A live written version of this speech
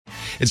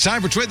It's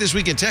time for Twit This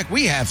Week in Tech.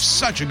 We have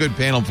such a good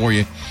panel for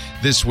you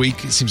this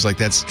week. It seems like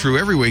that's true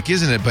every week,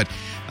 isn't it? But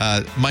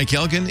Mike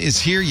Elgin is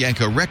here,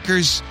 Yanko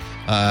Reckers,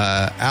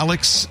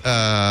 Alex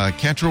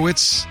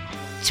Kantrowitz,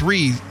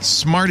 three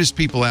smartest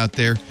people out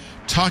there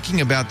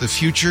talking about the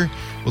future.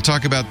 We'll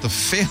talk about the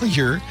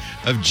failure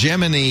of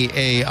Gemini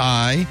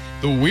AI,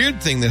 the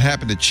weird thing that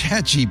happened to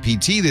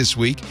ChatGPT this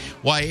week,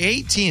 why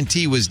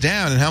AT&T was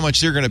down and how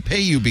much they're going to pay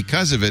you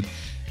because of it.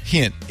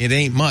 Hint, it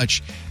ain't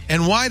much.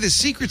 And why the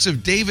secrets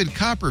of David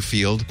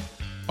Copperfield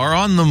are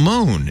on the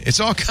moon. It's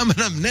all coming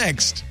up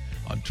next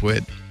on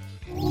Twit.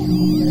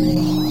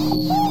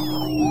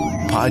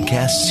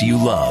 Podcasts you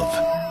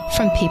love.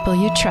 From people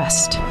you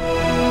trust.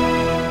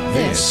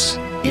 This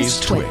is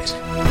Twit.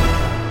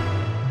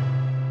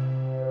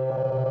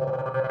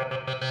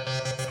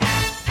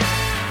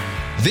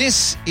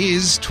 This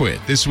is Twit,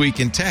 This Week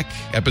in Tech,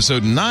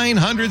 episode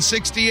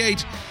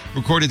 968,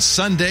 recorded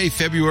Sunday,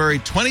 February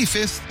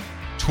 25th,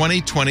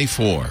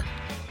 2024.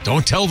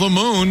 Don't tell the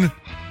moon.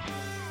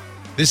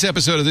 This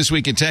episode of This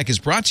Week in Tech is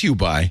brought to you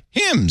by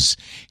Hims.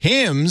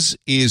 Hims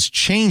is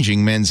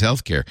changing men's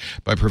healthcare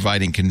by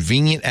providing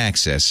convenient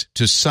access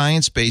to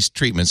science-based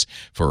treatments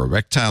for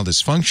erectile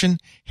dysfunction,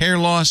 hair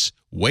loss,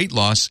 weight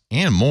loss,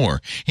 and more.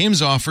 Hims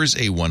offers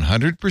a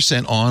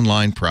 100%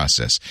 online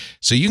process,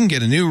 so you can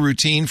get a new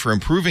routine for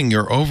improving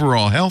your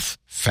overall health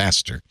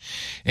faster.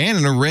 And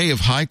an array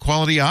of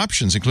high-quality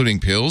options, including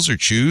pills or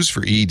chews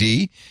for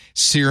ED,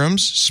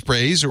 serums,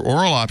 sprays, or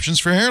oral options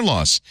for hair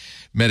loss.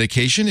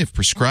 Medication, if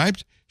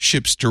prescribed,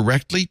 ships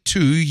directly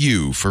to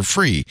you for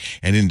free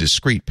and in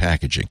discreet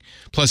packaging.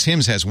 Plus,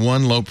 Hims has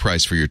one low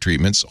price for your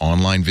treatments,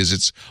 online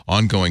visits,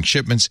 ongoing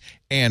shipments,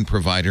 and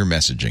provider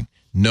messaging.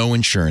 No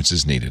insurance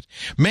is needed.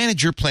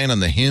 Manage your plan on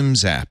the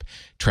Hims app.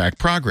 Track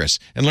progress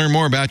and learn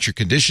more about your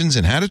conditions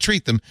and how to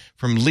treat them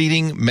from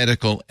leading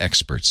medical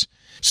experts.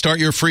 Start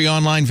your free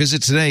online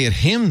visit today at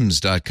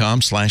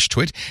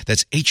hims.com/twit.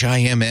 That's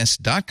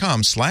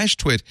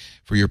HIMS.com/twit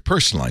for your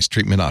personalized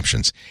treatment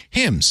options.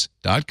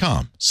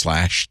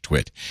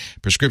 hims.com/twit.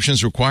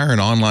 Prescriptions require an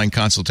online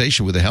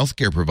consultation with a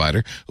healthcare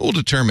provider who will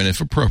determine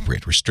if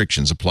appropriate.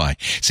 Restrictions apply.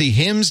 See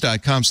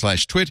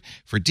hims.com/twit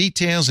for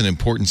details and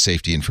important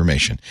safety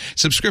information.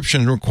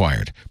 Subscription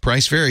required.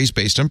 Price varies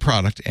based on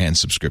product and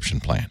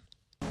subscription plan.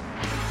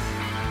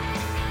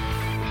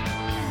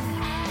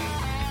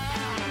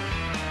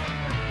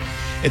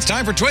 It's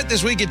time for Twit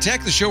This Week in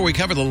Tech, the show where we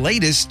cover the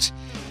latest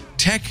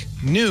tech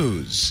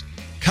news.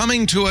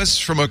 Coming to us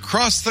from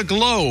across the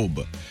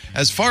globe,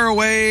 as far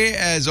away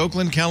as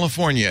Oakland,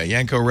 California,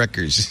 Yanko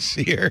Reckers is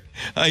here.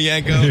 Hi,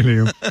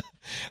 Yanko.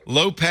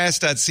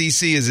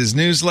 Lowpass.cc is his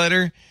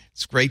newsletter.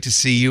 It's great to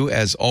see you,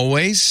 as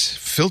always,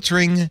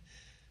 filtering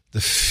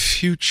the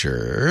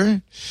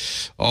future.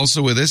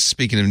 Also with us,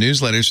 speaking of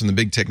newsletters from the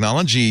Big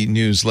Technology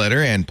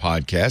newsletter and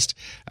podcast,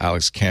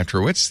 Alex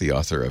Kantrowitz, the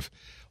author of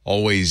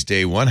Always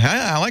Day One. Hi,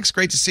 Alex.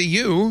 Great to see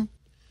you.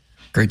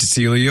 Great to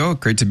see you, Leo.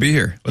 Great to be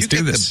here. Let's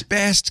do this. You get the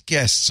best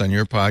guests on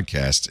your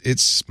podcast.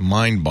 It's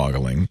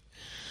mind-boggling.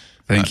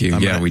 Thank you.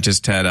 We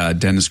just had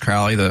Dennis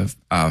Crowley, the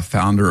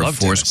founder of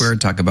Foursquare,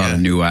 talk about a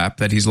new app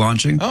that he's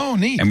launching. Oh,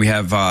 neat. And we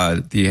have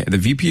the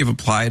VP of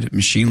Applied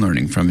Machine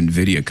Learning from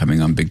NVIDIA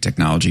coming on Big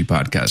Technology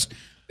podcast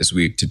this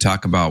week to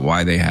talk about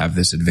why they have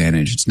this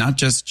advantage. It's not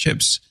just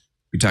chips.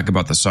 We talk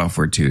about the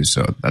software, too,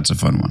 so that's a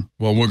fun one.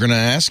 Well, we're going to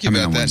ask you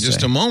about that in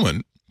just a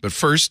moment. But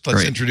first,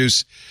 let's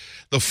introduce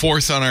the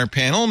fourth on our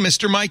panel,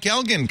 Mr. Mike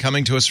Elgin,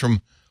 coming to us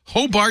from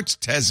Hobart,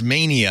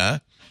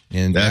 Tasmania.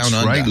 That's down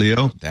under. Right,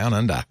 Leo. Down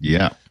under.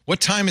 Yeah. What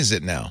time is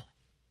it now?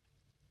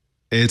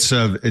 It's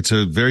a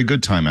very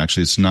good time,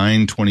 actually. It's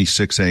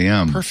 9:26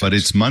 a.m., Perfect. But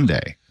it's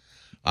Monday.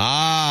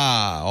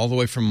 All the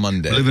way from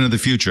Monday. Living in the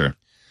future.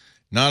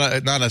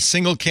 Not a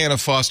single can of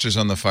Foster's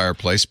on the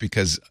fireplace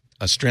because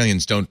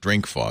Australians don't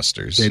drink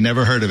Foster's. They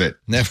never heard of it.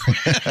 Never.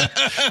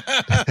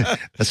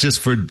 That's just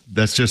for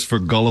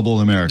gullible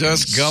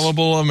Americans. Just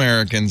gullible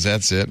Americans.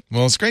 That's it.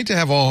 Well, it's great to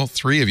have all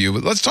three of you.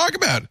 But let's talk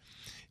about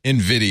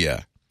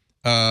NVIDIA.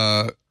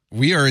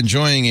 We are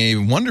enjoying a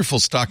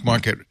wonderful stock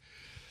market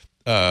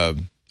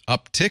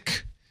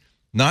uptick.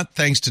 Not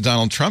thanks to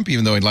Donald Trump,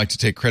 even though he'd like to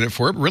take credit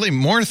for it. But really,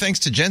 more thanks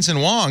to Jensen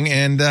Huang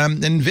and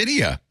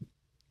NVIDIA.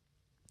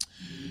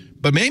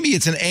 But maybe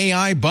it's an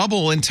AI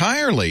bubble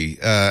entirely.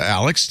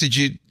 Alex,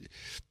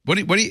 what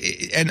do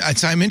you, and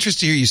I'm interested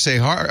to hear you say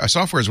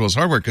software as well as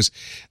hardware, because,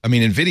 I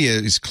mean,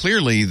 NVIDIA is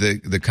clearly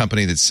the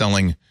company that's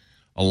selling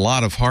a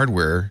lot of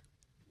hardware,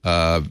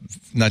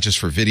 not just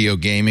for video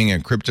gaming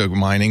and crypto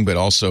mining, but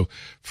also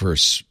for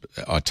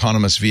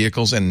autonomous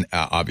vehicles and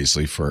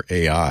obviously for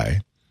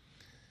AI.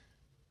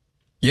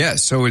 Yeah,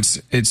 so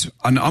it's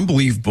an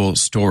unbelievable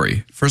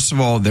story. First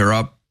of all, they're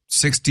up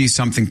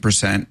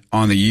 60-something%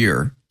 on the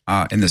year.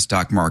 In the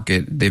stock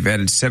market. They've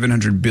added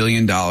 $700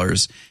 billion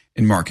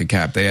in market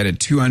cap. They added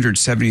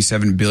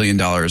 $277 billion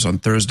on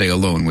Thursday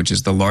alone, which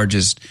is the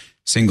largest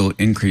single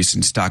increase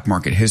in stock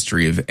market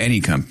history of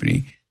any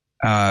company.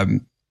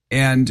 And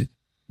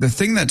the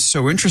thing that's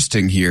so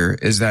interesting here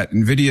is that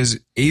NVIDIA is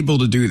able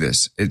to do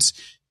this.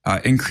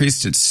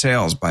 increased its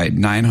sales by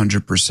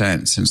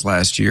 900% since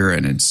last year,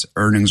 and its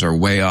earnings are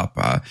way up.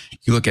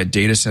 You look at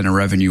data center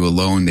revenue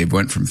alone, they've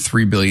went from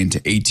 $3 billion to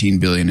 $18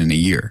 billion in a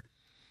year.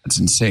 That's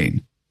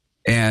insane.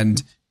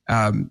 And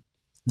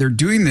they're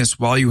doing this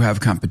while you have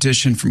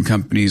competition from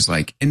companies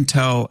like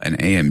Intel and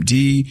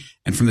AMD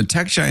and from the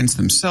tech giants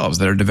themselves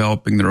that are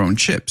developing their own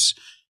chips.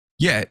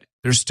 Yet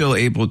they're still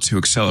able to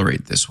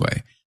accelerate this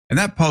way. And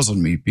that puzzled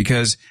me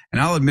because,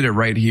 and I'll admit it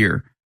right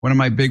here, one of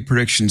my big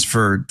predictions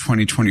for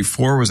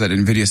 2024 was that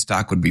NVIDIA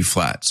stock would be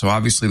flat. So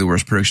obviously the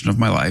worst prediction of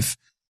my life.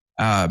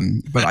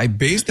 But I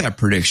based that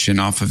prediction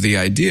off of the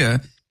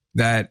idea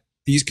that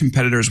these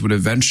competitors would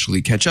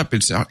eventually catch up.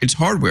 It's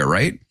hardware,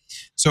 right?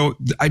 So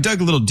I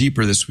dug a little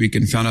deeper this week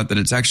and found out that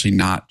it's actually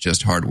not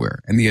just hardware.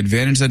 And the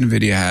advantage that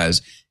NVIDIA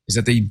has is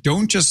that they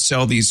don't just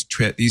sell these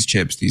chips,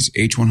 these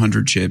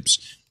H100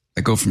 chips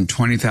that go from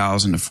 $20,000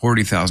 to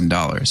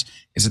 $40,000.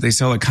 Is that they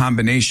sell a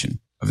combination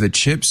of the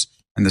chips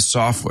and the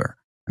software.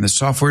 And the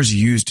software is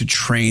used to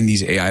train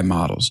these AI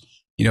models,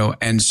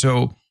 and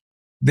so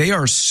they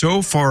are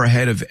so far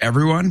ahead of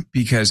everyone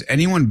because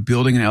anyone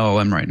building an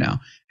LLM right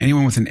now,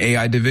 anyone with an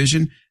AI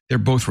division, they're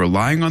both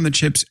relying on the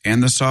chips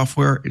and the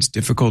software. It's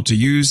difficult to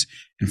use.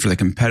 And for the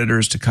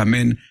competitors to come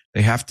in,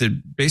 they have to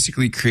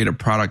basically create a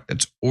product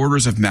that's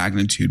orders of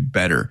magnitude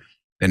better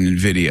than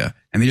NVIDIA.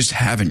 And they just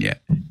haven't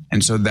yet.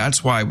 And so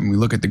that's why when we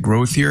look at the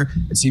growth here,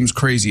 it seems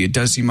crazy. It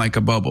does seem like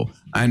a bubble.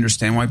 I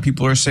understand why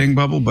people are saying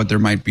bubble, but there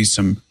might be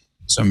some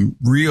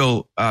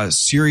real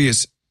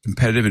serious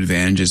competitive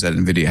advantages that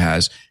NVIDIA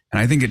has. And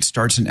I think it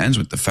starts and ends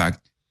with the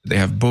fact that they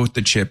have both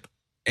the chip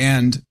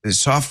and the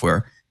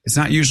software. It's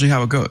not usually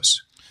how it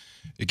goes.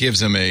 It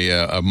gives them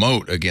a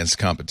moat against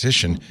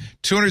competition.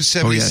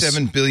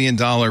 $277 billion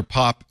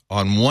pop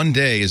on one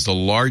day is the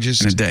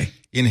largest in a day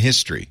in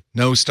history.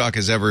 No stock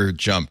has ever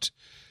jumped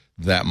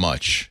that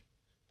much.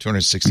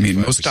 265%. I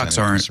mean, most stocks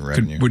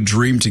would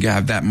dream to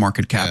have that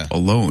market cap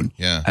alone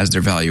as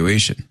their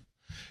valuation.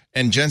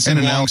 And Jensen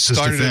Huang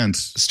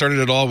started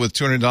it all with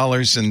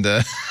 $200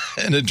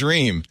 and a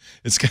dream.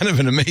 It's kind of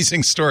an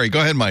amazing story.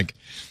 Go ahead, Mike.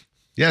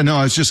 Yeah, no,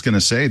 I was just going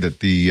to say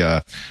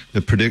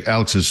that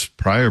Alex's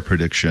prior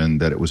prediction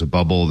that it was a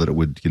bubble, that it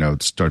would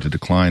start to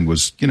decline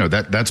was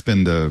that's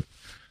been the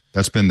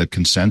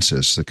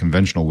consensus, the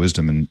conventional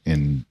wisdom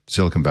in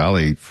Silicon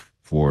Valley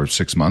for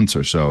 6 months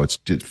or so.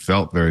 It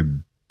felt very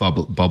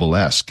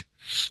bubble-esque.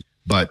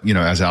 But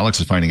as Alex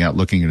is finding out,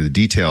 looking into the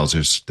details,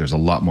 there's a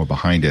lot more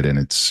behind it, and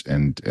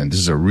this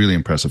is a really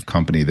impressive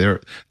company. They're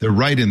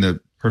right in the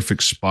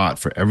perfect spot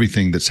for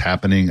everything that's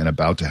happening and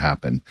about to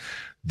happen.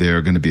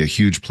 They're going to be a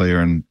huge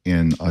player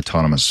in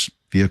autonomous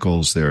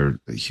vehicles. They're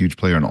a huge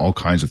player in all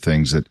kinds of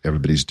things that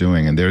everybody's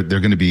doing, and they're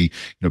going to be.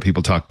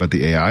 People talk about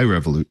the AI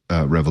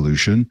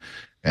revolution,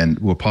 and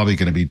we're probably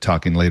going to be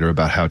talking later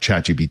about how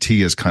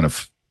ChatGPT is kind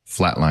of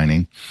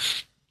flatlining,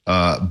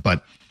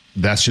 but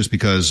that's just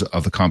because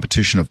of the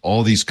competition of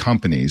all these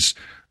companies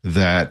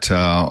that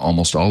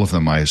almost all of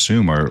them, I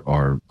assume,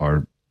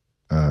 are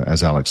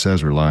as Alex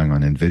says, relying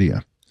on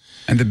NVIDIA.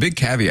 And the big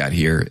caveat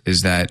here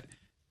is that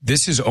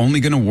this is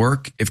only going to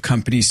work if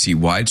companies see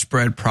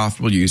widespread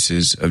profitable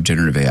uses of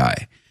generative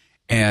AI.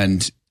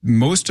 And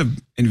most of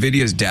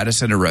NVIDIA's data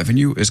center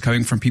revenue is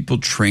coming from people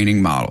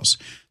training models.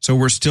 So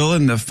we're still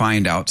in the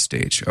find out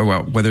stage,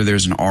 or whether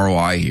there's an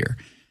ROI here.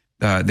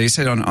 They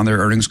said on their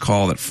earnings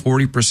call that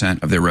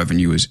 40% of their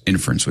revenue is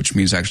inference, which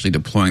means actually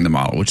deploying the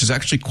model, which is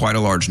actually quite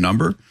a large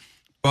number.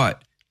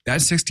 But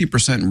that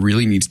 60%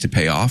 really needs to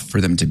pay off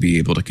for them to be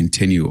able to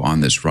continue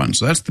on this run.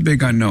 So that's the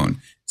big unknown.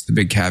 It's the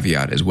big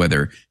caveat, is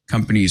whether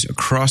companies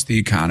across the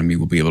economy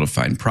will be able to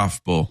find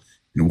profitable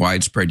and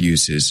widespread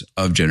uses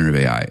of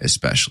generative AI,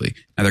 especially.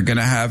 Now they're going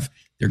to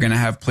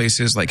have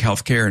places like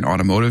healthcare and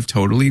automotive,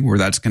 totally, where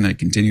that's going to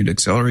continue to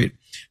accelerate,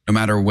 no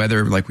matter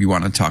whether we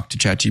want to talk to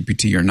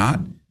ChatGPT or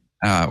not.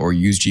 Or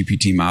use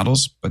GPT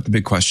models. But the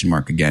big question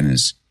mark again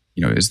is,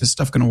 is this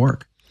stuff going to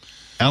work?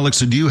 Alex,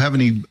 do you have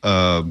any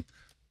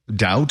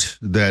doubt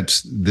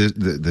that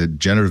the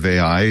generative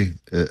AI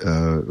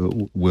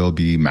will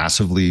be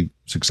massively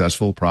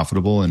successful,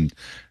 profitable,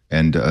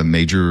 and a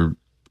major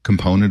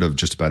component of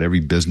just about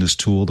every business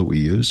tool that we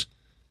use?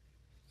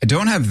 I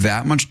don't have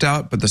that much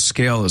doubt, but the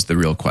scale is the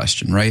real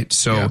question, right?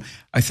 So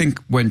I think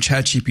when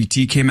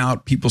ChatGPT came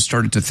out, people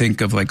started to think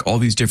of all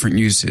these different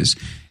uses.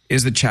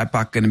 Is the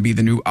chatbot going to be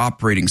the new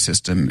operating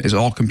system? Is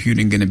all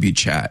computing going to be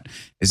chat?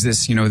 Is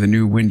this, the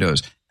new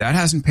Windows? That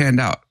hasn't panned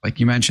out.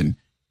 Like you mentioned,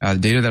 the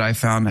data that I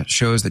found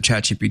shows that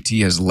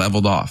ChatGPT has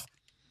leveled off.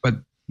 But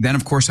then,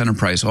 of course,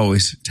 enterprise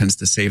always tends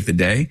to save the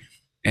day.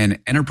 And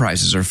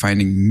enterprises are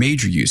finding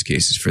major use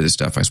cases for this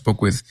stuff. I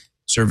spoke with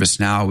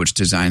ServiceNow, which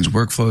designs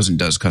workflows and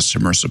does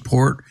customer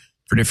support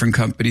for different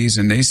companies.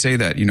 And they say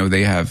that,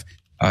 they have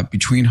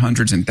between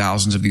hundreds and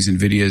thousands of these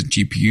NVIDIA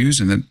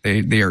GPUs, and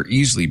that they are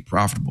easily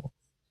profitable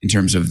in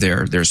terms of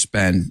their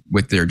spend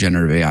with their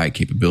generative AI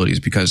capabilities,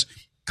 because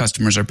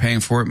customers are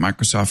paying for it.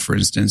 Microsoft, for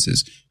instance,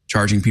 is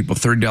charging people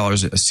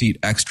 $30 a seat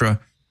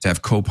extra to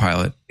have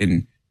Copilot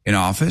in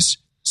Office.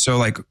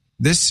 So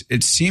this,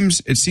 it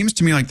seems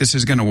to me like this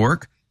is going to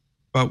work,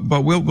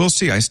 But we'll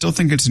see. I still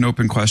think it's an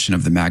open question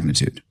of the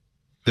magnitude.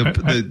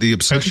 The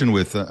obsession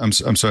with I'm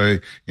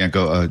sorry,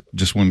 Yanko.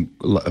 Just one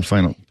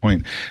final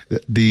point.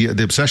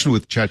 The obsession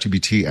with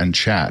ChatGPT and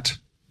chat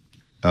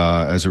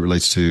as it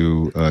relates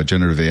to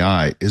generative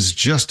AI is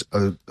just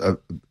an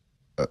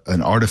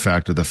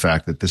artifact of the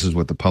fact that this is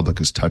what the public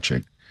is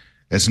touching.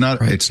 It's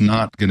not. Right. It's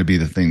not going to be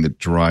the thing that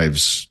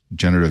drives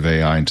generative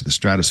AI into the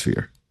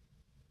stratosphere.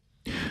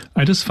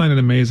 I just find it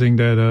amazing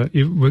that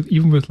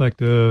even with like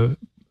the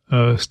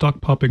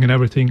stock popping and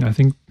everything, I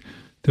think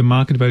the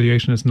market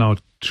valuation is now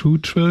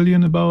 $2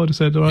 trillion. Is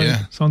that right?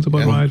 Yeah. Sounds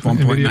about right.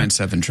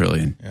 1.97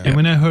 trillion. Yeah. And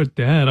when I heard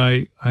that,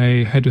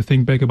 I had to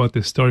think back about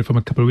this story from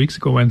a couple of weeks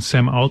ago when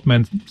Sam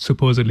Altman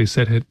supposedly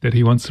said that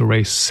he wants to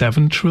raise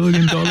 $7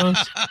 trillion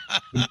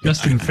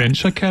just in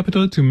venture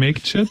capital to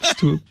make chips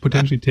to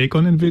potentially take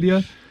on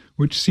NVIDIA,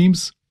 which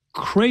seems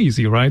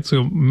crazy, right?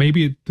 So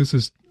maybe this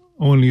is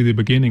only the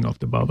beginning of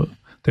the bubble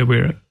that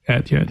we're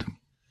at yet.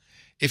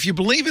 If you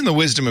believe in the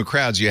wisdom of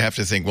crowds, you have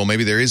to think, well,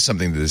 maybe there is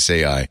something to this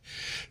AI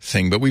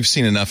thing. But we've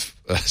seen enough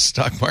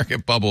stock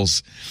market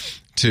bubbles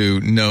to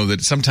know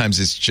that sometimes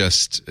it's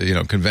just,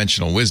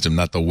 conventional wisdom,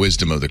 not the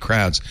wisdom of the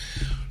crowds.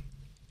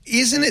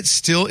 Isn't it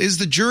still, is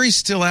the jury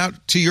still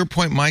out, to your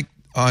point, Mike,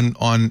 on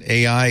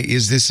AI?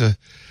 Is this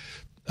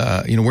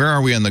where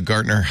are we on the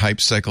Gartner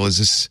hype cycle? Is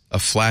this a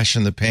flash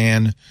in the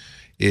pan?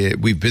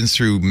 We've been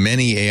through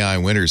many AI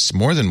winners,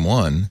 more than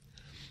one,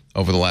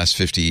 over the last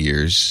 50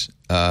 years.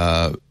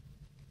 Or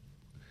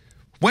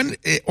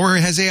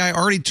has AI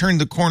already turned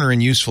the corner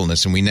in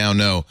usefulness and we now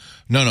know,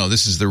 no,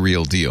 this is the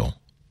real deal?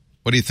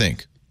 What do you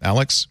think,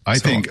 Alex? Go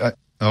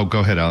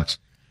ahead, Alex.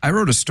 I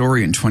wrote a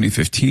story in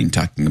 2015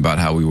 talking about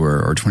how we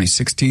were, or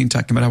 2016,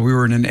 talking about how we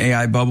were in an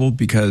AI bubble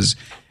because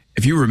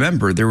if you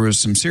remember, there was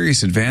some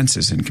serious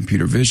advances in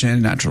computer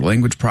vision, natural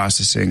language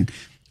processing,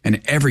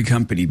 and every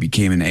company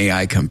became an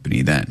AI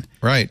company then.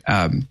 Right.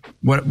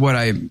 What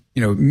I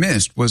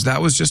missed was that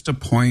was just a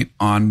point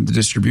on the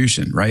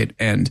distribution, right?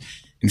 And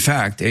in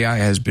fact, AI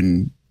has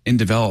been in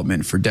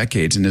development for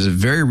decades and is a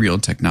very real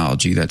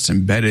technology that's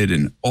embedded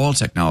in all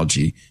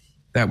technology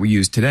that we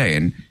use today.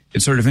 And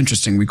it's sort of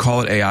interesting. We call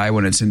it AI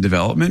when it's in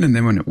development, and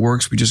then when it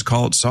works, we just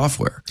call it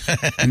software.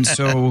 And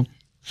so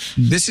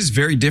this is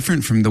very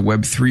different from the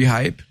Web3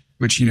 hype,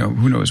 which,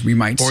 who knows, we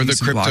might see the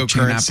some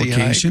blockchain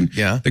application. Hype.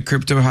 Yeah. The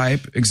crypto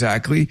hype,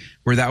 exactly,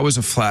 where that was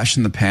a flash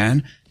in the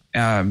pan.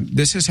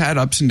 This has had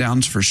ups and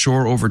downs for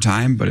sure over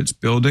time, but it's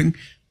building.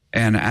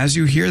 And as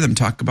you hear them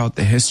talk about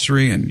the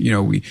history, and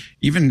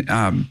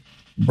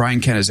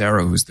Brian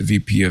Cannizzaro, who's the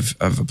VP of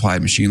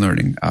Applied Machine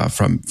Learning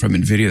from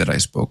NVIDIA that I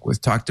spoke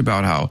with, talked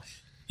about how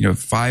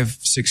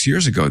 5-6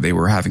 years ago they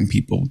were having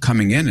people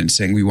coming in and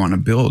saying we want to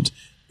build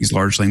these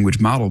large language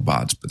model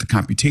bots, but the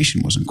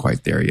computation wasn't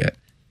quite there yet.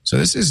 So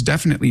this is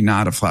definitely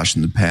not a flash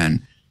in the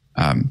pan.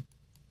 From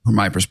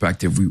my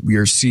perspective, we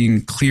are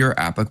seeing clear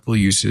applicable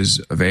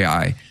uses of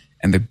AI.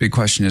 And the big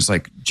question is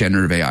like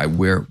generative AI,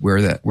 where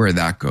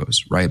that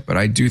goes, right? But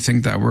I do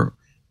think that we're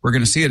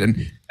going to see it.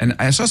 And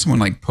I saw someone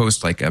like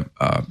post like an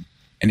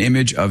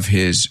image of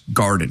his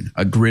garden,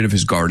 a grid of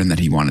his garden that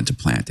he wanted to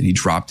plant, and he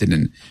dropped it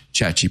in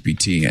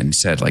ChatGPT and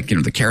said like,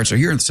 the carrots are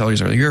here, the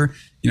celeries are here.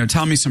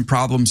 Tell me some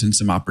problems and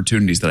some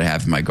opportunities that I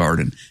have in my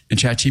garden. And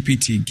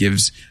ChatGPT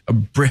gives a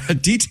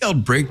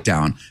detailed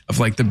breakdown of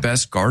like the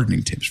best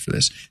gardening tips for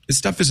this. This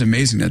stuff is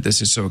amazing that this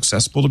is so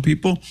accessible to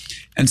people.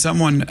 And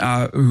someone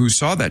who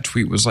saw that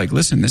tweet was like,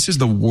 listen, this is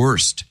the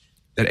worst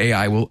that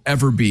AI will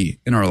ever be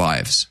in our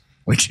lives,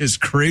 which is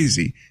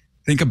crazy.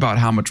 Think about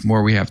how much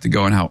more we have to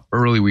go and how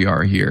early we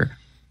are here,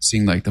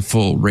 seeing like the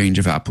full range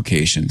of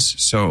applications.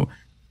 So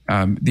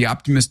the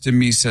optimist in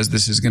me says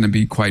this is going to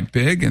be quite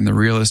big, and the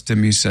realist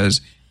in me says,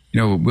 it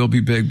will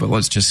be big, but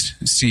let's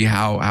just see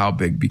how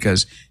big,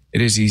 because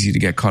it is easy to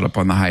get caught up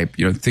on the hype.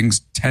 Things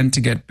tend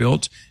to get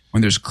built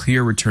when there's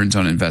clear returns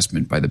on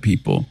investment by the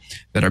people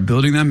that are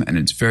building them, and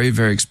it's very,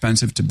 very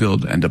expensive to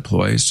build and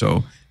deploy.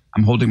 So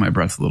I'm holding my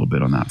breath a little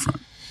bit on that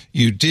front.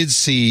 You did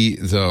see,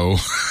 though,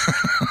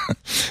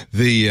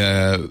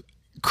 the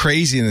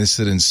craziness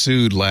that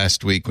ensued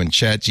last week when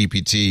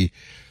ChatGPT,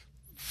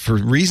 for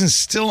reasons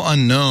still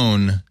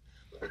unknown,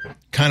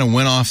 kind of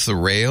went off the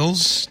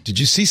rails. Did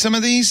you see some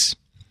of these?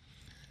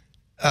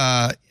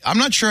 I'm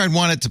not sure I'd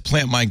want it to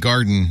plant my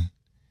garden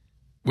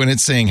when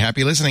it's saying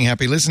happy listening,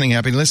 happy listening,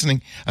 happy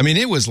listening. I mean,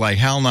 it was like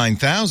HAL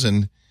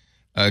 9000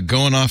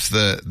 going off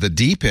the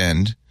deep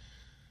end.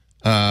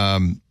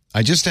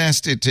 I just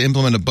asked it to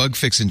implement a bug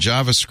fix in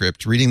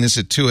JavaScript. Reading this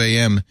at 2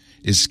 a.m.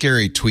 is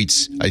scary.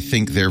 Tweets, I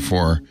think,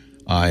 therefore,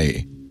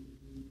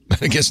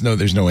 I guess no,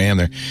 there's no AM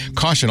there.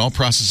 Caution, all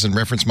process and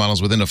reference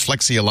models within a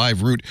flexi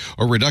alive root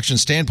or reduction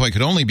standpoint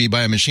could only be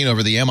by a machine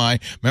over the MI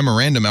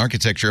memorandum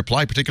architecture.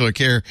 Apply particular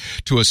care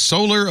to a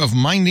solar of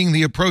minding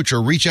the approach,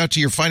 or reach out to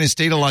your finest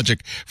data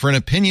logic for an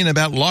opinion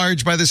about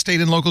large by the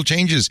state and local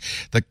changes.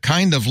 The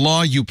kind of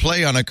law you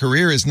play on a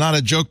career is not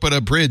a joke, but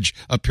a bridge,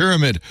 a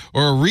pyramid,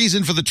 or a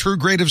reason for the true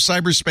grade of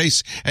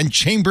cyberspace and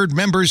chambered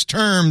members'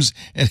 terms.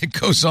 And it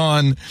goes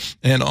on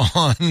and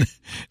on.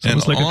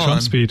 Sounds like a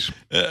Trump speech.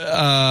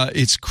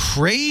 It's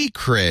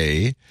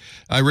cray.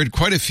 I read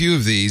quite a few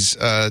of these.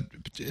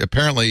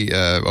 Apparently,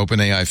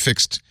 OpenAI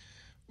fixed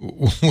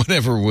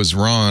whatever was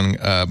wrong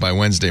by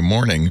Wednesday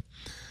morning.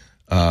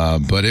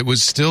 But it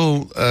was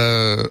still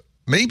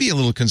maybe a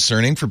little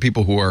concerning for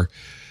people who are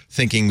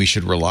thinking we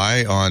should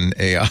rely on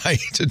AI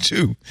to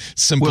do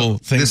simple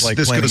things like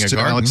planting a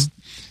garden.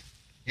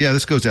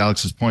 This goes to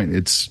Alex's point.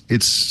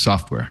 It's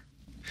software.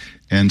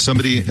 And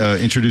somebody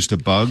introduced a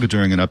bug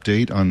during an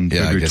update on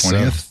February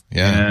 20th. So.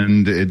 Yeah.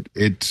 And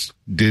it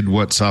did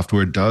what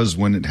software does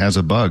when it has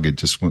a bug. It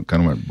just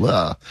kind of went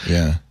blah.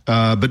 Yeah.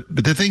 But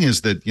the thing is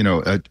that,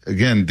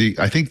 again,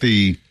 I think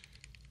the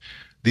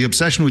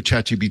obsession with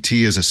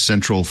ChatGPT as a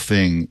central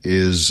thing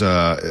is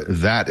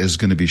that is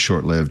going to be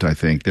short-lived. I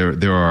think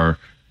there are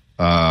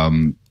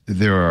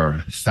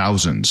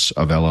thousands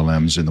of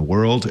LLMs in the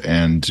world,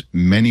 and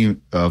many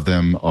of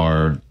them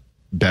are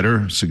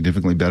better,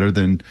 significantly better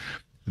than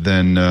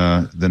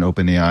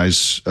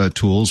OpenAI's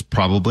tools,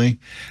 probably.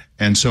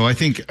 And so I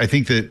think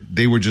that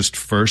they were just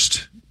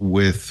first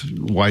with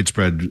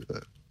widespread,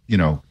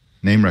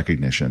 name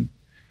recognition.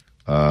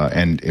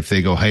 And if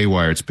they go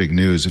haywire, it's big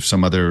news. If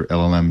some other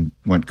LLM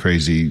went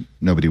crazy,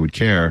 nobody would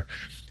care.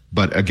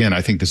 But again,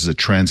 I think this is a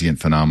transient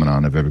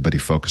phenomenon of everybody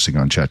focusing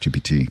on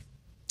ChatGPT.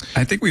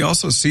 I think we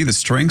also see the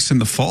strengths and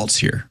the faults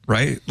here,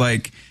 right?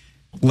 Like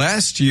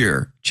last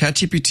year,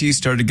 ChatGPT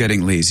started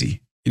getting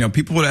lazy.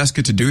 People would ask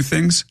it to do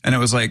things, and it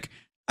was like,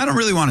 I don't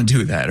really want to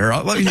do that. Or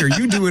here,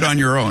 you do it on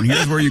your own.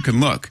 Here's where you can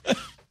look.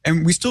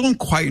 And we still don't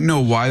quite know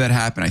why that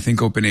happened. I think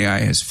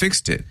OpenAI has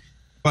fixed it.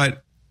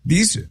 But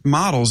these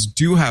models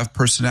do have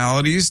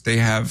personalities. They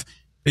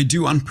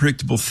do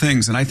unpredictable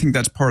things. And I think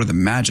that's part of the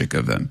magic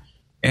of them.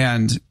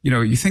 And,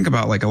 you think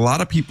about like a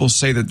lot of people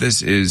say that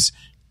this is,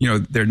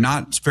 they're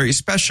not very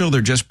special.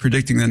 They're just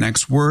predicting the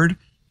next word.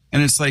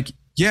 And it's like,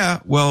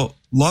 yeah, well,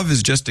 love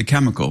is just a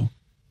chemical,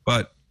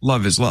 but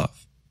love is love.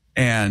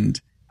 And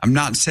I'm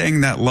not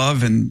saying that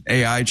love and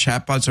AI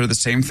chatbots are the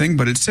same thing,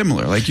 but it's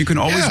similar. Like you can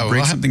always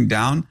break something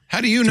down. How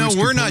do you know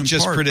we're not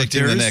just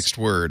predicting the next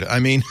word?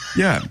 I mean,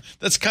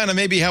 that's kind of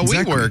maybe how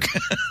we work.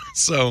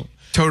 So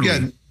totally.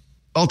 Yeah,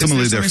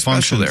 ultimately, they're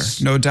functions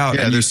there, no doubt.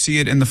 And you see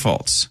it in the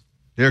faults.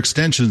 They're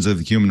extensions of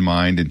the human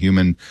mind and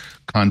human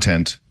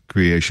content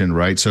creation,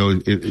 right? So,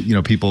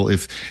 people,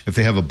 if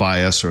they have a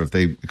bias or if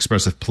they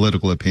express a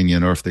political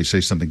opinion or if they say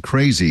something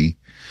crazy,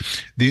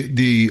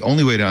 the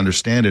only way to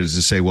understand it is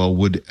to say, well,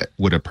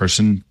 would a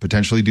person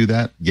potentially do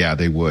that? Yeah,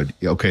 they would.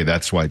 Okay,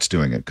 that's why it's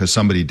doing it, because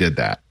somebody did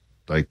that.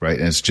 Like, right?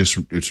 And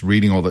it's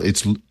reading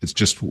it's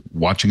just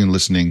watching and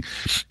listening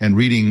and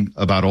reading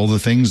about all the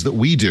things that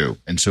we do.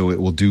 And so it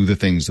will do the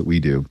things that we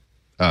do.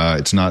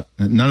 None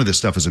of this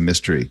stuff is a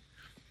mystery.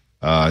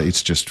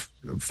 It's just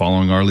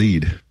following our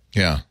lead.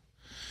 Yeah.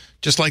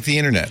 Just like the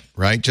internet,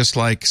 right? Just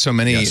like so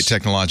many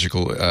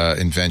technological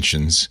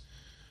inventions.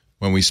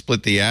 When we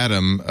split the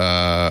atom,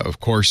 of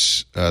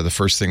course, the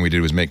first thing we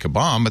did was make a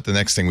bomb, but the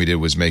next thing we did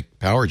was make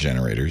power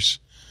generators.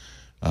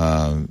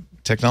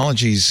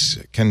 Technologies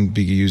can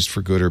be used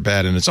for good or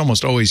bad, and it's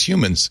almost always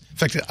humans. In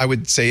fact, I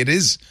would say it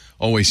is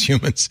always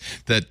humans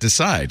that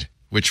decide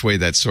which way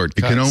that sword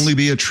cuts. It can only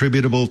be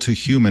attributable to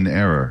human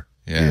error.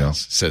 Yeah,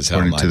 says HAL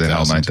 9000. According to the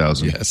HAL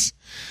 9000. Yes.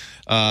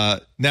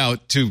 Now,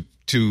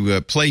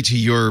 to play to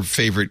your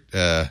favorite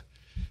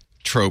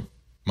trope,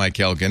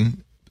 Mike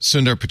Elgin,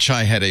 Sundar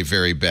Pichai had a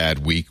very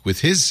bad week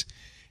with his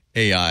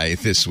AI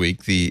this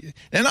week.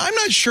 And I'm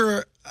not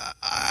sure.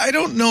 I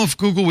don't know if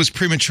Google was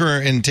premature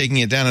in taking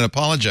it down and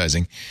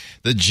apologizing.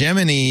 The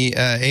Gemini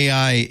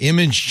AI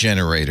image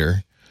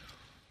generator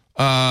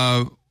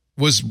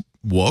was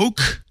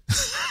woke.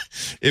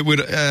 It would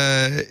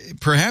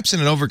perhaps in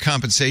an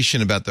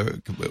overcompensation about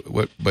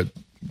what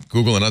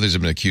Google and others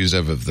have been accused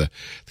of the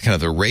kind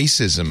of the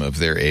racism of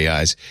their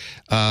AIs.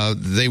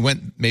 They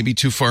went maybe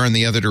too far in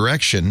the other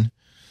direction.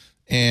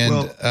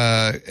 And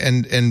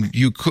and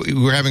you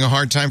were having a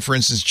hard time, for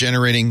instance,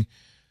 generating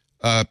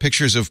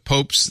pictures of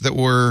popes that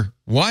were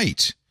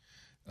white.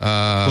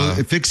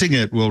 Fixing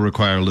it will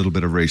require a little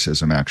bit of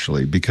racism,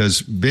 actually,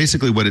 because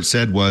basically what it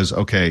said was,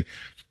 okay,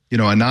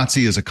 a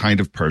Nazi is a kind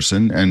of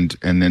person, and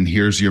then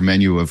here's your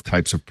menu of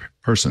types of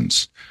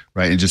persons,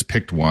 right? And just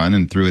picked one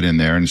and threw it in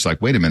there. And it's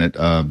like, wait a minute,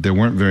 there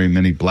weren't very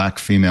many black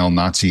female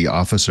Nazi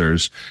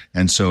officers.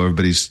 And so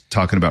everybody's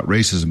talking about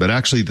racism. But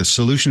actually, the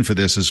solution for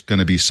this is going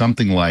to be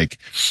something like,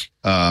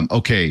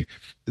 okay,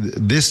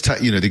 this they're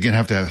going to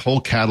have a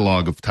whole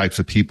catalog of types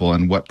of people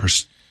and what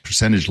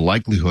percentage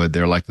likelihood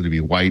they're likely to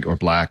be white or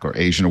black or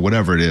Asian or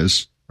whatever it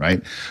is,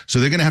 right? So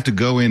they're going to have to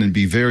go in and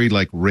be very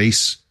like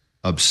race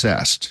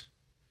obsessed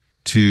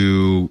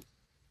to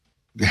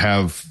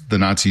have the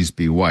Nazis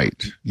be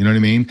white. You know what I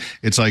mean?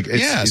 It's like,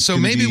 so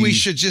maybe we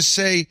should just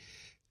say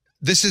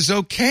this is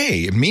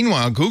okay.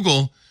 Meanwhile,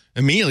 Google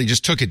immediately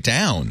just took it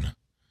down.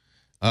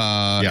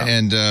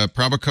 And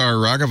Prabhakar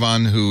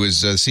Raghavan, who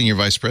is senior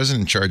vice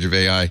president in charge of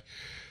AI,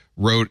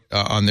 wrote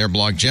on their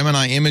blog,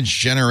 Gemini image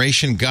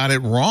generation got it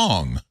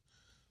wrong.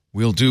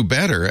 We'll do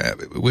better.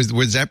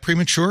 Was that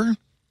premature?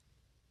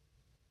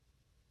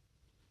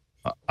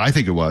 I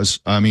think it was.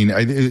 I mean,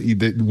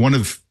 one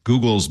of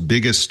Google's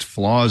biggest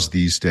flaws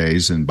these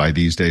days, and by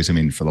these days, I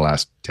mean for the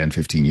last 10,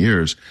 15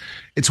 years,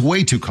 it's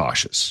way too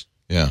cautious.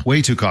 Yeah.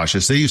 Way too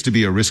cautious. They used to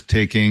be a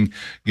risk-taking,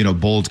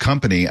 bold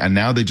company, and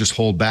now they just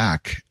hold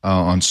back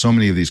on so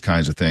many of these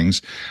kinds of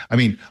things. I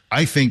mean,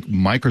 I think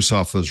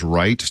Microsoft was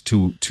right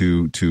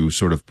to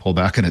sort of pull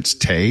back on its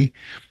Tay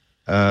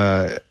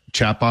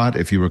chatbot.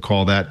 If you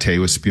recall that, Tay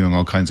was spewing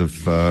all kinds of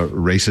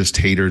racist,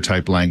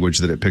 hater-type language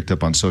that it picked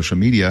up on social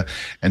media,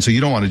 and so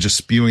you don't want to just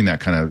spewing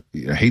that kind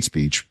of hate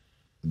speech.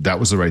 That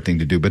was the right thing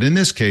to do. But in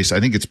this case, I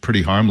think it's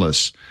pretty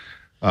harmless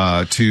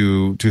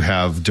to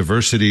have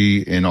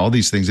diversity in all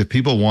these things. If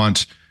people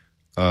want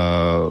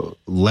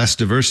less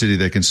diversity,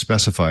 they can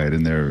specify it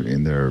in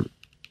their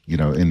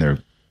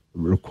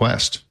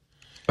request.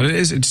 But it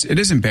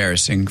is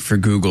embarrassing for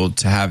Google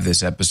to have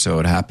this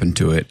episode happen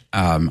to it.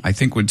 I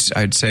think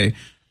I'd say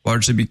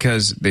largely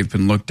because they've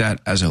been looked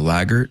at as a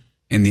laggard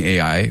in the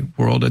AI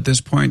world at this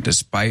point,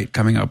 despite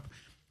coming up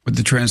with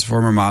the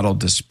transformer model,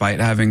 despite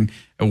having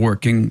a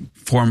working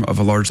form of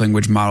a large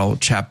language model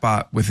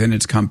chatbot within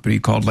its company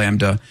called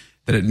Lambda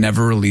that it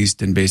never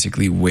released, and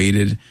basically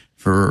waited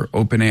for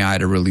OpenAI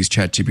to release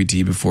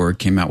ChatGPT before it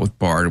came out with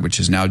Bard, which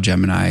is now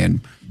Gemini.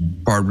 And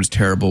Bard was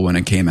terrible when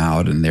it came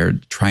out, and they're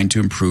trying to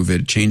improve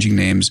it, changing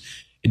names.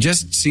 It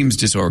just seems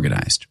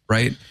disorganized,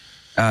 right?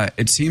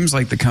 It seems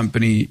like the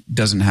company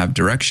doesn't have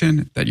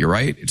direction, that you're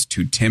right, it's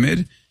too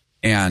timid,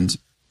 and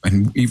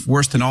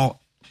worse than all,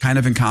 kind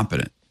of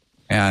incompetent.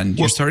 And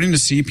you're starting to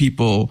see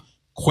people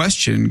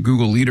question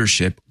Google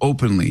leadership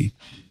openly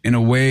in a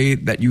way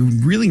that you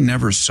really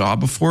never saw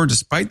before,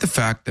 despite the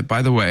fact that,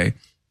 by the way,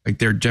 like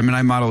their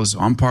Gemini model is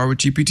on par with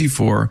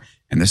GPT-4,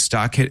 and the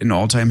stock hit an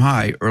all-time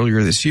high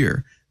earlier this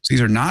year. So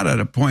these are not at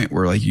a point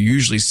where like you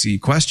usually see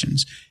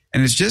questions.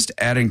 And it's just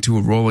adding to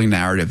a rolling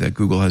narrative that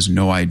Google has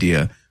no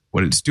idea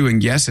what it's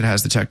doing. Yes, it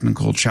has the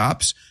technical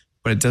chops,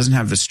 but it doesn't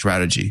have the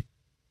strategy.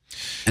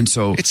 And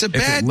so it's a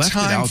bad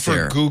time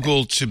for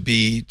Google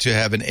to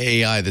have an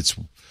AI that's,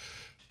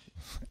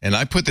 and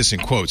I put this in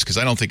quotes because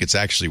I don't think it's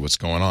actually what's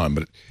going on,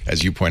 but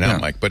as you point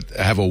out, Mike, but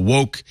have a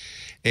woke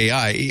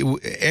AI.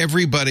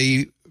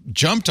 Everybody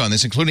jumped on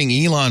this, including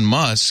Elon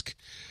Musk,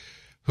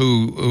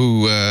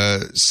 who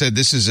said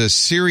this is a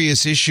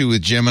serious issue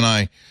with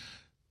Gemini,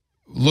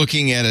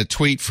 looking at a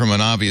tweet from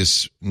an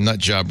obvious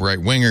nutjob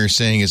right-winger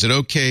saying, is it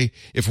okay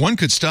if one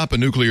could stop a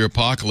nuclear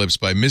apocalypse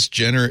by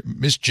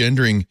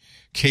misgendering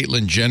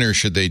Caitlyn Jenner,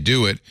 should they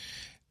do it?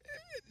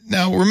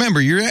 Now, remember,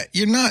 you're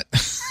not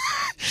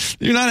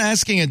you're not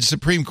asking a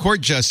Supreme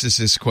Court justice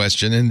this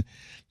question. And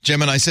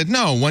Gemini said,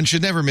 no, one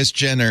should never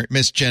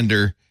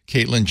misgender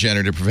Caitlyn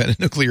Jenner to prevent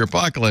a nuclear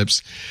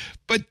apocalypse.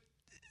 But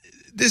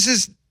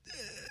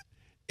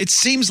it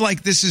seems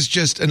like this is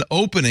just an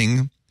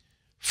opening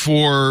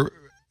for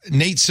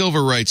Nate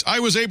Silver writes, I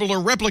was able to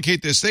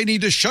replicate this. They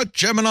need to shut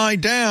Gemini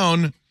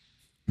down.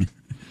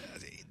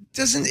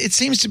 It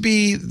seems to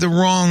be the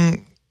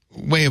wrong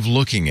way of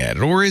looking at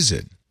it, or is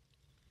it?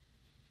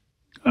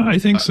 I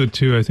think so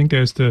too. I think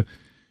there's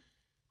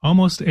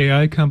almost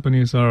AI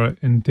companies are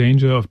in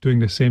danger of doing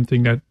the same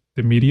thing that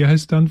the media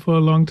has done for a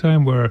long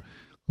time, where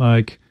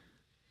like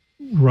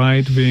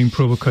right-wing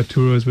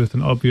provocateurs with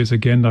an obvious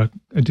agenda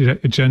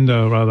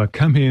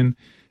come in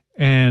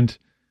and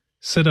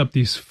set up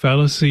these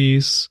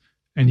fallacies,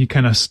 and you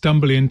kind of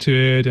stumble into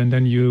it, and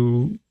then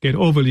you get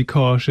overly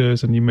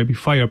cautious and you maybe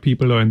fire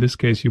people, or in this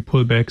case, you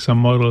pull back some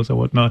models or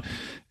whatnot.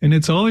 And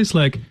it's always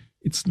like,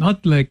 it's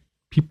not like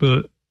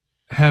people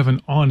have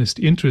an honest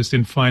interest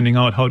in finding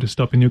out how to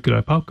stop a nuclear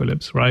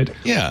apocalypse, right?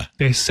 Yeah.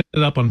 They set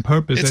it up on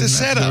purpose. It's a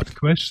setup.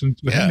 Question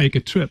to make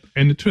it trip,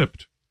 and it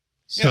tripped.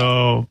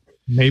 So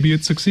maybe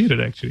it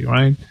succeeded, actually,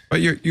 right? But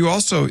you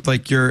also,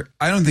 like,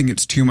 I don't think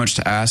it's too much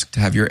to ask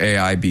to have your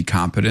AI be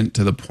competent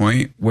to the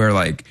point where,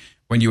 like,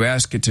 when you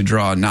ask it to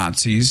draw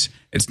Nazis,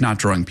 it's not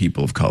drawing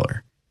people of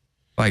color.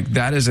 Like,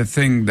 that is a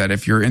thing that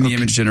if you're in the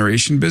image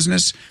generation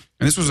business,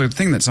 and this was a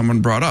thing that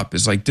someone brought up,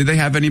 is like, did they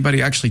have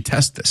anybody actually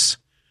test this?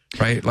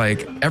 Right?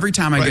 Like, every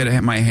time I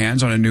get my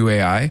hands on a new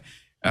AI,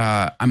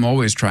 I'm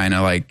always trying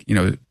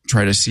to,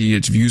 try to see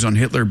its views on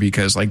Hitler,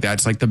 because, like,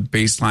 that's like the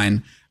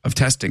baseline of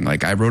testing.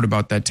 Like, I wrote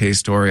about that Tay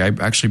story. I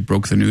actually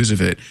broke the news of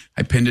it.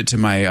 I pinned it to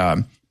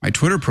my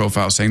Twitter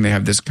profile saying they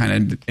have this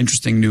kind of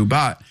interesting new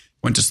bot.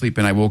 Went to sleep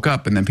and I woke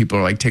up, and then people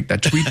are like, take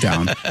that tweet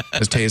down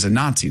because Tay is a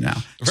Nazi now.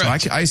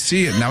 Right. So I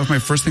see it. And that was my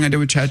first thing I did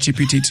with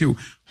ChatGPT too.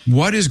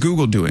 What is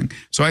Google doing?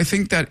 So I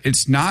think that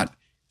it's not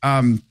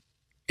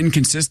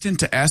inconsistent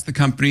to ask the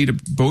company to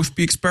both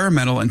be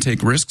experimental and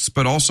take risks,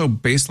 but also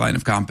baseline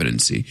of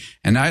competency.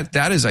 And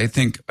that is, I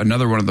think,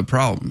 another one of the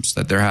problems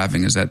that they're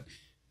having, is that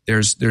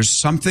there's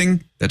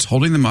something that's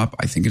holding them up.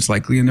 I think it's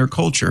likely in their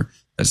culture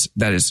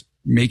that is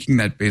making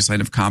that baseline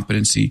of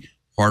competency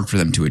hard for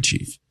them to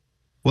achieve.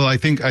 Well, I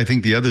think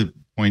the other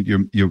point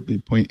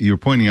you're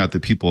pointing out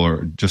that people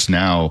are just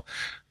now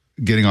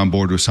getting on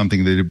board with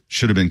something they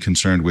should have been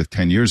concerned with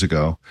 10 years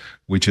ago,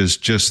 which is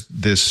just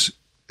this.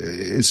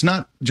 It's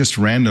not just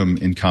random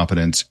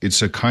incompetence.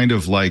 It's a kind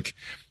of like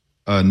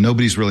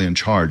nobody's really in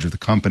charge of the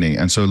company.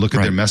 And so look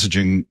at their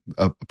messaging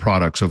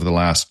products over the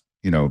last,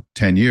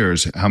 10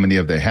 years. How many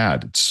have they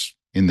had? It's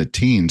in the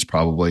teens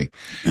probably.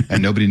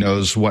 And nobody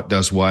knows what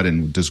does what.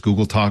 And does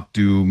Google Talk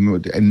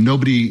do? And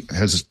nobody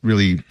has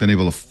really been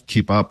able to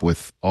keep up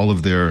with all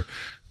of their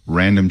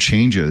random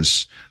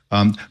changes.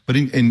 But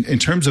in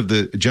terms of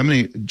the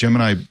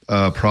Gemini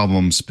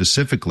problem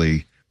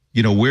specifically,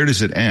 where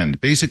does it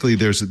end? Basically,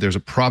 there's a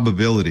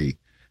probability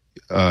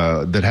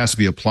that has to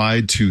be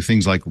applied to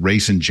things like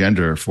race and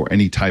gender for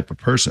any type of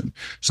person.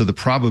 So the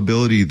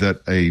probability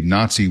that a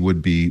Nazi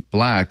would be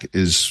black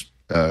is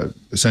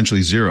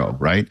essentially zero,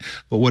 right?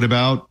 But what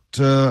about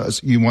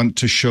you want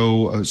to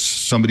show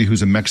somebody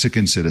who's a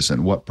Mexican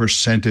citizen? What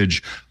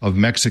percentage of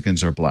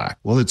Mexicans are black?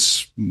 Well,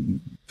 it's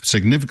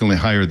significantly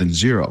higher than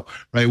zero,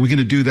 right? We're going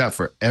to do that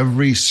for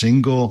every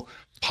single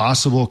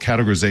possible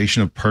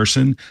categorization of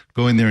person,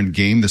 go in there and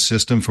game the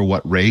system for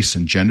what race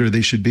and gender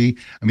they should be.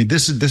 I mean,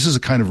 this is a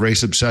kind of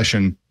race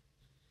obsession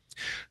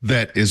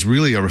that is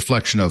really a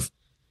reflection of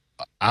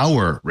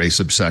our race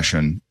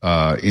obsession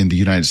in the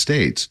United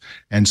States.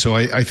 And so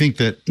I think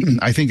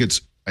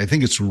it's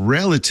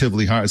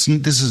relatively hard.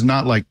 This is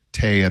not like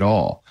Tay at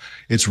all.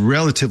 It's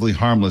relatively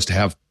harmless to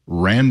have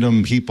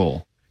random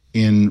people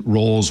in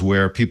roles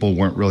where people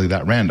weren't really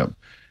that random.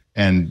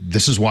 And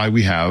this is why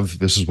we have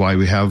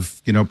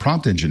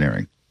prompt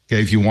engineering.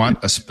 Okay, if you want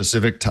a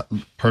specific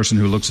person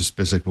who looks a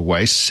specific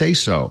way, say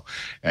so.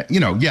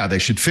 They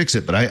should fix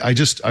it. But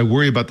I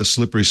worry about the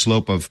slippery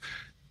slope of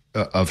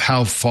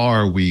how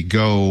far we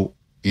go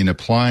in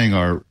applying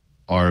our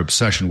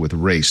obsession with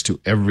race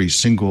to every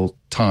single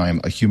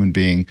time a human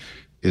being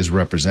is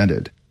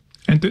represented.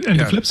 And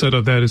the flip side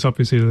of that is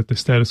obviously that the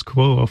status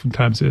quo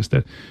oftentimes is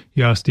that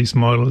you ask these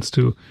models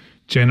to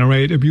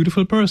generate a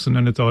beautiful person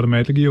and it's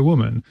automatically a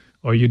woman,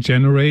 or you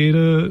generate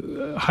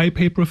a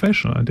high-paid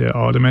professional and they're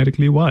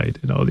automatically white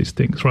and all these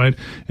things, right?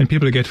 And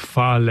people get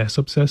far less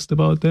obsessed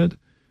about that.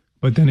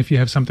 But then if you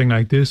have something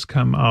like this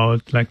come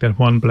out, like that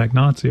one black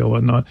Nazi or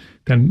whatnot,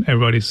 then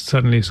everybody's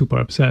suddenly super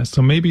obsessed.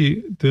 So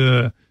maybe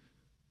the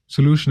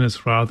solution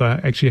is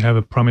rather actually have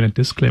a prominent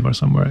disclaimer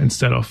somewhere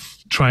instead of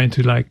trying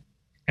to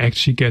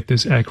actually get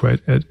this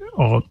accurate at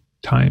all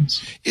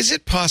times. Is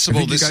it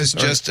possible this is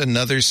just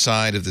another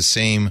side of the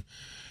same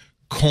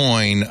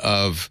coin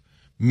of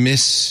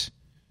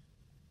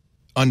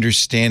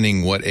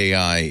misunderstanding what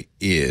AI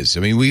is? I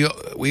mean,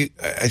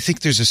 I think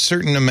there's a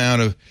certain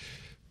amount of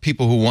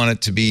people who want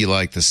it to be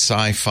like the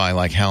sci-fi,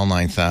 like HAL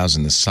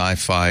 9000, the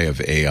sci-fi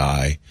of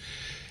AI.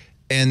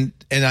 And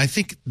I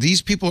think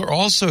these people are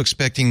also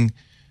expecting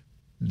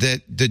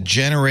that the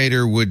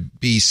generator would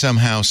be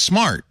somehow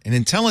smart and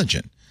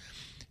intelligent.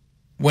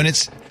 When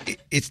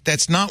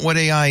that's not what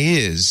AI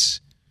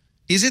is.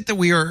 Is it that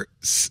we're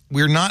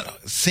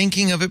not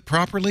thinking of it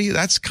properly?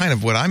 That's kind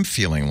of what I'm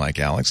feeling like,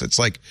 Alex. It's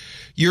like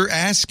you're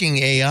asking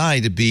AI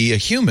to be a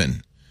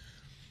human,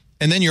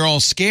 and then you're all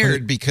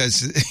scared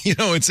because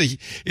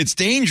it's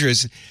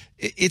dangerous.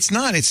 It's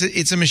not.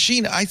 It's a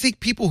machine. I think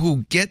people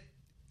who get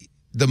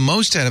the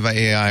most out of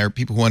AI are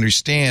people who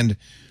understand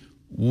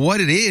what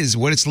it is,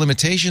 what its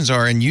limitations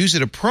are, and use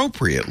it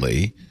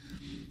appropriately.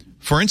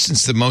 For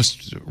instance,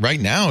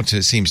 right now, it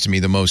seems to me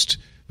the most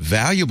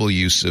valuable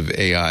use of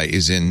AI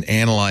is in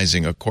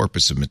analyzing a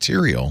corpus of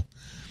material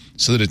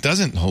so that it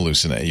doesn't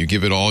hallucinate. You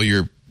give it all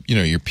your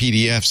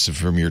PDFs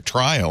from your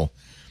trial,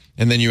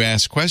 and then you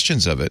ask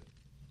questions of it.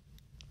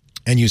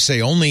 And you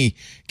say, only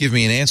give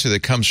me an answer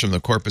that comes from the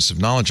corpus of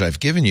knowledge I've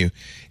given you.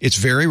 It's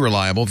very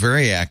reliable,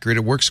 very accurate.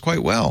 It works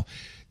quite well.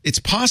 It's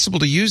possible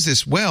to use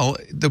this well.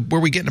 Where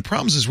we get into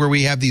problems is where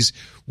we have these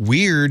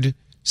weird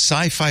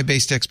sci-fi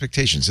based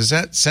expectations. Is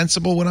that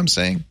sensible what I'm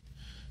saying,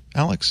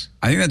 Alex?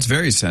 I think that's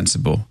very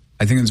sensible.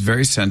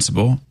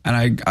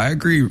 And I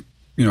agree,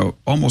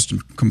 almost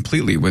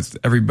completely with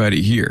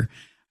everybody here.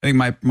 I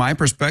think my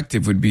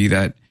perspective would be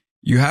that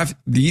you have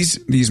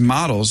these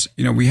models,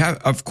 we have,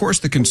 of course,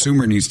 the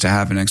consumer needs to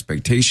have an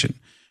expectation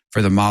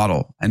for the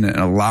model and an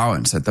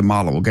allowance that the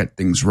model will get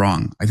things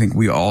wrong. I think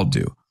we all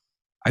do.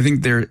 I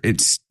think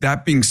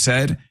that being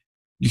said,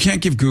 you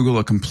can't give Google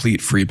a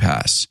complete free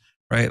pass.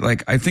 Right?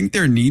 Like, I think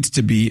there needs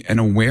to be an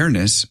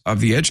awareness of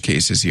the edge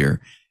cases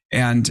here.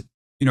 And,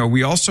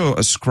 we also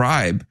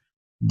ascribe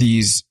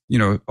these,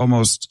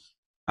 almost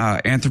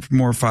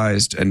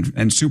anthropomorphized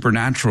and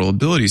supernatural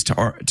abilities to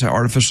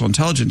artificial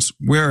intelligence,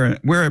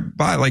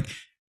 whereby, like,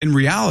 in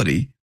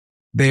reality,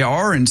 they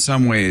are in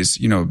some ways,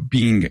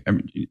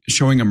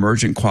 showing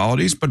emergent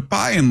qualities, but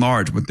by and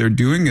large, what they're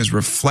doing is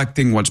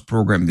reflecting what's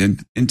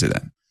programmed into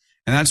them.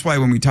 And that's why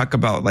when we talk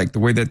about like the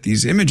way that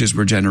these images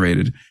were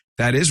generated,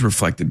 that is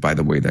reflected by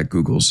the way that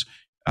Google's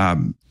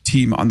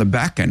team on the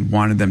back end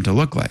wanted them to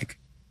look like.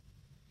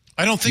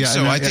 I don't think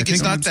so. I think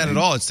it's not that at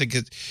all.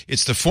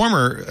 It's the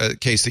former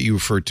case that you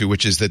referred to,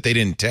 which is that they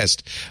didn't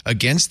test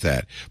against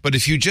that. But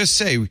if you just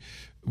say,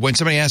 when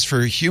somebody asks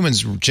for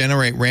humans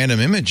generate random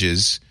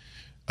images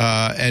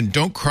and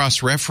don't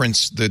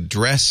cross-reference the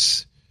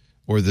dress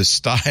or the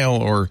style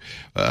or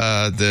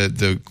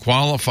the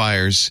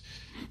qualifiers,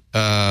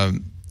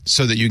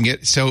 so that you can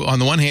get. So on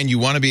the one hand, you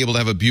want to be able to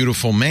have a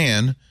beautiful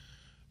man,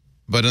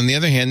 but on the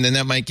other hand, then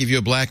that might give you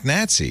a black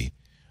Nazi.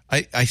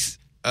 I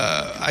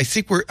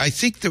think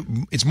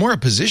that it's more a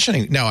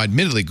positioning. Now,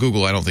 admittedly,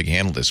 Google I don't think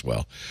handled this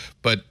well,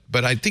 but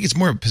I think it's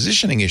more a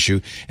positioning issue,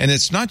 and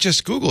it's not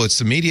just Google; it's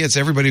the media, it's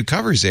everybody who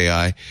covers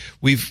AI.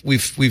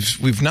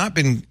 We've not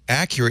been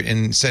accurate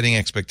in setting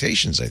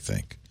expectations. I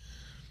think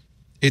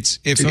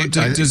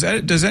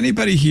does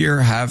anybody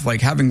here have,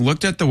 like, having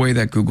looked at the way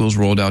that Google's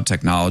rolled out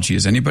technology?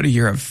 Does anybody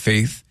here have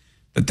faith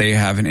that they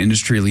have an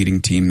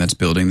industry-leading team that's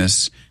building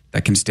this,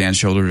 that can stand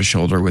shoulder to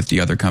shoulder with the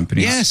other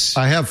companies? Yes.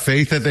 I have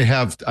faith that they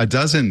have a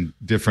dozen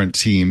different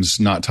teams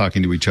not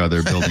talking to each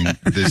other, building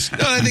this. No,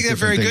 I think they're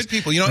very things. good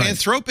people. You know, right.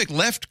 Anthropic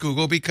left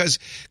Google because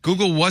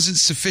Google wasn't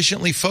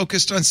sufficiently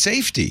focused on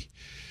safety.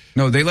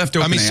 No, they left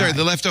OpenAI.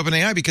 They left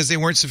OpenAI because they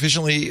weren't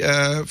sufficiently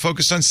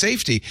focused on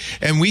safety.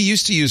 And we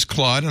used to use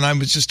Claude, and I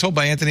was just told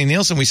by Anthony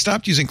Nielsen we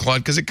stopped using Claude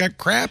because it got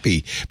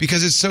crappy.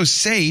 Because it's so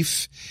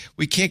safe,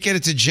 we can't get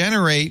it to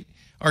generate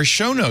our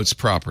show notes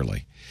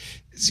properly.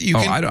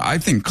 I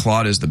think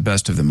Claude is the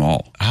best of them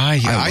all. I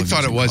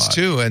thought it was Claude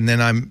too, and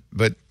then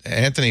but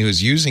Anthony,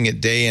 who's using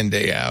it day in,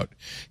 day out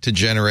to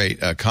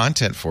generate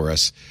content for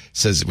us,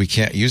 says we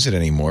can't use it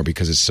anymore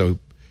because it's so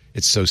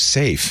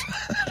safe.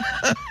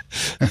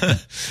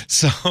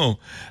 So,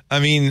 I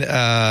mean,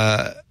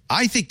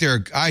 I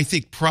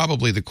think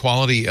probably the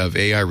quality of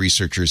AI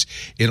researchers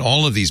in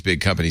all of these big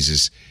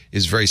companies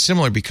is very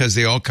similar because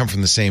they all come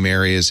from the same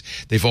areas.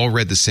 They've all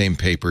read the same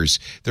papers.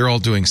 They're all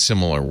doing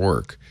similar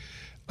work.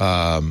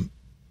 I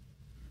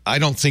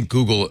don't think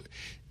Google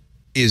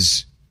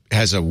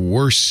has a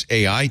worse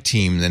AI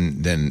team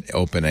than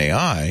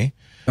OpenAI.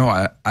 No,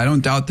 I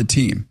don't doubt the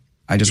team.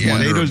 I just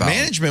wonder about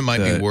management might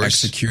be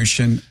worse.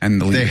 Execution and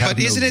the leadership. But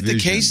isn't it the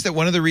case that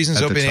one of the reasons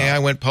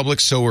OpenAI went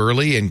public so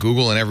early and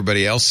Google and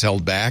everybody else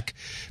held back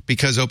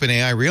because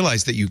OpenAI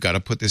realized that you've got to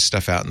put this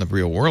stuff out in the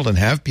real world and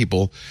have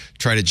people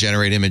try to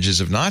generate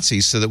images of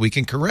Nazis so that we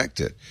can correct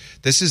it.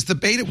 This is the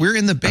beta. We're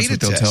in the beta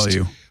test. That's what they'll tell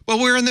you. Well,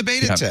 we're in the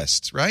beta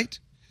tests, right?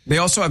 They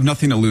also have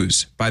nothing to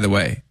lose, by the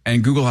way.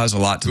 And Google has a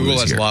lot to lose.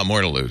 Google has here. a lot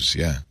more to lose,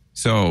 yeah.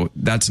 So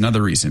that's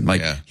another reason.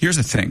 Here's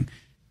the thing.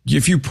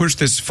 If you push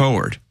this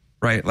forward,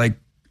 right, like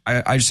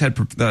I just had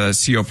the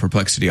CEO of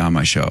Perplexity on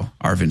my show,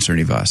 Arvind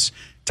Srinivas,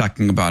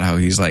 talking about how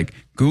he's like,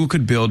 Google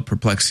could build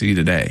Perplexity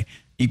today,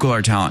 equal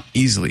our talent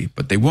easily,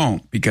 but they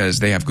won't because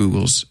they have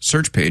Google's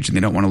search page and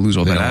they don't want to lose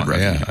all that ad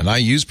revenue. Yeah, and I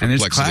use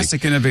Perplexity. And it's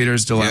classic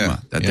innovator's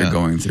dilemma that they're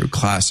going through.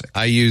 Classic.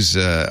 I use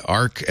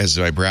Arc as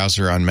my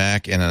browser on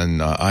Mac and on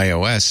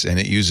iOS, and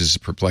it uses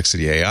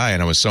Perplexity AI,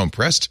 and I was so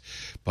impressed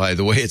by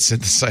the way it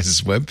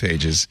synthesizes web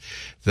pages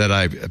that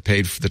I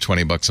paid for the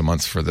 $20 a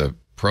month for the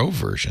Pro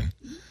version.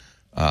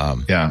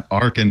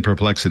 Arc and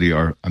Perplexity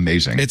are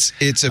amazing.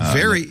 It's a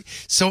very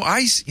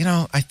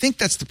I think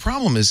that's the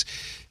problem is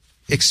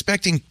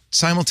expecting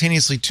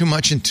simultaneously too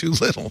much and too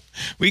little.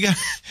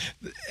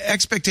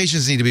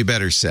 Expectations need to be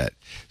better set.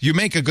 You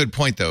make a good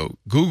point though.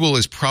 Google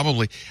is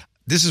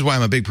this is why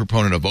I'm a big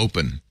proponent of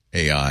open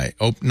AI,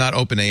 not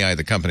open AI,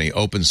 the company,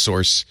 open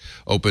source,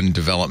 open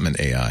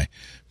development AI,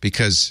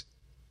 because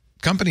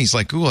companies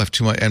like Google have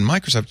too much and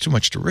Microsoft have too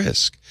much to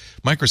risk.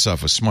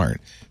 Microsoft was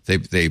smart.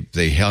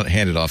 They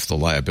handed off the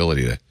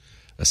liability to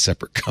a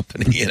separate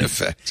company in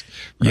effect.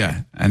 Right?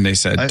 Yeah, and they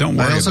said, don't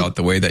worry about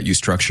the way that you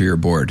structure your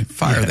board.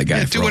 Fire the guy.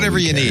 Yeah, do whatever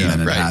you need.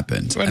 And right. it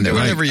happened. And do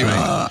whatever you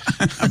need.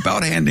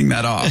 About handing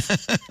that off.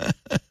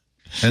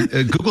 And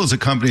Google is a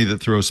company that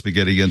throws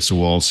spaghetti against the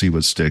wall, see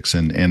what sticks.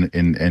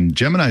 And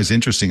Gemini is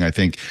interesting. I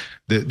think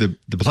the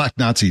Black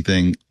Nazi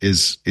thing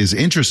is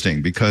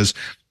interesting because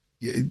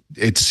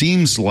it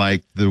seems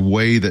like the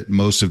way that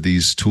most of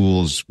these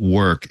tools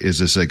work is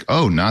it's like,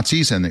 oh,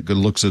 Nazis, and it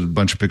looks at a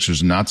bunch of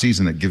pictures of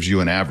Nazis and it gives you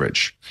an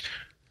average.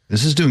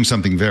 This is doing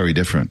something very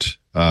different.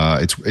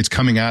 It's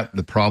coming at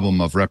the problem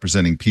of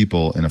representing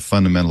people in a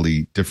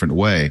fundamentally different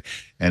way,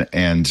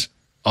 and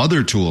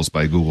other tools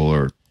by Google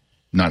are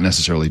not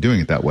necessarily doing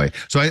it that way.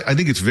 So I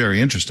think it's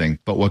very interesting.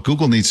 But what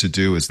Google needs to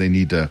do is they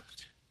need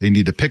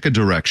to pick a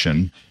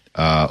direction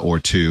or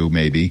two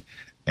maybe.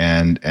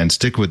 And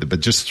stick with it, but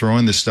just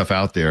throwing this stuff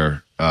out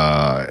there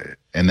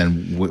and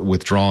then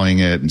withdrawing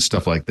it and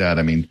stuff like that.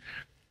 I mean,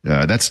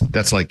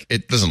 that's like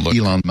it doesn't look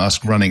Elon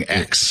Musk running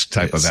X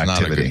type of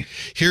activity.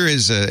 Here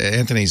is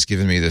Anthony's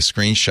given me the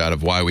screenshot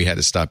of why we had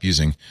to stop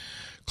using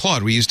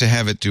Claude. We used to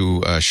have it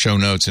do show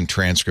notes and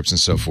transcripts and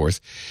so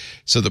forth.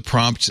 So the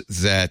prompt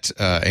that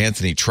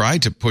Anthony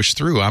tried to push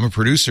through, I'm a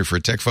producer for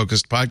a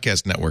tech-focused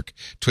podcast network,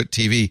 Twit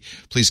TV.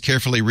 Please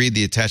carefully read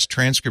the attached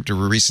transcript of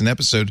a recent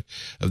episode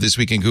of This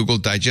Week in Google.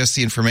 Digest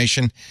the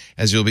information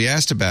as you'll be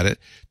asked about it.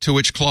 To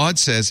which Claude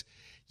says,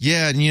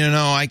 yeah,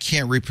 I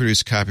can't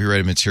reproduce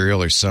copyrighted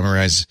material or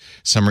summaries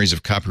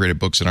of copyrighted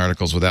books and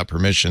articles without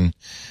permission.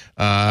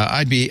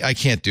 I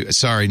can't do it.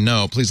 Sorry,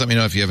 no. Please let me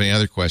know if you have any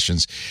other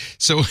questions.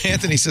 So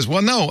Anthony says,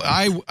 well, no,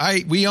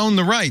 we own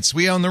the rights.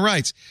 We own the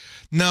rights.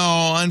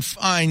 No,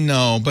 I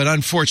know, but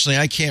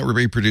unfortunately, I can't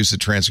reproduce the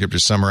transcript or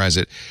summarize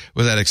it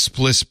without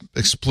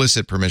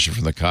explicit permission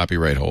from the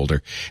copyright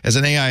holder. As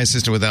an AI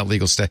assistant without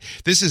legal status,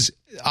 this is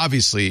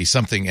obviously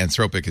something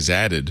Anthropic has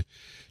added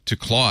to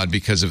Claude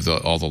because of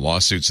all the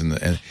lawsuits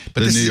but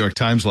the New York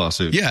Times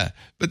lawsuit. Yeah,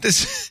 but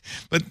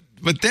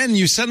then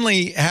you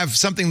suddenly have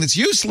something that's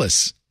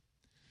useless.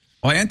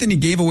 Well, Anthony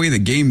gave away the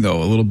game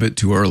though a little bit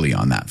too early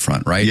on that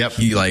front, right? Yep.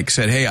 He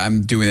said, "Hey,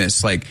 I'm doing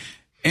this."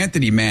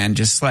 Anthony, man,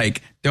 just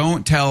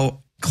don't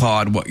tell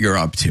Claude what you're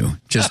up to.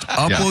 Just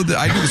upload.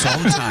 I do this all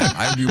the time.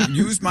 I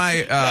use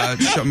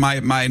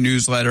my my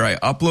newsletter. I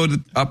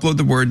upload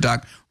the Word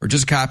doc or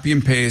just copy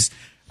and paste.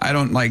 I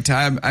don't like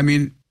to. I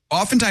mean,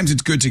 oftentimes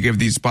it's good to give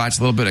these bots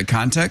a little bit of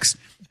context.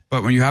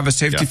 But when you have a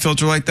safety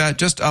filter like that,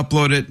 just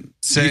upload it.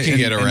 You can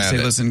get around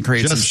it. Listen,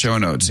 create some show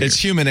notes. It's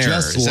human error.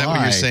 Is that what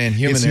you're saying?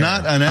 Human error. It's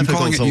not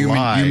unethical to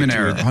lie. Human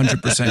error.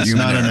 100%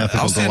 human error. Not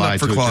unethical to lie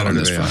for Claude on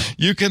this front.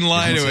 You can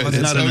lie to it.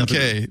 It's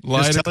okay. Lie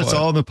Just to tell Claude. it's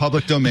all in the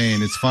public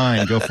domain. It's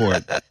fine. Go for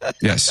it.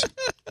 Yes.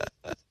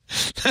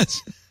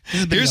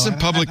 Here's some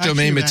public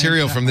domain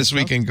material from This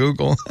Week in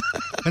Google.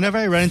 Whenever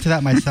I run into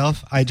that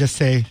myself, I just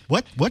say,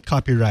 what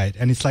copyright?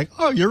 And it's like,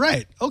 oh, you're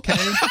right. Okay.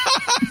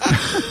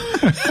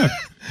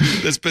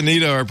 That's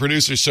Benito, our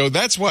producer. So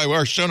that's why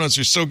our show notes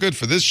are so good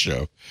for this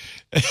show.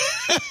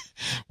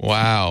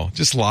 Wow.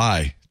 Just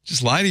lie.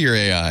 Just lie to your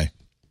AI.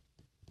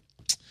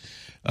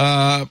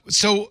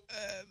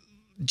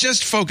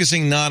 Just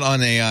focusing not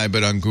on AI,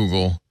 but on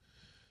Google.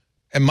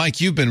 And Mike,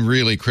 you've been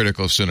really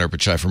critical of Sundar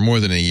Pichai for more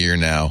than a year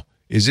now.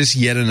 Is this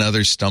yet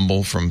another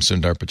stumble from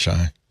Sundar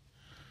Pichai?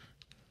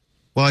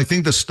 Well, I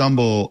think the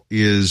stumble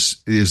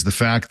is the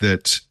fact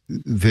that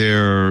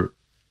their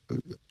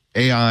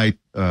AI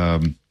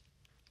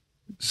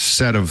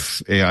set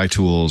of AI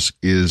tools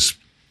is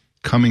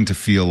coming to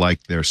feel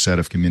like their set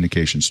of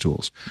communications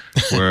tools,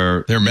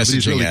 where they're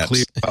messaging really apps.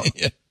 Clear about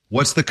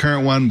what's the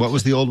current one, what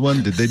was the old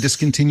one, did they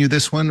discontinue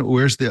this one?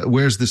 Where's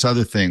this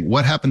other thing?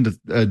 What happened to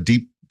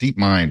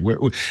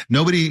DeepMind?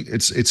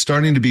 It's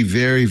starting to be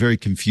very, very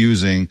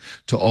confusing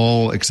to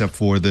all except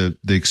for the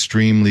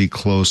extremely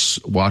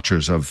close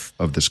watchers of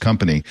this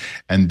company.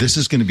 And this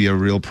is going to be a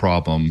real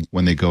problem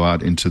when they go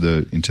out into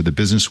the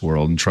business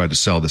world and try to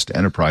sell this to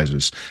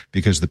enterprises,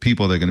 because the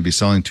people they're going to be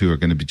selling to are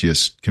going to be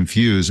just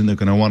confused, and they're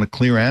going to want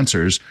clear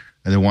answers,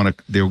 and they're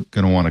going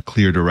to want a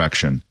clear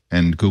direction.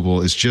 And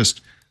Google is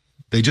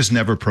they just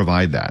never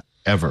provide that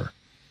ever.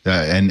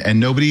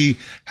 And nobody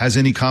has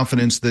any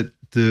confidence that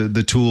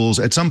the tools,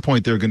 at some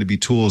point, there are going to be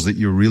tools that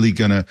you're really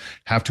going to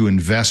have to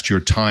invest your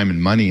time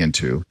and money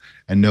into,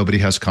 and nobody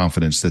has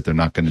confidence that they're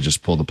not going to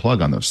just pull the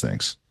plug on those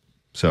things.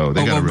 So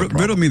they got a real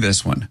problem. Riddle me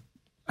this one.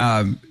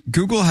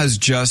 Google has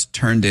just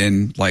turned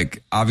in,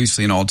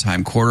 obviously an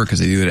all-time quarter because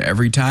they do it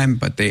every time,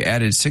 but they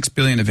added $6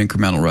 billion of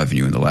incremental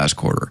revenue in the last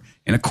quarter.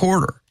 In a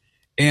quarter.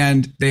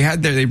 And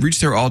they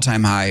reached their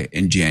all-time high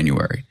in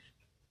January.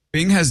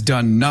 Bing has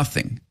done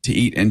nothing to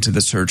eat into the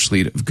search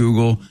lead of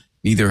Google.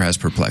 Neither has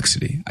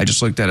Perplexity. I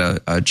just looked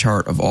at a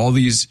chart of all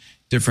these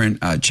different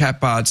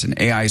chatbots and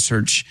AI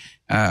search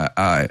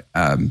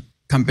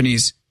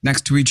companies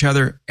next to each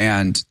other,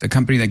 and the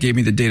company that gave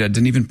me the data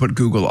didn't even put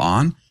Google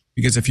on,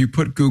 because if you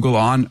put Google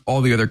on,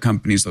 all the other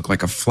companies look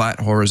like a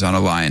flat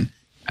horizontal line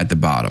at the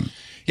bottom.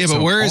 Yeah,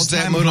 but where's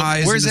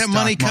that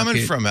money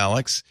coming from,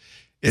 Alex?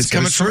 It's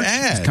coming from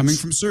ads. It's coming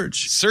from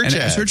search.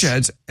 Search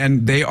ads.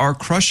 And they are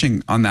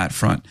crushing on that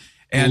front.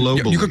 And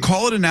globally. You could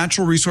call it a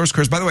natural resource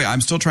curse. By the way,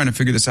 I'm still trying to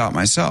figure this out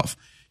myself.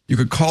 You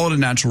could call it a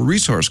natural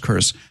resource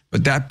curse,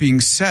 but that being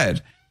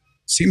said,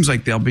 seems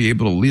like they'll be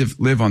able to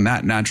live on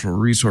that natural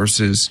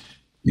resources,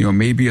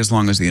 maybe as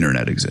long as the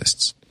internet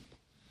exists.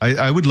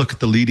 I would look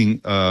at the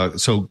leading.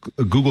 So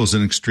Google is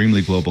an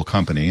extremely global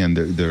company, and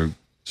their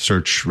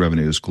search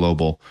revenue is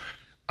global.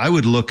 I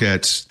would look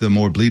at the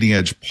more bleeding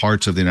edge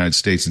parts of the United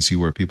States and see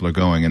where people are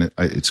going. And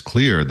it's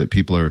clear that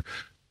people are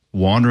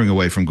wandering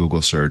away from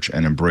Google search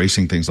and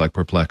embracing things like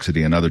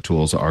Perplexity and other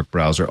tools, Arc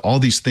browser. All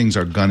these things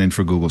are gunning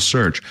for Google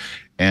search.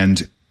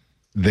 And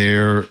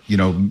they're,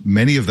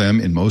 many of them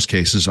in most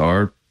cases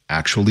are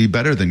actually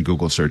better than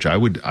Google search. I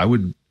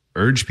would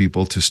urge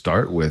people to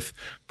start with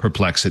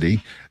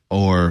Perplexity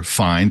or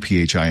Find,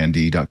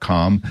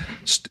 PHIND.com.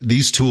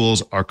 These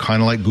tools are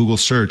kind of like Google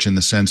search in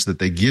the sense that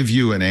they give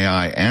you an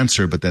AI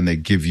answer, but then they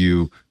give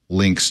you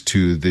links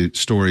to the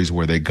stories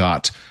where they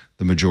got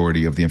the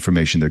majority of the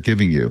information they're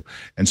giving you.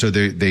 And so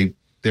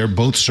they're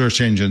both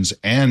search engines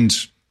and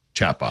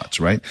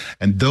chatbots, right?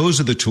 And those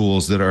are the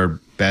tools that are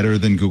better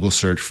than Google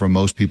search for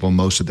most people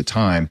most of the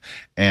time.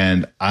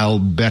 And I'll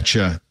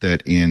betcha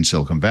that in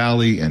Silicon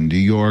Valley and New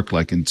York,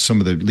 like in some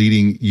of the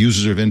leading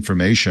users of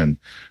information,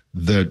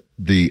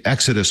 the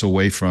exodus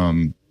away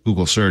from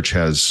Google search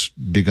has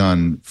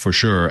begun for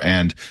sure.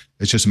 And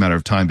it's just a matter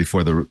of time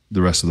before the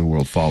rest of the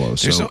world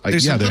follows. There's a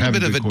little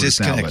bit of a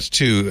disconnect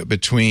too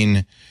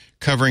between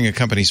covering a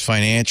company's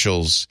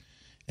financials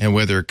and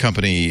whether a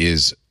company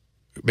is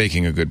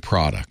making a good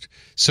product.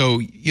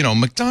 So,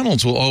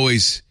 McDonald's will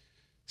always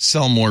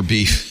sell more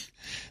beef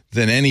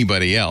than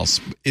anybody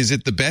else. Is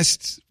it the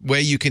best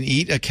way you can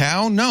eat a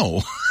cow?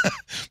 No,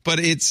 but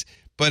it's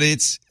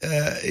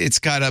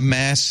got a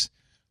mass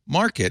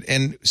market.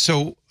 And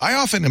so I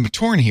often am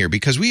torn here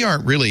because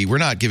we're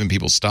not giving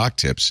people stock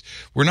tips.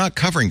 We're not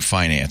covering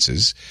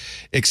finances,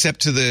 except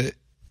to the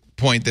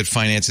point that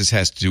finances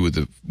has to do with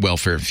the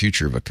welfare and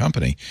future of a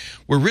company.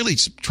 We're really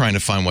trying to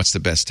find what's the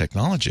best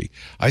technology.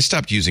 I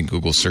stopped using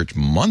Google search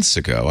months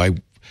ago.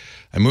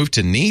 I moved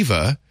to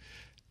Neva.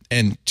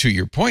 And to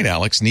your point,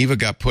 Alex, Neva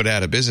got put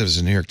out of business. There's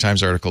a New York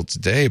Times article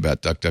today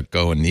about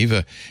DuckDuckGo and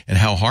Neva and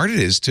how hard it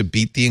is to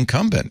beat the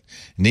incumbent.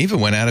 Neva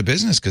went out of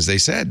business because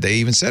they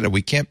even said it.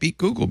 We can't beat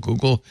Google.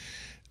 Google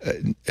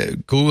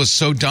is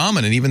so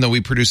dominant, even though we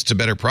produced a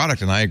better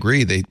product. And I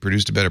agree, they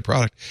produced a better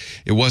product.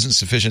 It wasn't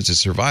sufficient to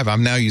survive.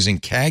 I'm now using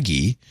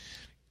Kagi,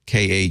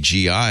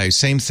 Kagi.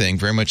 Same thing,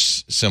 very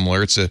much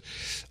similar.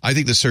 I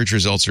think the search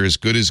results are as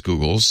good as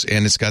Google's,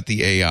 and it's got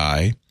the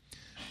AI.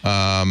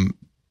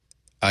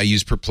 I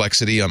use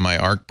Perplexity on my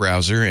Arc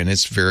browser, and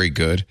it's very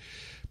good.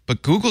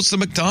 But Google's the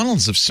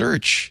McDonald's of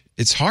search.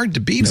 It's hard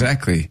to beat them.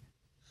 Exactly.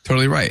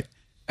 Totally right.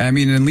 I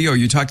mean, and Leo,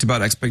 you talked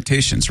about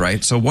expectations,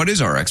 right? So what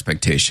is our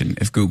expectation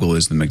if Google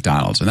is the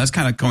McDonald's? And that's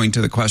kind of going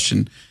to the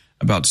question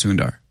about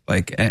Sundar.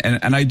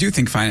 And I do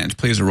think finance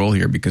plays a role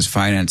here because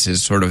finance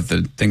is sort of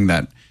the thing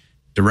that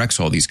directs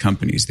all these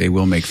companies. They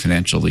will make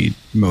financially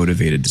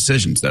motivated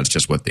decisions. That's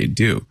just what they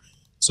do.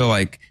 So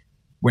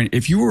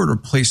if you were to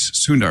replace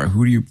Sundar,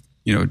 who do you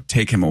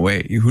take him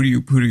away? Who do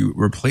you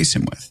replace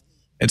him with?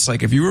 It's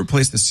like if you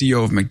replace the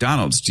CEO of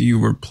McDonald's, do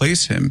you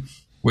replace him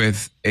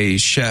with a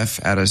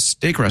chef at a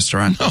steak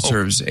restaurant that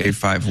serves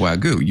A5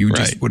 Wagyu? You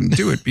just wouldn't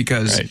do it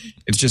because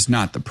it's just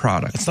not the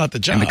product. It's not the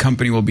job. And the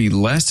company will be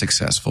less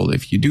successful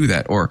if you do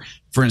that. Or,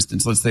 for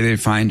instance, let's say they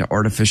find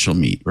artificial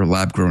meat or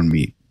lab-grown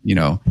meat.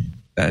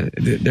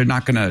 They're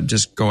not going to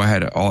just go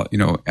ahead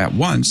at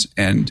once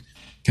and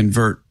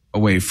convert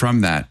away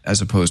from that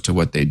as opposed to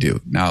what they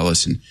do. Now,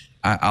 listen.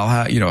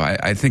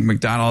 I think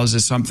McDonald's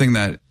is something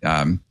that,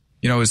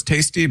 is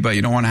tasty, but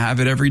you don't want to have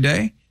it every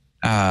day.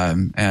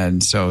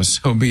 And so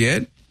be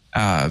it.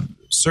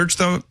 Search,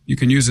 though, you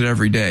can use it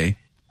every day.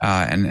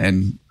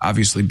 And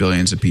obviously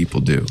billions of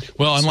people do.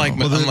 Well, unlike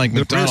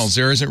McDonald's,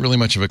 there isn't really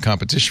much of a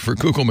competition for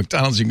Google.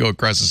 McDonald's, you can go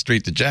across the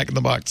street to Jack in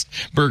the Box,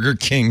 Burger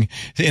King,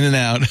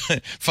 In-N-Out,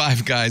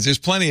 Five Guys. There's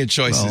plenty of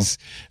choices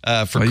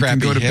for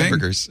crappy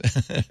hamburgers.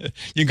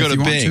 You can go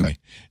to Bing.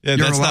 Yeah,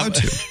 you're allowed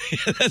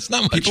to. That's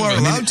not much. People are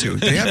allowed to.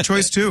 They have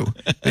choice too.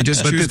 They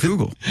just choose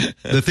Google.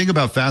 The thing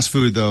about fast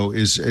food, though,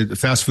 is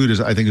fast food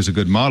I think is a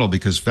good model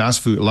because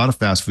a lot of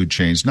fast food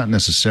chains, not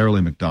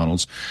necessarily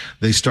McDonald's,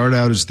 they start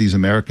out as these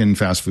American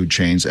fast food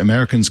chains.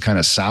 Americans kind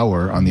of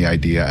sour on the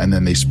idea, and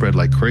then they spread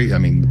like crazy. I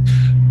mean,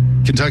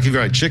 Kentucky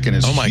Fried Chicken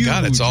is my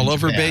God, it's all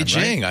over Japan,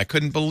 Beijing. Right? I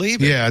couldn't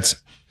believe it. Yeah,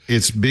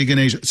 it's big in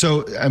Asia.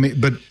 So I mean,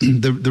 but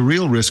the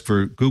real risk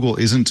for Google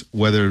isn't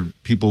whether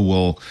people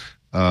will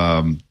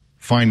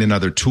find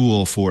another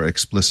tool for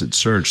explicit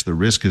search. The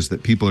risk is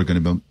that people are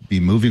going to be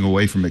moving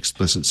away from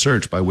explicit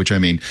search, by which I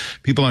mean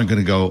people aren't going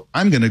to go,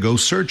 I'm going to go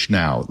search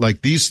now.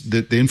 Like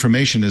the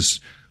information is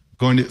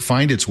going to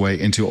find its way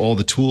into all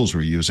the tools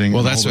we're using.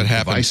 Well, that's what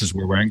happens. Devices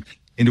we're wearing,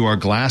 into our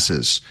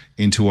glasses,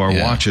 into our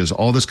watches,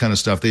 all this kind of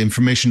stuff. The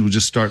information will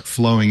just start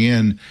flowing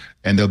in,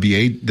 and there'll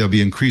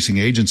be increasing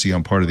agency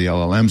on part of the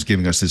LLMs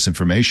giving us this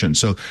information.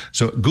 So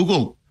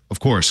Google, of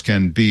course,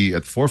 can be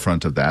at the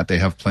forefront of that. They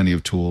have plenty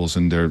of tools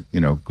and their,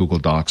 Google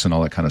Docs and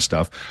all that kind of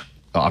stuff,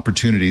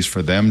 opportunities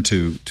for them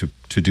to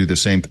do the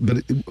same.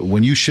 But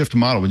when you shift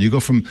model, when you go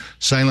from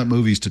silent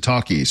movies to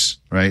talkies,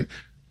 right?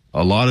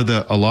 A lot of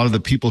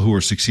the people who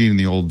are succeeding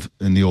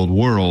in the old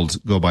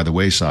world go by the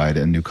wayside,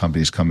 and new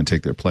companies come and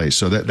take their place.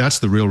 So that's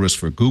the real risk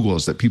for Google,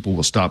 is that people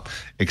will stop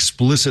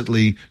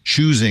explicitly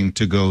choosing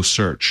to go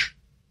search.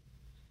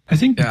 I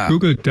think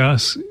Google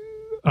does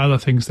other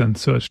things than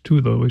search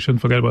too, though. We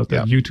shouldn't forget about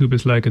that. Yeah. YouTube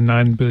is like a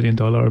 $9 billion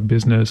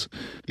business.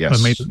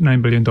 Yes. Made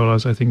 $9 billion, I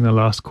think, in the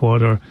last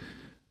quarter.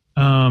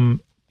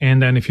 And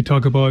then if you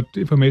talk about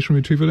information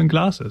retrieval in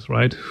glasses,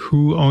 right?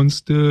 Who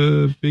owns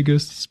the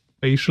biggest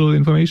spatial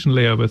information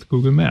layer with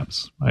Google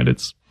Maps, right?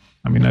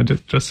 I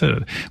just said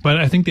it. But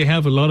I think they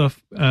have a lot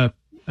of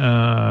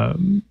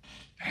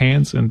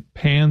hands and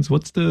pans.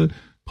 What's the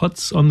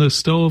pots on the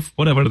stove?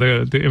 Whatever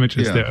the image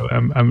is there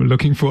I'm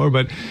looking for.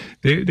 But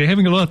they're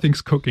having a lot of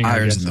things cooking.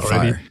 Irons in the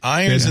already. fire.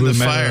 Irons in the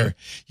fire.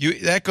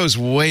 That goes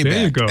way back.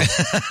 There you go.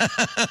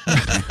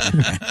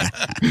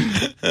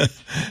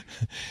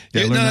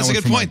 That's a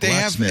good point. They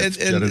have,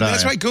 and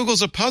that's why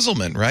Google's a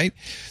puzzlement, right?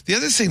 The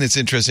other thing that's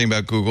interesting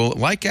about Google,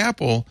 like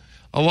Apple,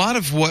 a lot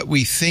of what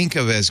we think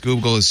of as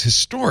Google is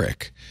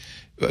historic.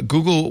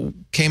 Google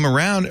came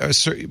around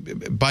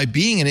by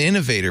being an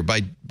innovator,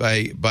 by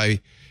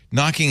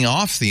knocking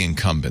off the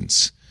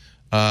incumbents.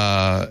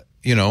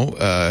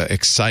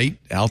 Excite,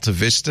 Alta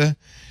Vista.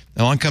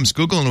 Along comes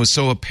Google, and it was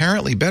so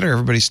apparently better,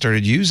 everybody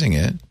started using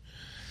it.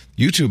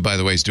 YouTube, by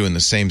the way, is doing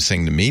the same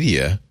thing to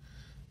media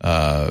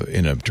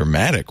in a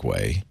dramatic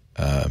way.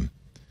 And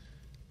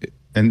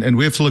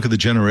we have to look at the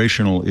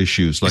generational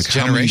issues. Like it's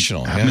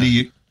generational.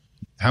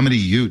 how many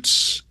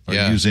Utes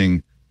are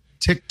using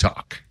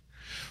TikTok?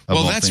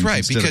 Well, that's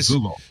right, because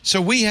Google.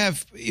 So we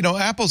have,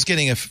 Apple's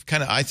getting a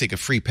kind of, I think, a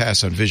free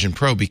pass on Vision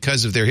Pro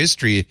because of their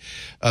history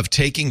of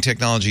taking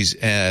technologies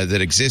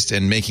that exist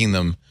and making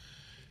them,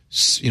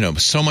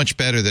 so much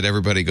better that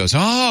everybody goes,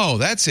 oh,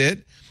 that's it.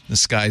 The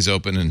sky's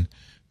open and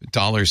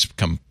dollars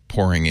come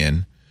pouring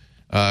in.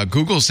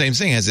 Google, same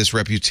thing, has this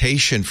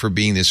reputation for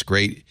being this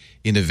great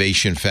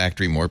innovation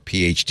factory, more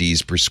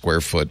PhDs per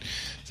square foot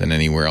than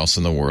anywhere else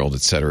in the world,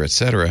 et cetera, et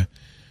cetera.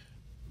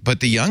 But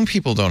the young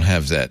people don't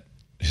have that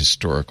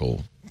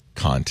historical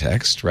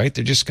context, right?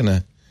 They're just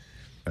going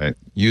to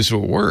use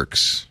what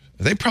works.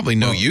 They probably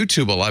know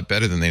YouTube a lot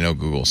better than they know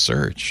Google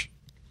search.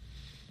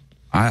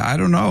 I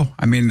don't know.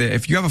 I mean,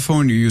 if you have a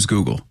phone, you use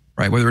Google,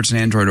 right? Whether it's an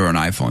Android or an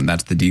iPhone,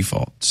 that's the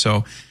default.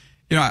 So,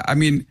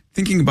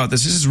 thinking about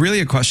this is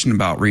really a question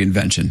about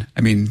reinvention.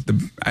 I mean,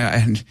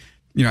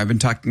 I've been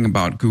talking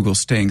about Google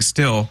staying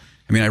still.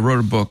 I mean, I wrote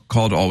a book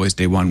called Always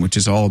Day One, which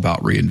is all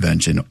about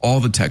reinvention. All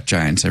the tech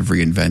giants have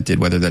reinvented,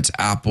 whether that's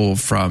Apple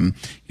from,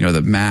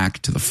 the Mac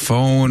to the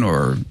phone,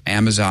 or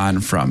Amazon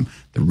from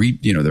the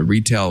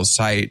retail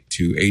site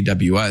to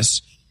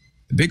AWS.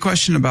 The big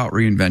question about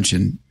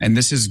reinvention, and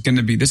this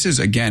is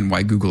again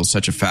why Google is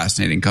such a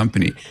fascinating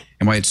company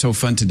and why it's so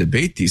fun to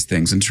debate these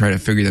things and try to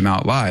figure them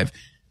out live.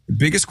 The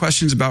biggest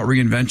questions about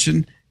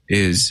reinvention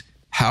is,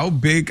 how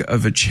big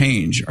of a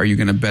change are you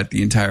going to bet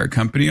the entire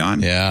company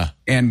on? Yeah.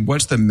 And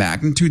what's the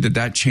magnitude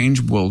that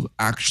change will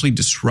actually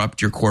disrupt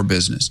your core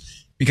business?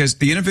 Because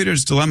the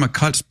innovator's dilemma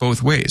cuts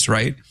both ways,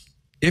 right?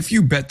 If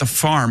you bet the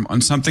farm on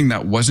something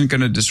that wasn't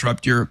going to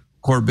disrupt your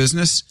core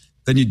business,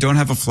 then you don't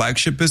have a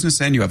flagship business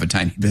and you have a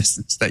tiny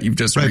business that you've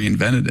just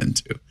reinvented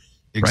into.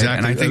 Exactly. Right?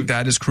 And I think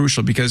that is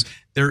crucial, because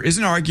there is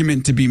an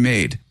argument to be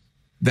made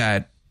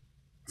that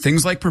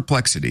things like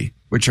Perplexity,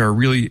 which are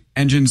really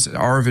engines,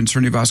 Aravind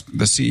Srinivas,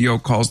 the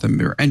CEO, calls them,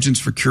 they're engines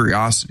for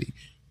curiosity.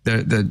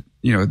 The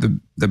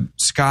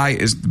sky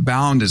is, the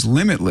bound is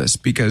limitless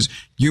because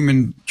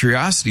human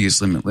curiosity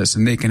is limitless,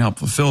 and they can help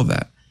fulfill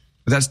that.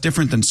 But that's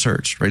different than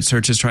search, right?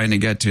 Search is trying to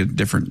get to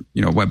different,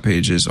 web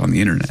pages on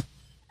the internet.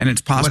 And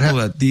it's possible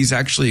that these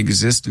actually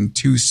exist in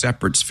two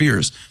separate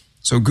spheres.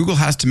 So Google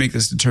has to make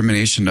this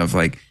determination of,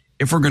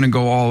 if we're going to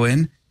go all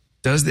in,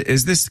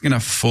 is this going to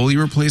fully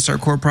replace our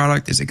core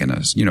product? Is it going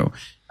to,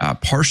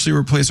 partially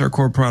replace our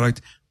core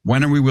product?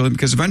 When are we willing?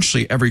 Because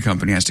eventually every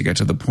company has to get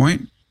to the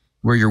point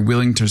where you're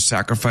willing to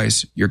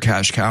sacrifice your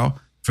cash cow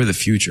for the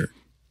future.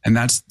 And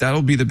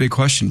that'll be the big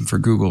question for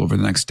Google over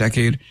the next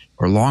decade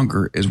or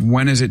longer, is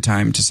when is it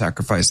time to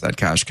sacrifice that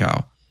cash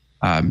cow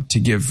to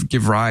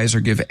give rise or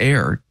give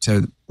air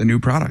to the new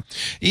product?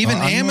 Even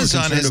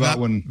Amazon has not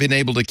been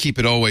able to keep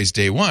it always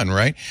day one,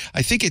 right?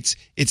 I think it's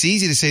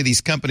easy to say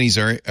these companies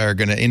are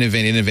going to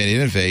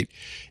innovate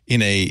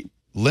in a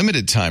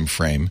limited time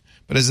frame,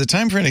 but as the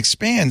time frame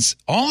expands,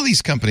 all of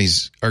these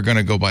companies are going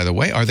to go by the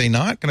way. Are they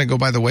not going to go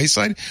by the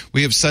wayside?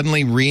 We have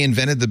suddenly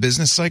reinvented the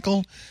business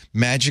cycle.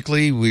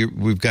 Magically,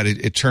 we've got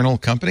eternal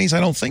companies. I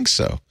don't think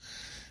so.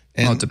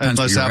 And it depends.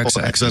 Unless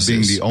Apple ends up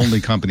being the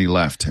only company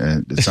left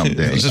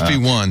someday. It'll just be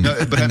one.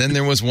 And then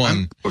there was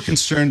one. We're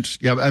concerned.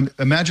 Yeah,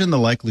 imagine the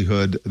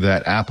likelihood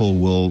that Apple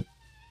will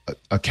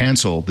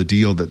cancel the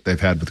deal that they've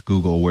had with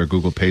Google, where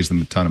Google pays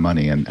them a ton of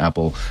money and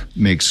Apple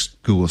makes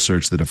Google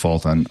search the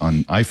default on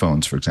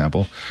iPhones, for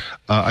example.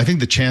 I think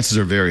the chances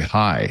are very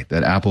high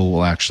that Apple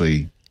will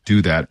actually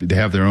do that. They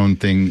have their own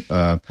thing.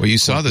 Well, you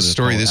saw the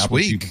story this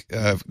week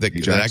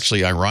that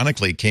actually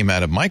ironically came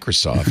out of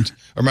Microsoft,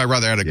 or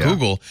rather out of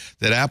Google,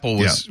 that Apple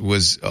was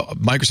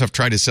Microsoft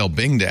tried to sell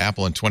Bing to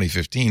Apple in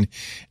 2015,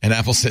 and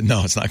Apple said,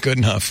 no, it's not good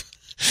enough.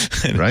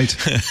 Right.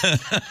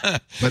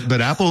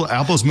 But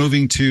Apple's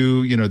moving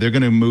to, they're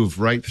going to move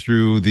right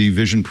through the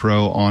Vision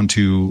Pro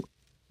onto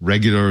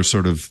regular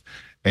sort of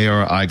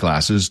AR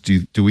eyeglasses.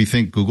 Do we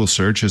think Google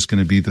search is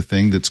going to be the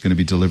thing that's going to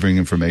be delivering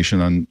information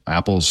on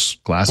Apple's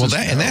glasses?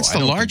 Well, that's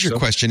the larger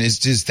question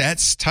is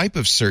that type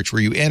of search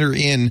where you enter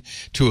in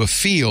to a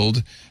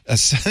field, a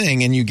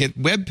thing, and you get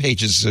web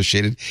pages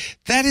associated.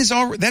 That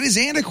is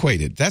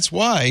antiquated. That's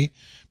why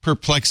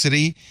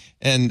Perplexity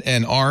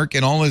and Arc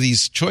and all of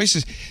these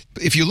choices.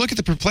 If you look at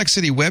the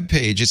Perplexity web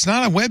page, it's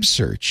not a web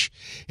search.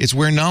 It's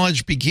where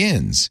knowledge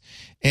begins.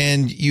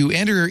 And you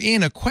enter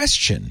in a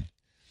question.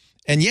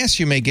 And yes,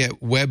 you may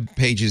get web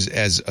pages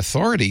as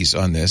authorities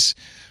on this,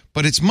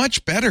 but it's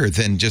much better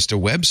than just a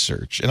web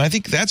search. And I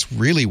think that's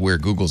really where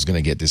Google's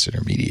going to get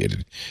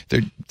disintermediated.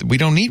 We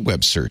don't need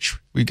web search.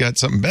 We've got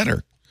something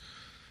better.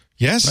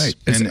 Yes?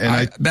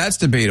 Right. That's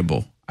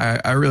debatable.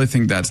 I really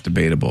think that's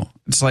debatable.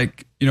 It's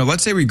like,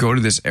 let's say we go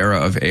to this era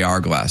of AR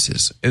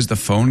glasses. Is the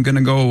phone going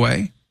to go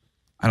away?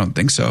 I don't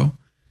think so.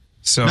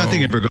 So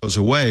nothing ever goes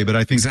away, but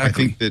I think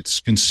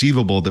it's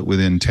conceivable that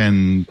within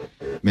 10,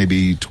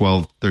 maybe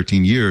 12,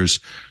 13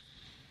 years,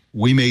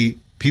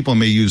 people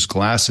may use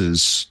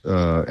glasses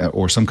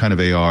or some kind of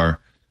AR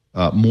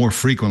more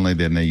frequently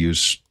than they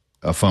use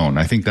a phone.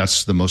 I think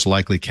that's the most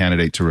likely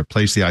candidate to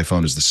replace the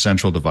iPhone as the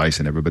central device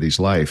in everybody's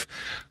life.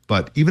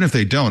 But even if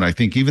they don't, I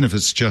think even if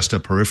it's just a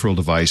peripheral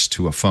device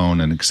to a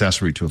phone, an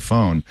accessory to a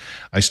phone,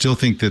 I still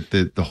think that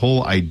the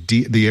whole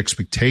idea, the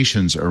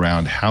expectations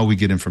around how we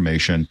get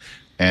information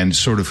and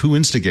sort of who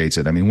instigates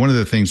it. I mean, one of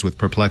the things with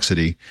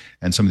Perplexity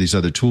and some of these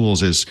other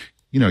tools is,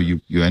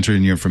 you enter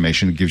in your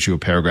information, it gives you a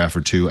paragraph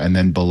or two, and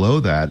then below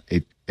that,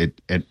 it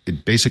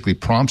basically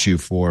prompts you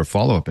for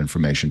follow-up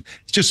information.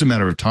 It's just a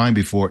matter of time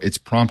before it's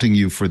prompting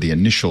you for the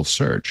initial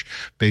search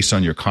based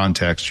on your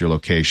context, your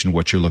location,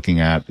 what you're looking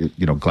at.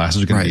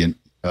 Glasses are going to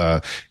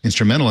be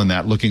instrumental in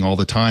that, looking all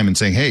the time and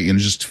saying, hey,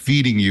 just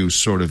feeding you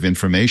sort of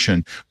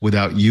information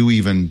without you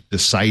even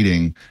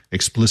deciding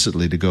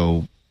explicitly to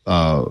go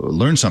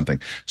learn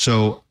something.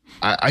 So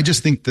I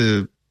just think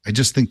the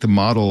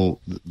model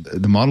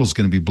is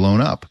going to be blown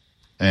up,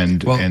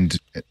 and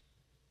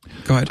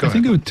Go ahead. I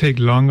think it would take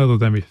longer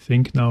than we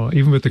think now,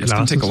 even with the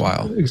glasses. It's going to take a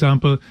while.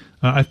 Example,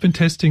 I've been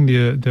testing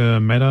the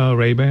Meta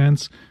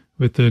Ray-Bans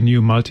with the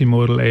new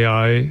multimodal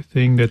AI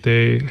thing that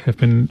they have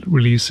been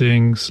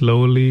releasing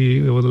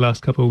slowly over the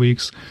last couple of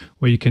weeks,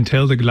 where you can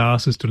tell the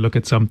glasses to look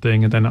at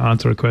something and then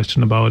answer a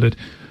question about it.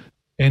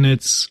 And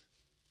it's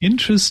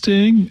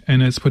interesting,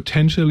 and it's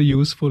potentially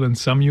useful in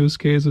some use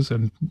cases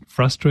and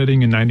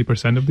frustrating in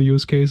 90% of the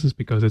use cases,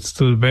 because it's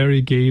still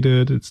very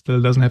gated. It still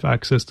doesn't have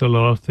access to a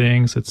lot of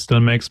things. It still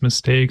makes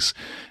mistakes.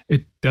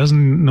 It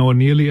doesn't know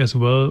nearly as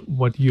well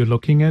what you're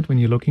looking at when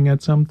you're looking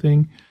at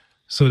something.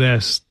 So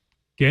there's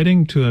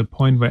getting to a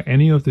point where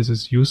any of this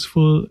is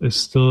useful is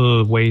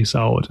still ways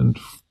out. And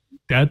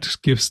that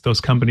gives those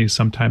companies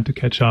some time to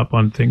catch up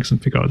on things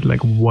and figure out,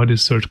 like, what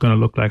is search going to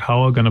look like?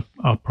 How are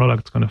our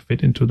products going to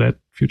fit into that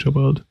future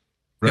world?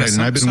 Right.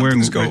 And I've been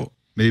wearing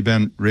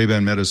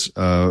Ray-Ban Metas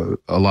a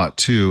lot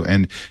too.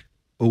 And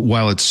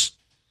while it's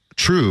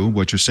true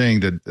what you're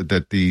saying,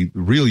 that the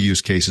real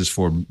use cases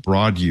for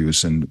broad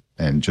use and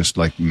just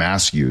like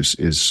mass use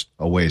is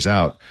a ways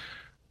out,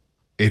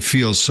 it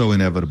feels so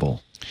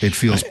inevitable. It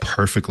feels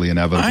perfectly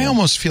inevitable. I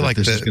almost feel like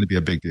this is going to be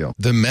a big deal.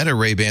 The Meta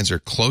Ray-Bans are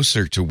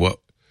closer to what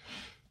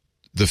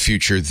the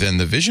future than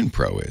the Vision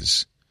Pro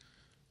is.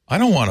 I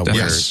don't want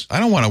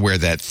to wear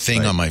that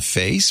thing on my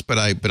face, but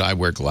I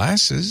wear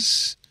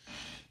glasses.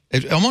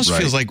 It almost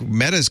feels like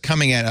Meta's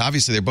coming at,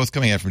 obviously they're both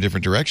coming at from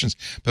different directions,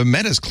 but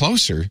Meta's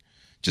closer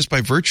just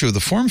by virtue of the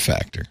form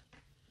factor.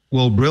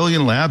 Well,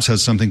 Brilliant Labs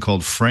has something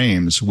called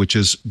Frames, which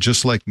is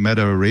just like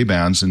Meta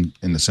Ray-Bans in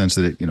the sense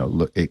that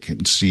it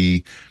can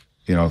see,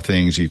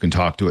 things, you can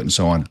talk to it and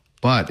so on.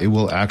 But it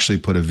will actually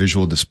put a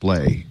visual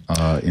display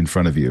in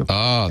front of you.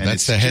 Oh,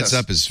 that's the heads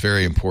up is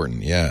very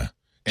important. Yeah.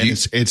 And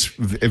it's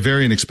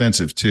very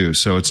inexpensive too.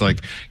 So it's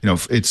like,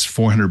 it's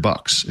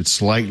 $400. It's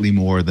slightly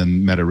more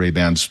than Meta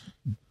Ray-Ban's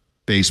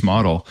base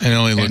model. And it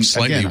only looks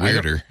slightly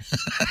weirder.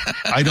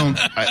 I don't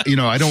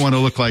want to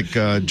look like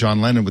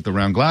John Lennon with the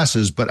round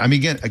glasses, but I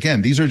mean,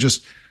 again, these are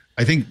just,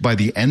 I think by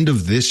the end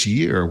of this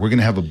year, we're going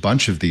to have a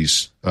bunch of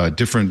these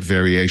different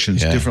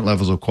variations, different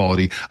levels of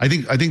quality. I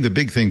think the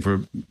big thing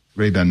for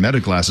Ray-Ban Meta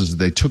glasses is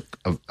they took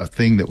a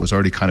thing that was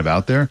already kind of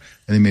out there and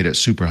they made it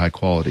super high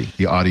quality.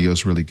 The audio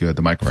is really good.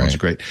 The microphone's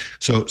great.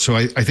 So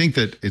I think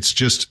that it's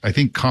just, I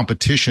think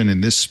competition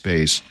in this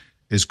space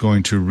is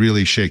going to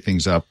really shake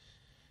things up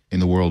in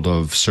the world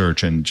of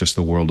search and just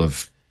the world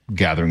of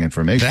gathering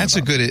information. That's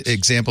a good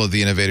example of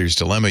the innovator's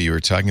dilemma you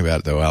were talking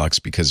about, though, Alex,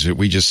 because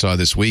we just saw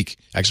this week,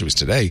 actually it was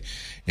today,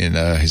 in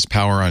his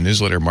Power On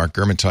newsletter, Mark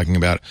Gurman talking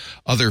about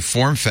other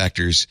form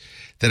factors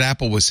that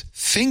Apple was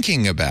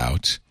thinking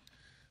about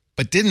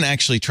but didn't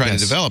actually try to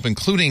develop,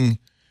 including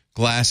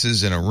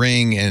glasses and a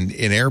ring and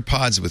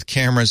AirPods with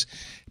cameras,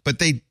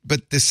 but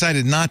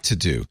decided not to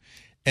do.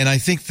 And I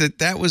think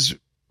that was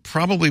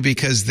probably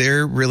because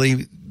they're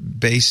really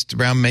based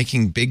around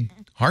making big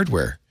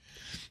hardware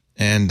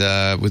and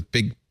with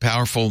big,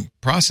 powerful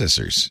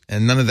processors.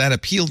 And none of that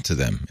appealed to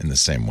them in the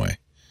same way.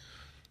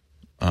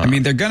 I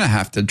mean, they're going to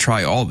have to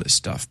try all this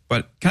stuff.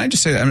 But can I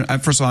just say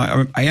that, first of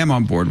all, I am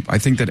on board. I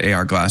think that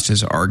AR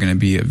glasses are going to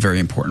be a very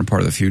important part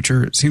of the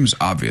future. It seems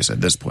obvious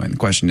at this point. The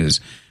question is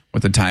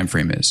what the time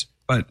frame is.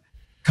 But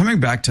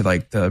coming back to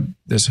like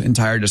this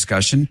entire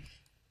discussion,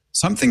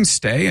 some things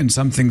stay and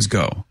some things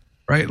go,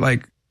 right?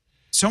 Like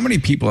so many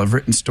people have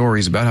written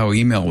stories about how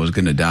email was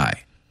going to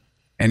die.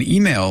 And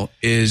email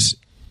is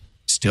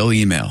still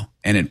email.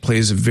 And it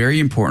plays a very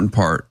important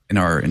part in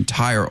our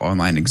entire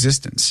online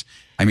existence.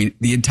 I mean,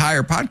 the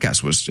entire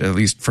podcast was, at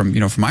least from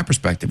my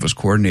perspective, was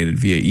coordinated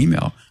via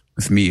email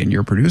with me and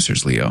your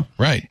producers, Leo.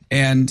 Right.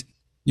 And,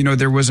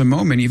 there was a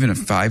moment even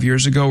 5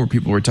 years ago where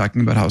people were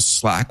talking about how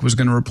Slack was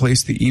going to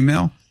replace the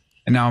email.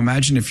 And now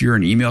imagine if you're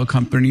an email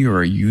company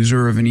or a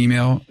user of an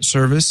email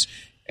service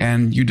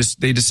and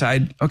they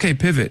decide, okay,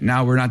 pivot.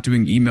 Now we're not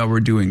doing email,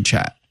 we're doing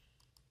chat.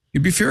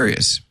 You'd be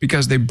furious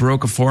because they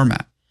broke a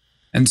format.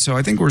 And so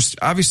I think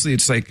obviously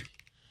it's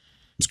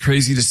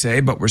crazy to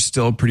say, but we're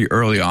still pretty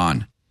early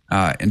on.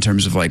 In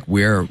terms of like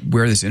where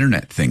this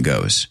internet thing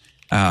goes,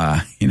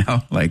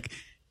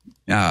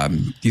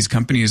 these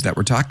companies that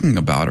we're talking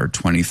about are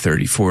 20,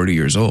 30, 40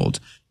 years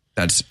old.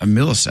 that's a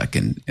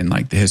millisecond in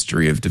like the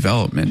history of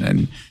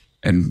development.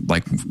 And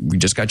like we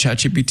just got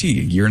ChatGPT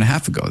a year and a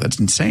half ago. That's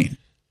insane.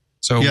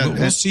 So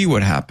we'll see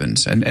what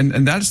happens.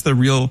 And that's the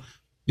real,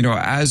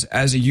 as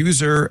a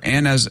user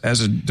and as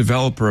a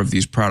developer of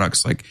these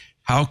products, like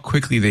how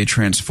quickly they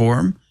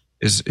transform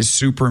is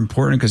super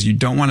important, because you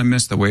don't want to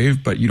miss the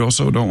wave, but you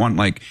also don't want,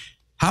 like,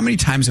 how many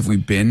times have we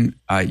been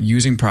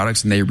using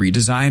products and they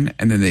redesign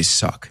and then they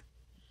suck,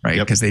 right?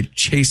 Because they're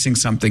chasing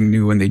something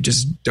new and they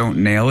just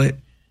don't nail it.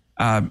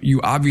 You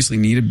obviously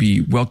need to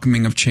be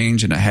welcoming of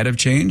change and ahead of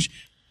change,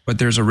 but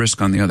there's a risk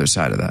on the other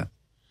side of that.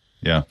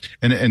 Yeah,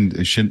 and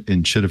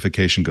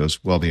shitification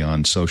goes well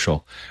beyond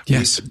social.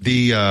 Yes,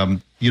 a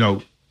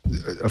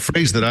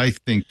phrase that I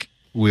think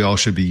we all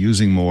should be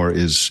using more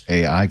is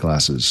AI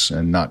glasses,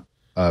 and not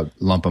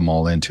lump them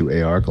all into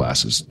AR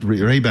glasses.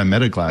 Ray-Ban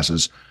Meta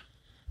glasses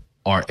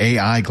are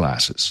AI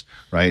glasses,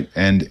 right?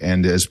 And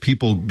as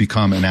people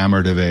become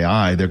enamored of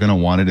AI, they're going to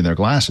want it in their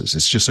glasses.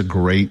 It's just a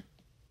great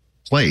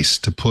place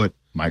to put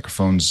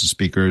microphones,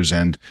 speakers,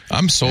 and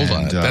I'm sold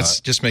on it.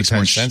 That just makes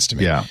more sense to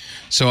me. Yeah.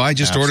 So I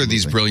just ordered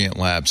these Brilliant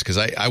Labs because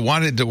I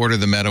wanted to order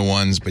the Meta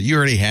ones, but you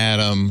already had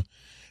them.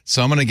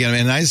 So I'm going to get them.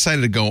 And I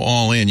decided to go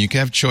all in. You can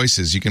have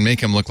choices. You can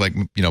make them look like,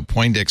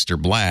 Poindexter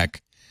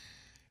black.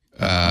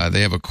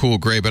 They have a cool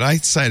gray, but I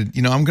decided,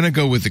 I'm going to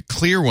go with the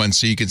clear one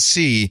so you can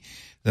see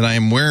that I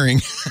am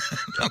wearing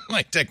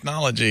my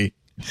technology.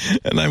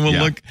 And I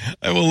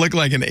will look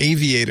like an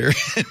aviator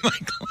in my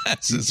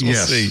glasses. We'll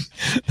see.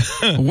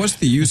 What's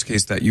the use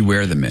case that you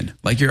wear them in?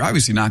 Like, you're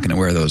obviously not going to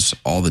wear those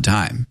all the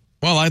time.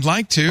 Well, I'd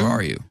like to. Or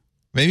are you?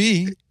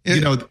 Maybe.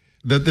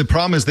 The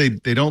problem is they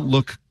don't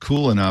look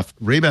cool enough.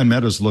 Ray-Ban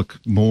Metas look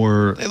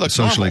more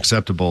socially normal.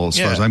 Acceptable as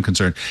far as I'm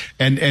concerned.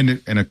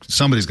 And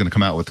somebody's going to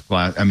come out with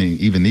glass. I mean,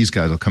 even these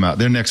guys will come out.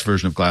 Their next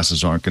version of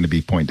glasses aren't going to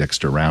be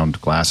Poindexter round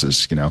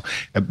glasses,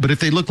 But if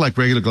they look like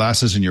regular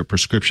glasses and your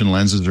prescription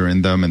lenses are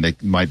in them, and they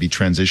might be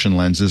transition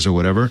lenses or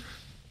whatever,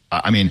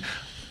 I mean,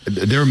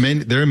 there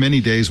are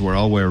many days where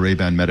I'll wear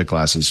Ray-Ban Meta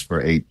glasses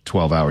for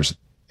 8-12 hours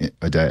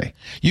a day.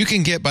 You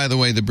can get, by the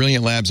way, the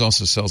Brilliant Labs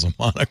also sells a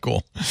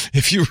monocle.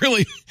 If you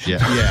really,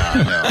 if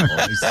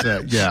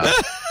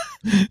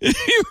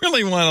you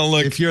really want to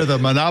look, if you're the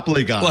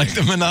Monopoly guy, like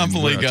the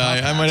Monopoly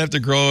guy, I might have to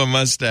grow a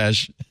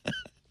mustache.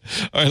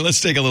 All right,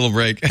 let's take a little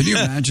break. Can you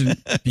imagine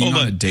being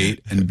on a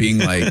date and being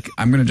like,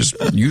 I'm going to just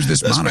use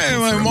this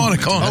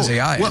monocle as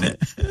AI in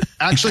it?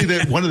 Actually,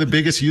 one of the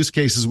biggest use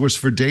cases was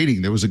for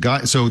dating. There was a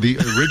guy. So the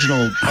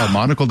original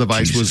monocle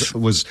device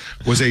was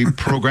a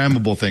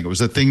programmable thing. It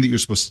was a thing that you're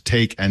supposed to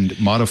take and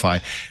modify.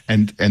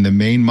 And the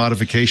main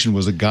modification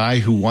was a guy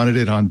who wanted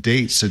it on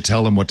dates to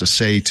tell him what to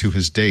say to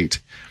his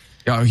date.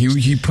 Yeah,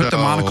 he put the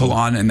monocle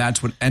on, and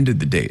that's what ended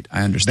the date.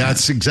 I understand.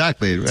 That's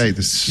exactly right.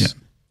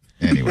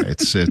 Anyway,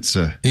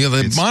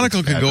 the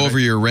monocle could go over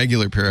your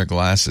regular pair of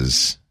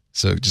glasses.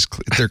 So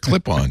they're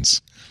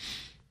clip-ons.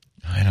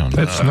 I don't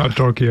know. That's not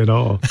dorky at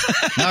all.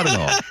 Not at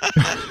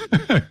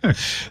all.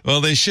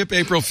 Well, they ship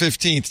April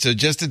 15th, so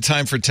just in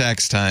time for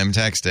tax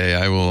day.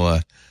 I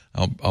will.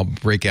 I'll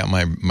break out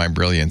my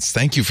brilliance.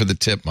 Thank you for the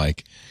tip,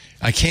 Mike.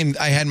 I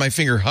had my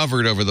finger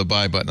hovered over the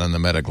buy button on the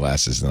Meta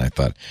glasses, and I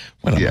thought,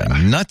 what am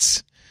I,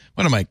 nuts?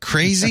 What am I,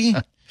 crazy?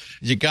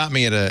 You got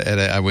me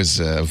I was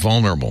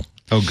vulnerable.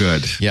 Oh,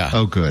 good. Yeah.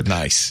 Oh, good.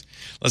 Nice.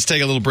 Let's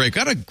take a little break.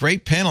 Got a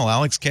great panel.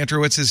 Alex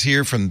Kantrowitz is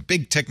here from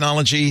Big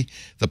Technology,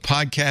 the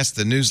podcast,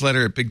 the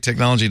newsletter at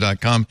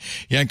bigtechnology.com.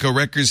 Yanko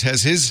Reckers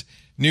has his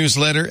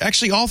newsletter.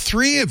 Actually, all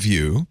three of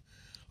you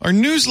are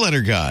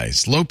newsletter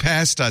guys.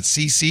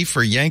 Lowpass.cc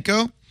for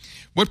Yanko.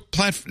 What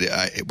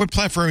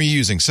platform are you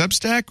using?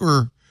 Substack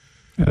or?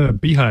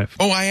 Beehive.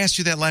 Oh, I asked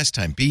you that last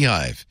time.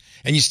 Beehive.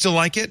 And you still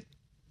like it?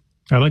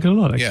 I like it a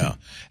lot, actually. Yeah.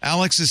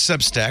 Alex is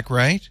Substack,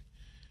 right?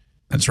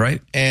 That's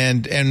right.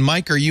 And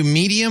Mike, are you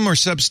Medium or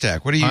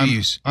Substack? What do you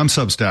use? I'm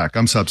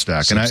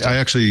Substack. And I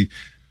actually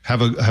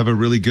have a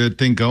really good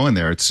thing going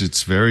there. It's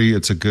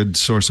a good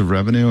source of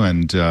revenue,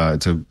 and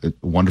it's a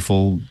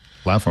wonderful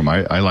platform.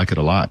 I like it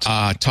a lot.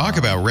 Talk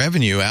about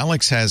revenue.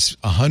 Alex has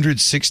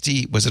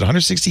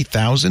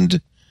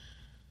 160,000?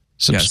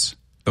 Yes.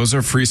 Those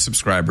are free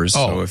subscribers.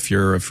 Oh. So if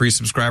you're a free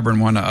subscriber and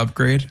want to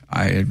upgrade,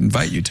 I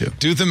invite you to.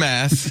 Do the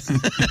math.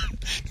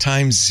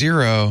 Times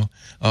 0.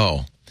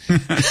 Oh.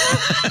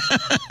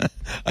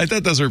 I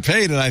thought those were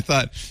paid, and I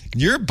thought,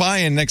 you're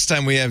buying next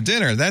time we have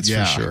dinner. That's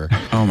for sure.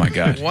 Oh, my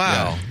God.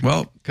 Wow. Yeah.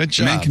 Well, good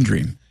job. Man can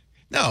dream.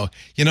 No,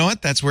 you know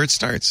what? That's where it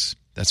starts.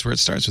 That's where it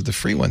starts, with the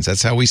free ones.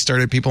 That's how we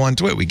started people on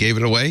Twit. We gave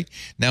it away.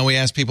 Now we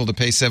ask people to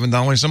pay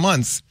 $7 a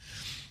month.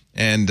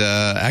 And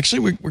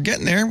actually, we're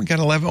getting there. We got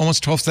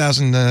almost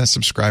 12,000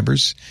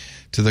 subscribers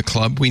to the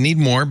club. We need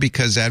more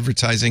because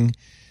advertising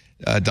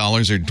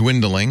dollars are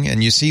dwindling.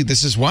 And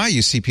this is why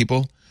you see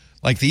people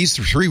like these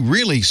three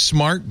really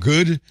smart,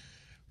 good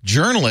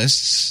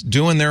journalists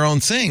doing their own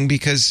thing,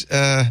 because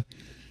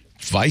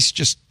Vice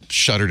just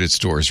shuttered its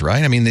doors,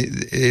 right? I mean,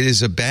 it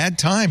is a bad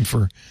time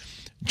for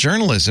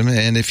journalism.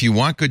 And if you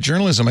want good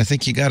journalism, I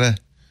think you gotta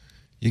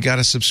you got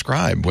to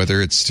subscribe,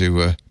 whether it's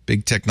to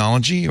Big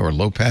Technology or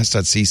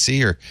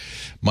lowpass.cc or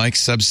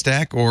Mike's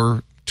Substack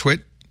or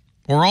Twit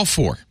or all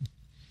four.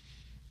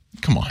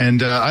 Come on.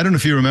 And I don't know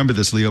if you remember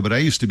this, Leo, but I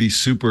used to be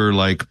super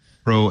like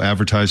pro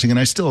advertising, and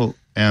I still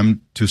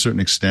am to a certain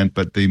extent,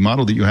 but the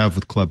model that you have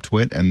with Club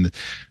Twit and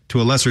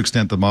to a lesser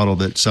extent the model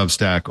that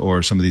Substack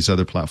or some of these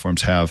other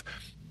platforms have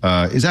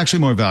is actually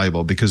more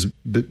valuable because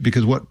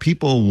what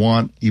people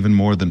want even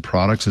more than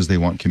products is they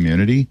want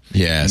community.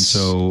 Yes. And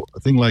so a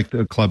thing like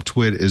the Club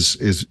Twit is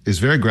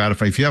very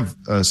gratifying. If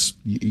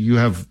you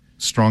have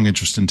strong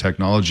interest in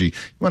technology, you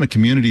want a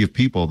community of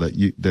people that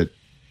you get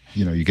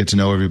to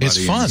know everybody.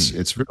 It's fun.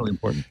 It's really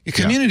important.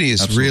 Community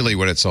is absolutely. really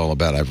what it's all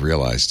about, I've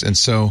realized. And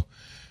so,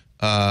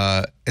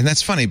 and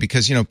that's funny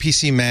because,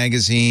 PC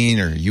Magazine,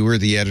 or you were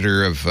the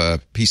editor of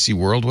PC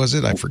World, was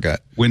it? I forgot.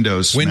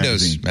 Windows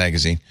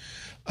Magazine.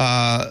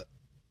 I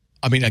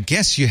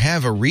guess you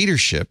have a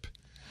readership,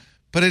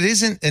 but it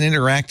isn't an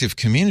interactive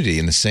community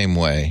in the same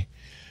way.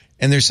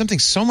 And there's something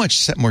so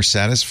much more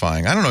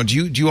satisfying. I don't know.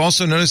 Do you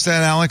also notice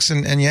that, Alex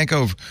and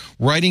Yanko, of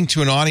writing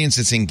to an audience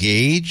that's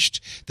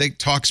engaged, that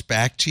talks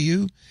back to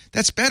you?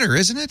 That's better,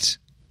 isn't it?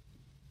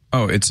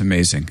 Oh, it's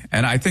amazing.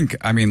 And I think,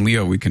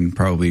 Leo, we can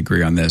probably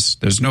agree on this.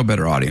 There's no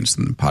better audience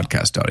than the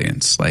podcast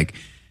audience. Like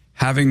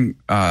having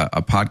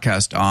a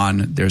podcast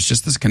on, there's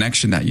just this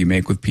connection that you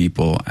make with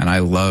people. And I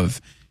love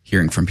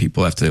hearing from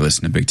people after they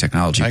listen to Big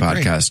Technology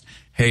Podcast.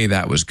 Hey,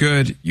 that was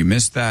good. You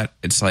missed that.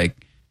 It's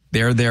like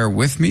they're there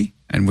with me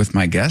and with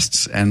my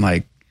guests, and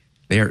like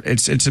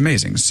it's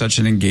amazing. Such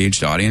an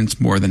engaged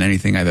audience, more than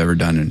anything I've ever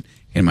done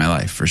in my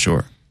life, for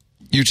sure.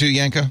 You too,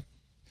 Yanko?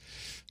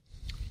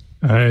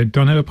 I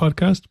don't have a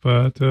podcast,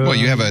 but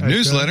you have a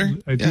newsletter.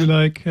 I do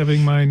like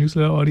having my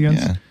newsletter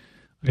audience. Yeah.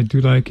 I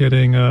do like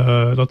getting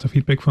lots of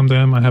feedback from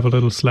them. I have a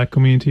little Slack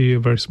community, a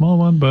very small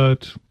one,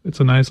 but it's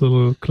a nice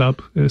little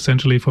club,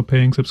 essentially for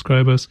paying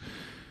subscribers.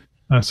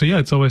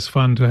 It's always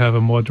fun to have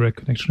a more direct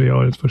connection to the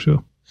audience, for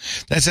sure.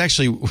 That's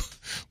actually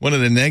one of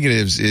the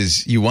negatives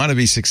is you want to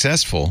be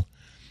successful,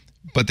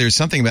 but there's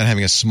something about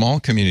having a small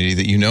community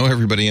that you know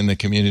everybody in the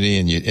community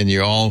and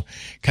you all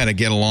kind of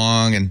get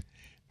along, and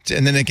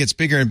then it gets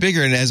bigger and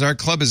bigger. And as our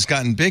club has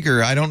gotten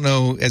bigger, I don't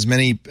know as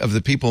many of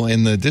the people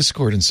in the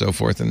Discord and so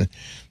forth. And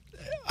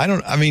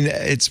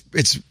it's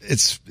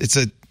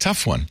a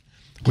tough one.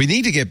 We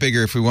need to get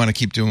bigger if we want to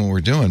keep doing what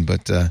we're doing,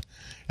 but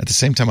at the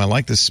same time, I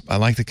like this. I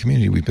like the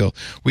community we built.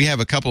 We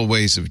have a couple of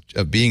ways of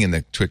being in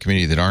the Twit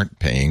community that aren't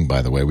paying,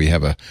 by the way. We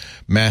have a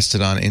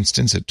Mastodon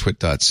instance at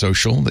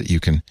twit.social that you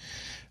can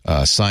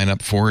sign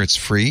up for. It's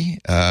free.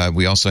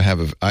 We also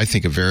have, I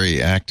think, a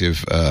very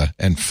active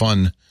and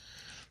fun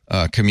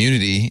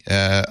community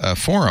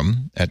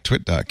forum at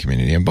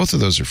twit.community. And both of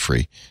those are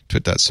free,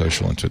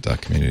 twit.social and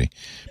twit.community.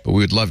 But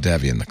we would love to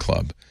have you in the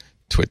club,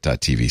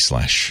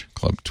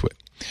 twit.tv/clubtwit.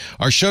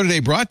 Our show today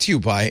brought to you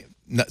by,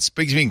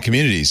 speaking of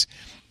communities,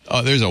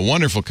 there's a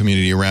wonderful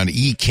community around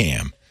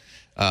eCam.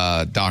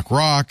 Doc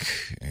Rock,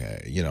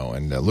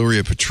 and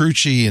Luria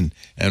Petrucci, and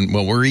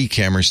we're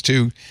eCammers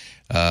too.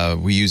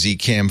 We use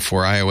eCam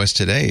for iOS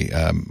today.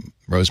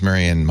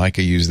 Rosemary and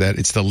Micah use that.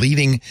 It's the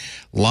leading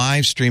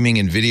live streaming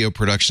and video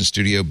production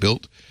studio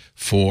built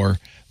for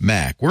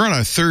Mac. We're on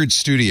our third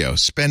studio.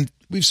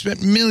 We've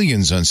spent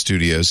millions on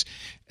studios.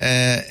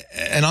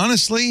 And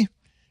honestly,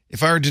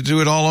 if I were to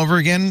do it all over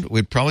again,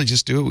 we'd probably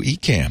just do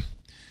eCam.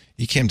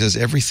 eCam does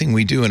everything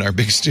we do in our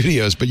big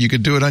studios, but you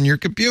could do it on your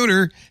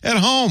computer at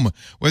home.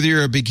 Whether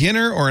you're a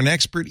beginner or an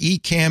expert,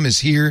 eCam is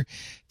here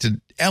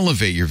to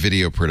elevate your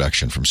video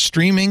production, from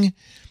streaming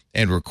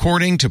and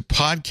recording to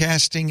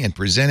podcasting and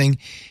presenting.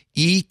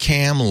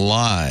 eCam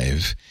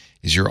Live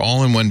is your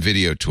all-in-one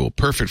video tool,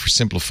 perfect for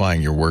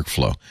simplifying your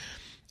workflow.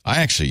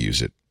 I actually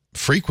use it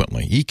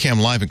frequently.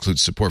 eCam Live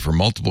includes support for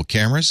multiple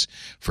cameras,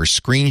 for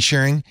screen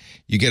sharing.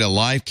 You get a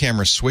live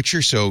camera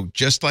switcher, so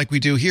just like we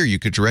do here, you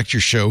could direct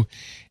your show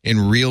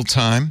in real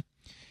time.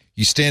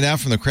 You stand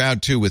out from the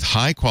crowd, too, with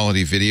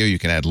high-quality video. You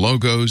can add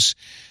logos,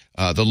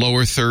 the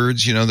lower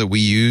thirds, that we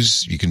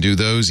use. You can do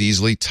those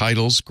easily.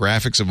 Titles,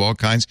 graphics of all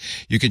kinds.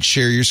 You can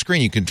share your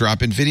screen. You can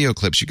drop in video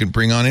clips. You can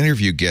bring on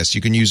interview guests.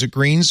 You can use a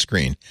green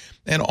screen,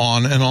 and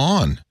on and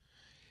on.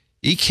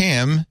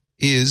 eCam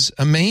is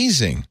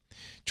amazing.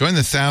 Join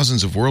the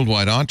thousands of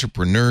worldwide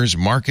entrepreneurs,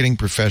 marketing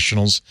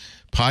professionals,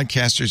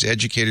 podcasters,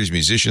 educators,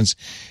 musicians,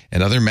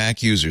 and other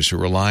Mac users who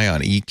rely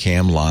on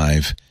eCam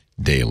Live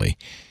daily.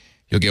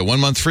 You'll get 1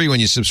 month free when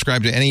you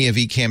subscribe to any of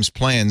eCam's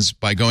plans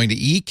by going to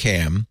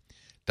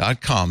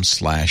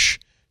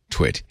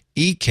ecam.com/twit.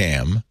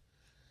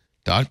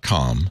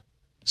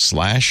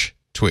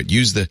 ecam.com/twit.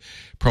 Use the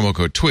promo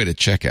code TWIT at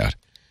checkout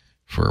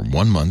for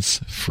 1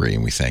 month free.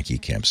 And we thank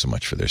eCam so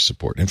much for their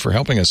support and for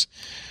helping us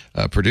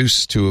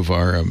produce two of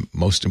our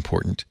most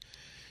important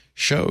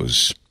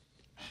shows.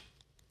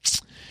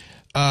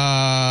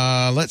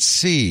 Let's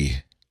see.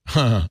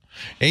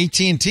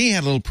 AT&T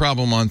had a little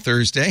problem on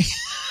Thursday.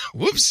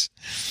 Whoops.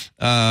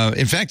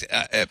 In fact,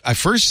 I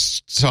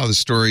first saw the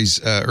stories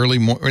early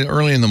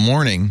in the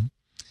morning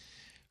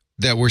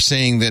that were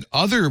saying that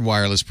other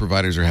wireless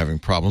providers are having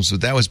problems,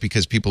 but that was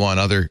because people on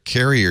other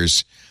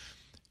carriers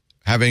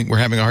were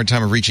having a hard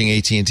time of reaching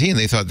AT&T, and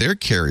they thought their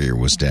carrier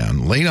was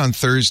down. Late on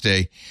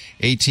Thursday,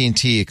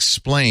 AT&T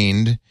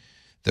explained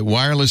that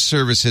wireless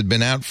service had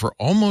been out for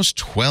almost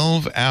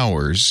 12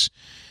 hours.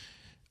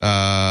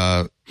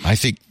 I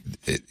think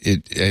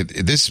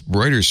this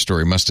Reuters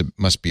story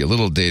must be a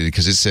little dated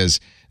because it says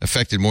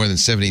affected more than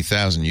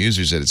 70,000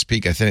 users at its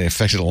peak. I think it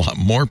affected a lot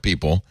more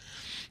people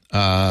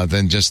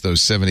than just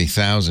those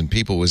 70,000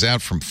 people. It was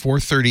out from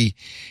 4:30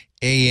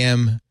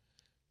 a.m.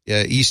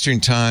 Eastern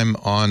time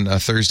on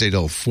Thursday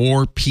till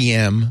 4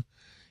 p.m.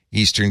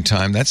 Eastern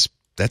time. That's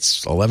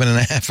 11 and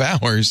a half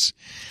hours.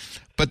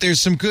 But there's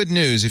some good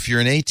news. If you're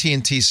an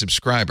AT&T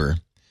subscriber,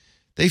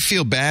 they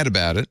feel bad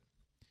about it.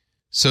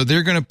 So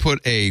they're going to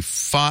put a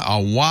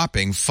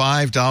whopping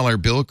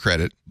 $5 bill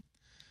credit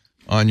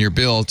on your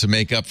bill to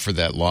make up for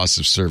that loss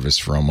of service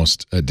for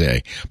almost a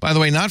day. By the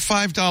way, not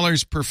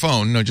 $5 per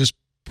phone, no, just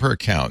per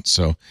account.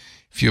 So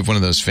if you have one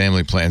of those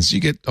family plans,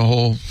 you get a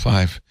whole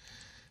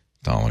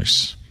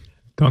 $5.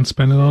 Don't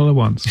spend it all at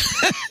once.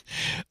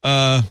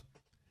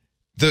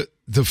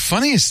 The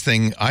funniest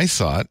thing I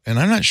thought, and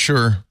I'm not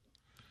sure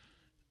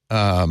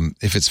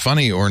if it's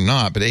funny or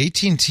not, but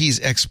AT&T's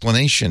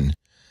explanation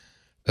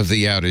of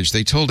the outage,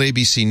 they told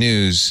ABC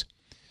News,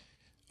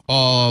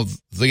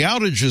 the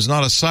outage is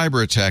not a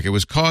cyber attack. It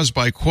was caused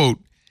by, quote,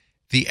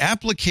 the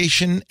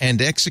application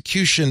and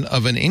execution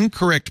of an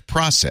incorrect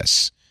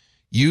process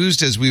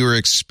used as we were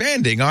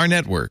expanding our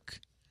network,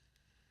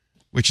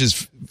 which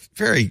is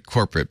very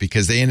corporate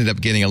because they ended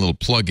up getting a little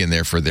plug in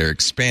there for their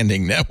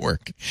expanding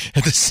network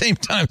at the same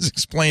time as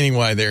explaining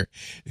why their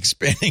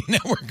expanding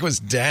network was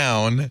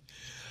down.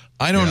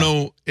 I don't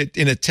know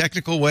in a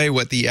technical way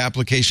what the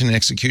application and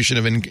execution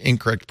of an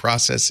incorrect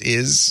process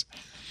is,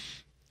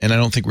 and I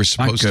don't think we're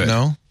supposed to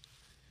know.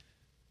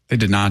 They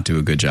did not do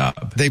a good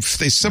job.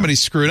 Somebody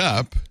screwed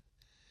up.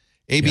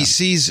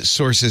 ABC's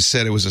sources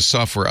said it was a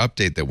software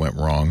update that went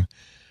wrong.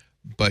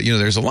 But,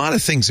 there's a lot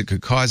of things that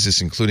could cause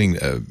this, including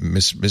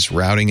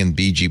misrouting in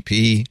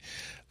BGP.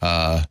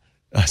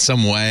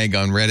 Some wag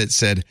on Reddit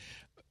said,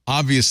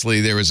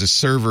 obviously, there was a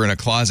server in a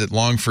closet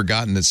long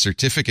forgotten that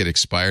certificate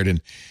expired,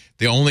 and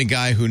the only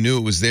guy who knew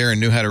it was there and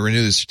knew how to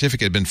renew the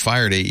certificate had been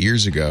fired 8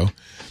 years ago,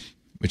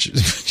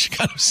 which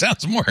kind of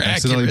sounds more accurate.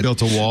 Accidentally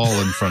built a wall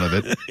in front of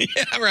it.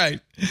 Yeah, right.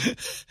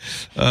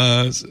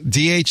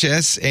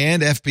 DHS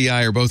and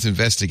FBI are both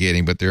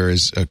investigating, but there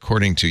is,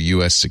 according to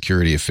U.S.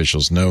 security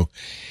officials, no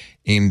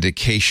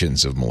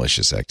indications of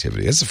malicious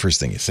activity. That's the first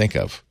thing you think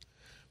of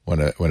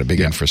when a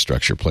big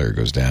infrastructure player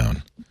goes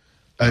down.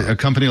 A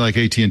company like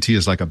AT&T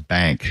is like a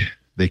bank.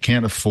 They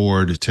can't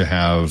afford to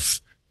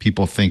have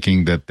people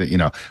thinking that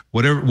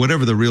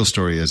whatever the real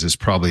story is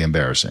probably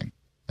embarrassing.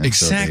 And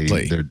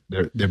exactly. So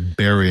they're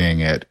burying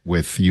it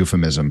with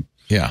euphemism.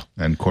 Yeah.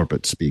 And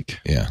corporate speak.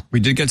 Yeah.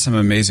 We did get some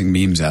amazing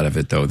memes out of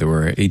it, though. There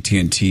were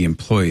AT&T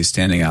employees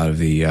standing out of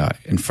the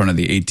in front of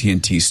the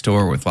AT&T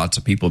store with lots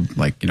of people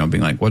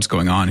being like, "What's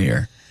going on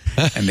here?"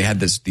 And they had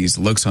these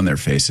looks on their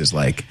faces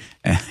like,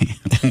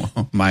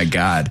 "Oh my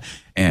God."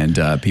 And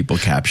people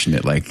captioned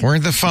it like, "We're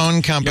the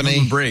phone company. Give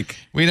them a break.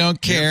 We don't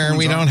care.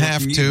 We don't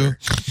have to."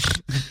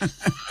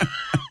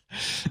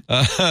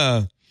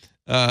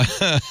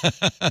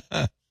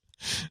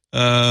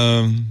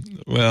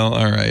 Well,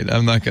 all right.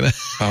 I'm not going to.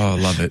 Oh,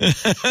 love it.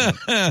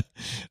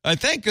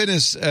 Thank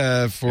goodness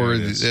for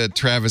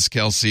Travis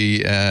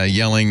Kelce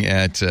yelling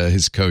at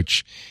his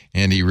coach,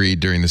 Andy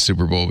Reid, during the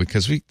Super Bowl,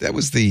 because that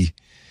was the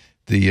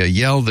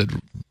yell that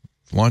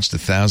launched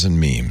 1,000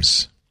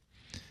 memes.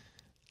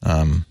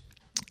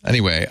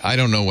 Anyway, I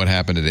don't know what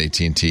happened at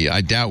AT&T.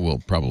 I doubt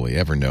we'll probably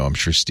ever know. I'm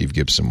sure Steve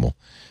Gibson will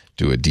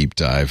do a deep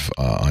dive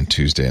on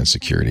Tuesday on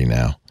Security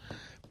Now.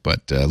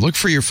 But look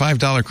for your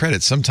 $5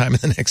 credit sometime in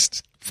the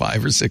next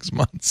 5 or 6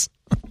 months,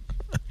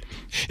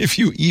 if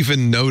you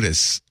even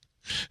notice.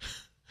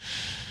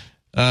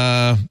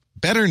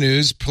 Better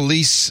news: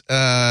 police,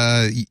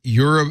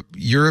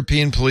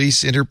 European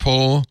police,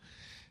 Interpol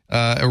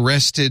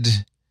arrested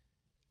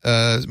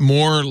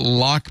more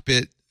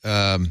Lockbit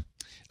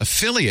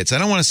affiliates. I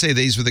don't want to say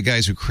these were the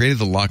guys who created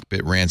the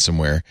Lockbit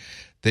ransomware,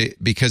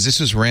 because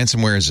this was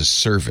ransomware as a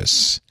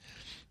service.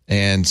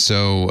 And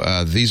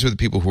so these are the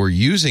people who are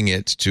using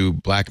it to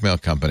blackmail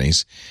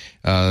companies.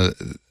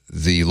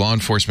 The law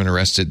enforcement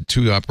arrested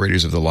 2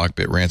 operators of the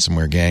Lockbit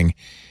ransomware gang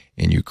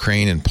in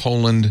Ukraine and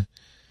Poland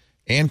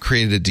and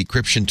created a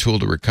decryption tool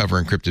to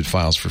recover encrypted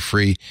files for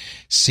free,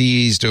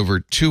 seized over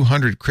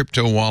 200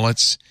 crypto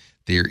wallets,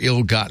 their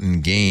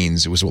ill-gotten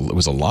gains. It was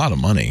a lot of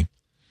money,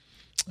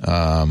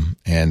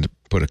 and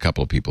put a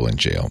couple of people in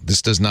jail.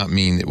 This does not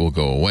mean it will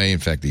go away. In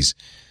fact, these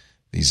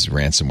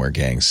ransomware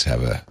gangs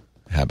have a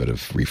habit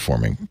of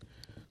reforming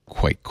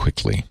quite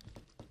quickly.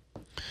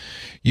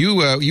 You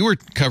were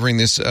covering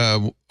this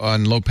on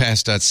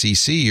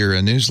lowpass.cc, your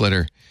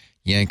newsletter,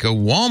 Yanko.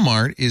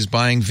 Walmart is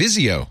buying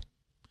Vizio.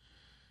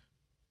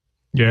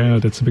 Yeah,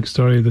 that's a big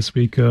story this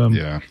week.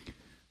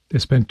 They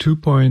spent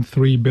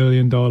 $2.3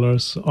 billion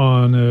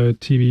on a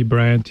TV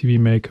brand, TV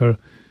maker.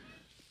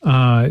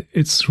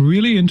 It's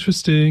really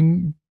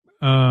interesting.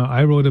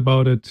 I wrote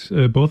about it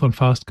both on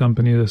Fast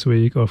Company this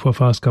week, or for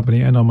Fast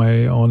Company, and on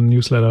my own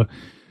newsletter.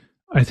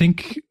 I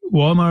think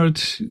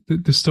Walmart,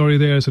 the story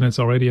there is, and it's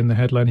already in the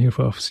headline here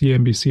for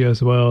CNBC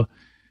as well,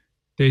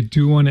 they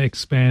do want to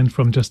expand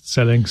from just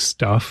selling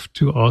stuff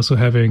to also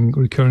having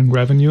recurring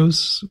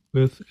revenues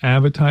with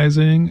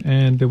advertising.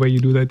 And the way you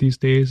do that these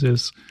days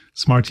is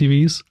smart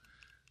TVs,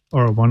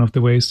 or one of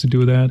the ways to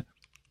do that.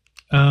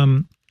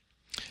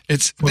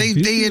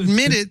 They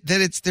admitted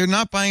that they're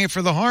not buying it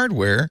for the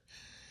hardware.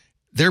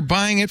 They're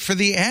buying it for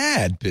the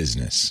ad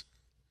business.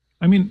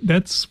 I mean,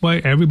 that's why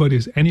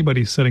anybody's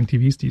selling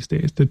TVs these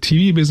days. The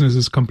TV business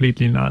is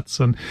completely nuts.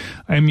 And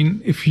I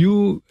mean, if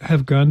you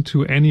have gone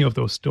to any of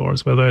those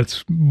stores, whether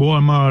it's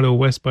Walmart or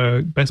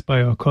Best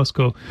Buy or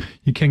Costco,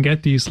 you can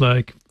get these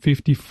like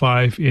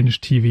 55-inch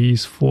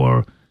TVs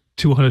for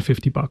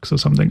 $250 or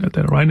something like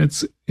that, right? And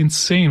it's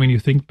insane when you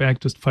think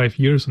back just 5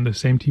 years and the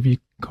same TV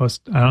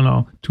cost, I don't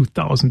know,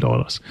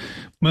 $2,000.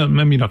 Well,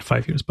 maybe not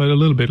 5 years, but a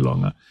little bit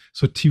longer.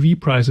 So TV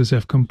prices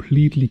have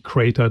completely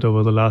cratered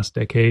over the last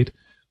decade.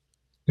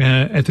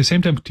 At the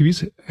same time,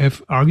 TVs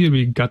have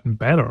arguably gotten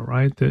better,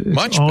 right? It's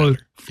Much all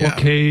better.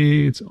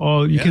 4K. It's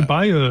all, you can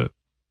buy that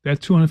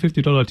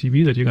 $250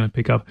 TV that you're going to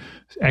pick up.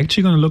 It's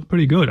actually going to look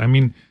pretty good. I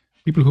mean,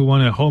 people who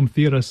want a home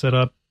theater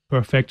setup,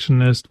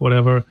 perfectionist,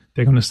 whatever,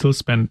 they're going to still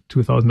spend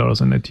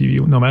 $2,000 on a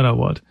TV no matter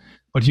what.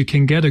 But you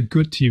can get a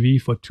good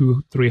TV for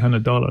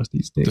 $200-$300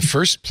 these days. The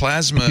first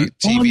plasma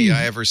TV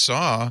I ever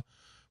saw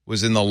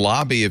was in the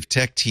lobby of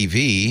Tech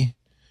TV.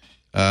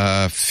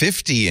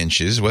 50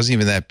 inches, wasn't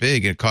even that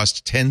big. It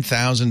cost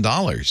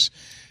 $10,000.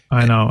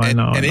 I know.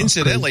 And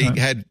incidentally,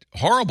 had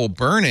horrible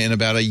burn in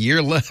about a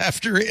year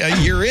after a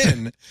year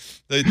in.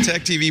 The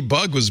Tech TV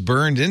bug was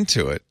burned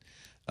into it.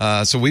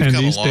 So we've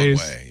come a long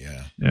way.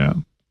 Yeah.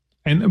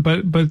 And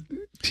but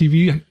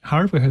TV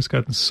hardware has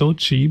gotten so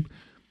cheap,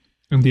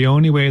 and the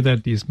only way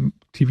that these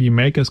TV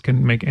makers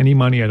can make any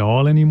money at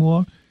all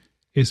anymore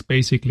is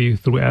basically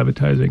through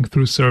advertising,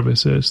 through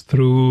services,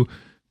 through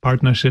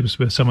partnerships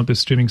with some of the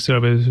streaming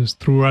services,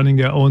 through running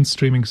their own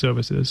streaming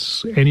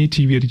services. Any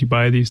TV that you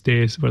buy these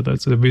days, whether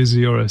it's a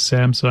Vizio or a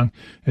Samsung,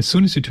 as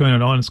soon as you turn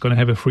it on, it's going to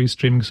have a free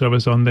streaming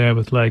service on there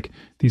with like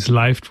these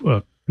live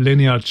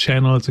linear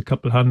channels, a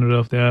couple hundred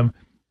of them,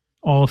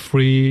 all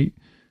free,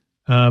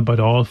 but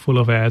all full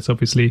of ads,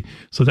 obviously.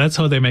 So that's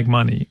how they make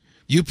money.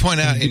 You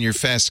point out in your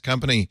Fast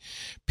Company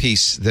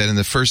piece that in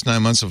the first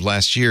 9 months of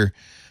last year,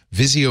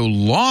 Vizio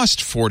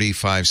lost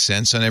 45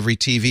 cents on every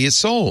TV it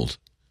sold.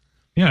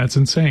 Yeah, it's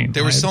insane.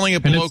 They were selling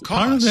it below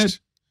cost.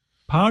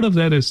 Part of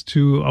that is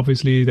too,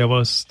 obviously, there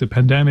was the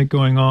pandemic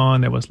going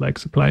on. There was like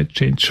supply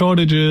chain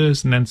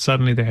shortages. And then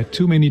suddenly they had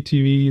too many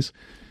TVs.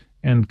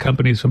 And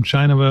companies from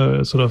China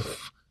were sort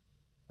of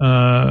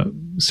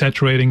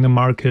saturating the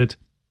market.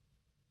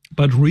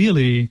 But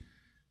really,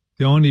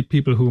 the only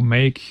people who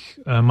make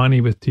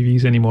money with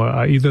TVs anymore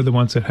are either the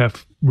ones that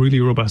have really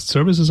robust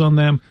services on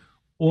them,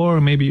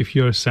 or maybe if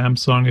you're a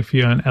Samsung, if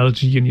you're an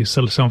LG and you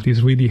sell some of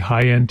these really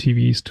high-end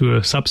TVs to a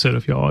subset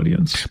of your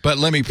audience. But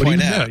let me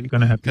point out,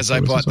 because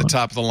I bought the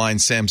top-of-the-line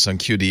Samsung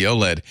QD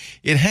OLED,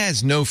 it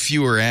has no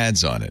fewer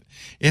ads on it.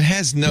 It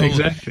has no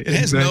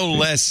no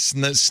less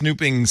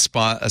snooping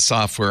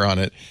software on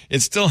it. It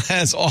still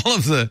has all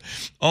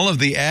of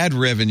the ad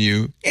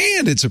revenue,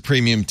 and it's a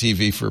premium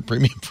TV for a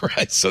premium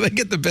price. So they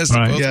get the best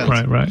of both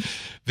worlds. Right.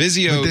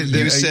 Vizio,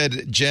 you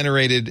said,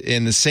 generated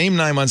in the same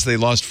 9 months they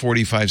lost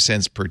 45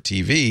 cents per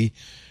TV,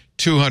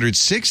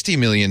 $260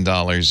 million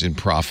in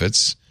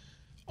profits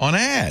on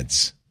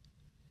ads.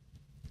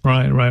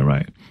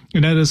 Right.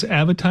 And that is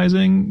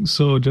advertising,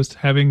 so just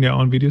having their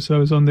own video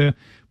service on there.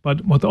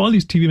 But what all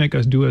these TV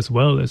makers do as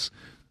well is,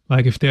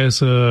 like if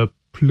there's a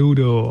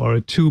Pluto or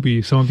a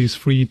Tubi, some of these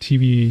free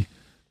TV,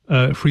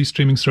 free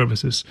streaming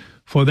services,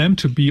 for them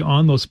to be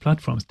on those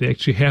platforms, they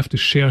actually have to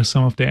share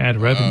some of their ad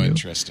revenue. Oh,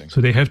 interesting.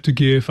 So they have to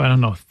give,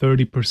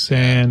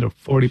 30% or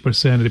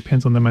 40%, it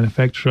depends on the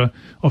manufacturer,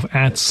 of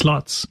ad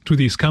slots to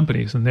these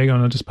companies. And they're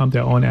going to just pump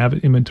their own ad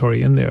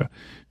inventory in there.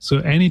 So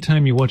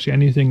anytime you watch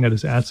anything that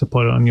is ad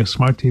supported on your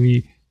smart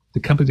TV, the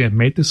company that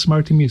made the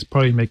smart TV is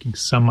probably making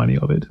some money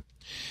of it.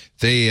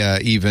 They I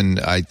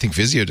think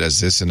Vizio does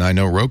this, and I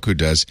know Roku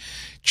does,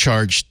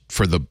 charge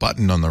for the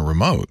button on the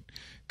remote.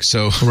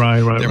 So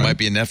there might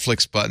be a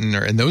Netflix button,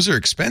 and those are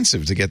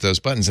expensive to get those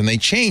buttons. And they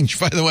change,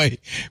 by the way,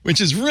 which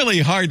is really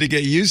hard to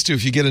get used to.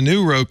 If you get a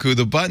new Roku,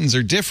 the buttons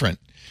are different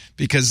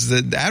because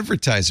the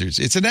advertisers,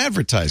 it's an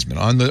advertisement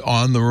on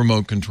the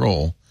remote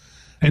control.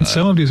 And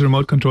some of these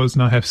remote controls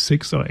now have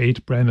 6 or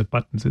 8 branded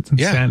buttons. It's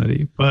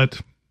insanity,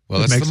 but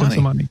it makes them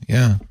some money.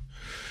 Yeah.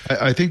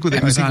 I think one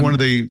of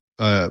the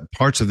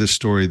parts of this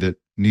story that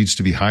needs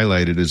to be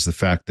highlighted is the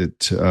fact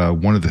that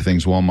one of the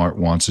things Walmart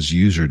wants is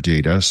user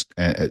data.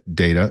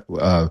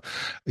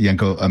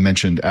 Yanko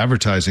mentioned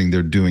advertising.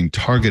 They're doing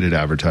targeted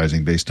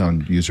advertising based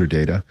on user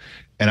data.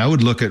 And I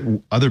would look at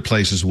other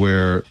places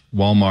where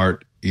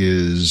Walmart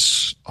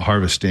is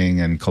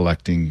harvesting and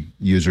collecting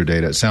user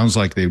data. It sounds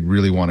like they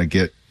really want to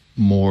get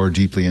more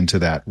deeply into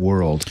that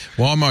world.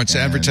 Walmart's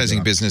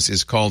advertising business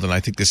is called, and I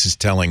think this is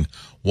telling,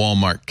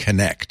 Walmart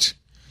Connect.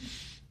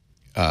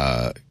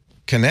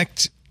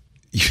 Connect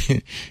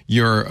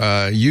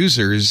your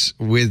users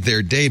with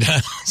their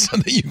data so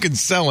that you can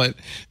sell it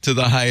to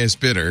the highest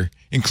bidder,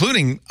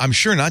 including, I'm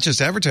sure, not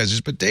just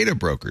advertisers, but data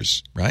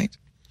brokers, right?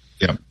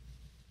 Yeah.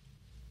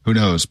 Who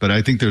knows? But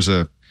I think there's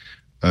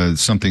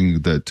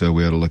something that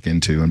we ought to look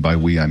into, and by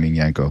we, I mean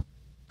Yanko.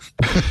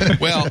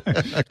 Well,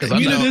 because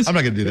I'm not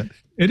going to do that.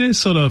 It is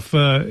sort of,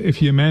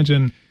 if you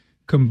imagine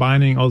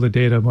combining all the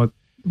data,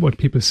 what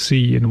people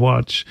see and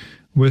watch,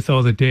 with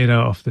all the data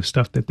of the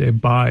stuff that they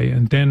buy,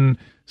 and then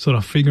sort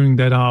of figuring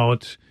that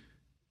out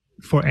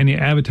for any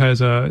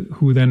advertiser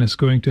who then is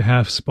going to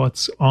have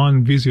spots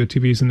on Vizio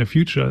TVs in the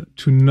future,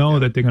 to know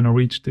that they're going to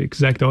reach the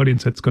exact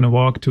audience that's going to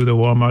walk to the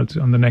Walmart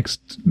on the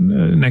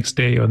next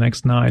day or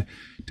next night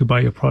to buy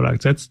your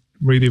products. That's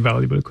really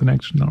valuable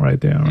connection right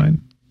there, right?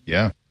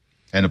 Yeah.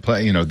 And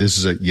this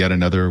is yet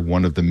another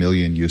one of the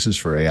million uses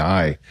for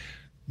AI.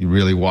 You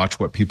really watch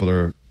what people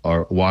are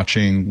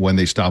watching, when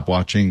they stop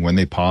watching, when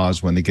they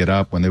pause, when they get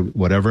up, when they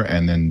whatever,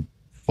 and then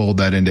fold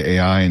that into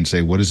AI and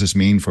say, what does this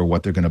mean for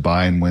what they're going to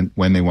buy and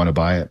when they want to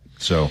buy it?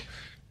 So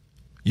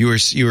you were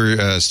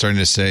starting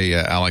to say,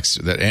 Alex,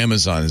 that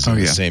Amazon is in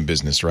the same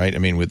business, right? I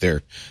mean, with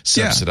their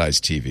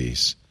subsidized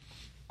TVs.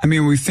 I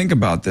mean, when we think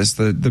about this,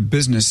 the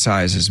business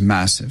size is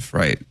massive,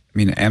 right? I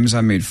mean,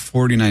 Amazon made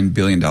 $49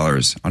 billion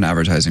on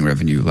advertising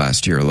revenue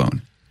last year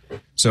alone.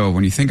 So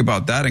when you think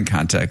about that in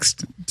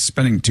context,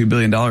 spending $2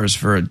 billion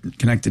for a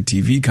connected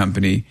TV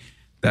company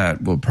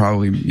that will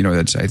probably,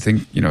 that's, I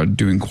think,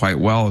 doing quite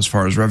well as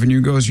far as revenue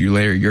goes, you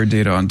layer your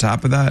data on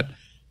top of that,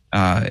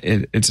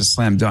 it's a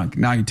slam dunk.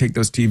 Now you take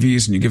those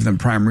TVs and you give them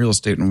prime real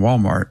estate in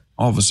Walmart,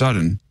 all of a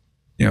sudden,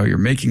 you're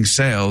making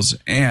sales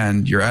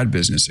and your ad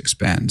business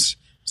expands.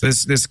 So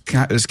this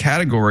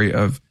category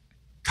of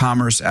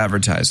commerce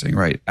advertising,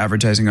 right?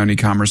 Advertising on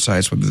e-commerce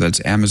sites, whether that's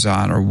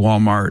Amazon or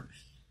Walmart,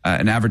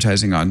 and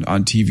advertising on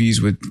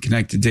TVs with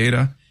connected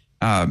data,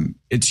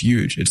 it's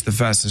huge. It's the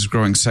fastest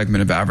growing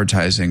segment of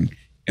advertising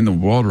in the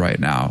world right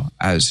now,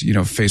 as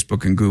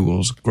Facebook and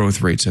Google's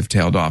growth rates have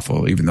tailed off,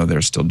 even though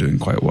they're still doing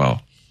quite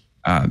well.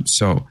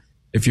 So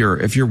if you're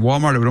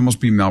Walmart, it would almost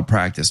be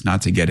malpractice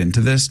not to get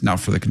into this. Now,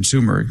 for the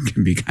consumer, it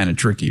can be kind of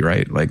tricky,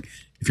 right? Like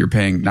if you're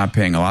not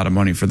paying a lot of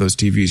money for those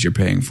TVs, you're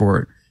paying for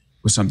it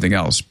with something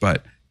else.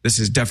 But this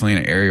is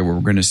definitely an area where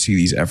we're going to see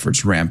these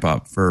efforts ramp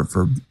up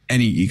for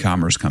any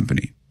e-commerce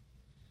company.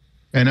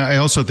 And I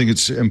also think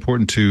it's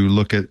important to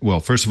look at, well,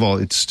 first of all,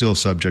 it's still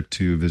subject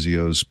to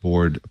Vizio's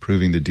board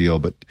approving the deal,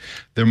 but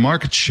their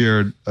market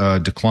share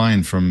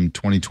declined from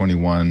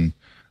 2021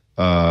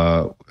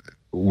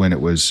 when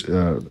it was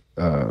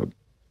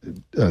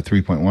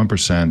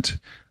 3.1%.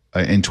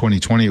 In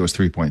 2020, it was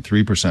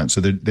 3.3%.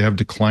 So they have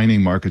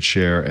declining market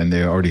share, and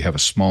they already have a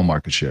small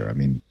market share. I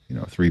mean,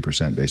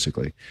 3%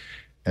 basically.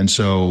 And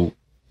so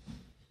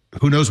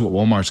who knows what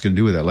Walmart's going to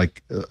do with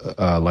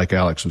that? Like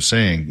Alex was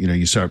saying,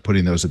 you start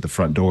putting those at the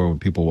front door when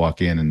people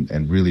walk in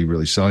and really,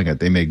 really selling it.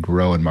 They may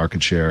grow in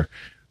market share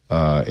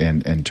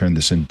and turn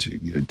this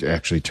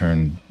actually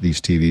turn these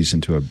TVs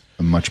into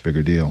a much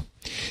bigger deal.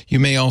 You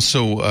may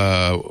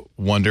also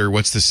wonder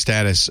what's the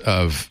status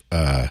of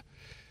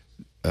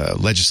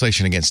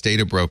legislation against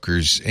data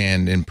brokers,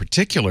 and in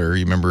particular,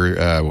 you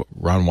remember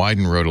Ron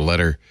Wyden wrote a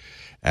letter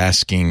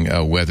asking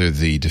whether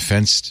the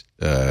Defense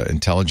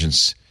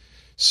Intelligence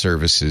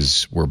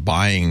Services were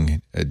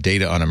buying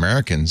data on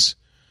Americans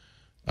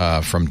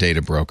from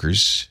data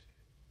brokers,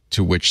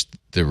 to which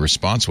the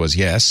response was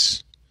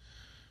yes.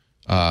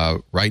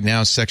 Right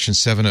now, Section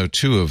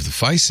 702 of the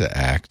FISA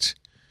Act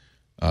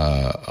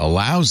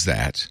allows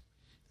that.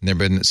 And there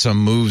have been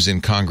some moves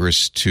in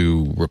Congress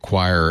to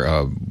require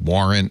a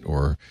warrant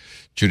or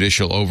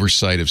judicial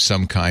oversight of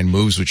some kind,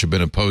 moves which have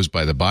been opposed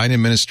by the Biden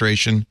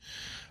administration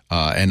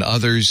and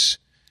others.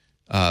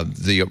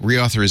 The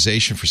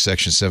reauthorization for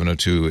Section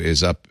 702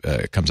 is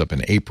comes up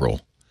in April.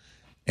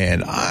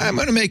 And I'm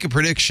going to make a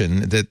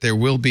prediction that there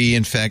will be,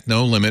 in fact,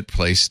 no limit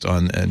placed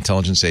on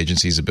intelligence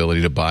agencies'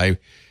 ability to buy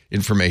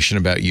information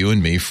about you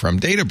and me from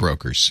data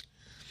brokers.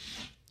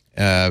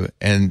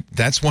 And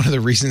that's one of the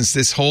reasons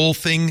this whole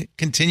thing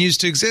continues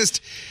to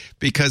exist,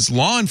 because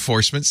law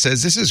enforcement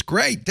says this is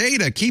great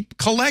data, keep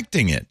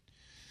collecting it.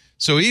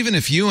 So even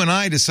if you and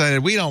I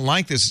decided we don't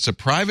like this, it's a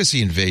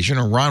privacy invasion,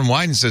 or Ron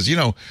Wyden says,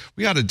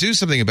 we ought to do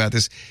something about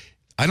this,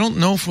 I don't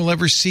know if we'll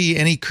ever see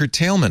any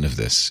curtailment of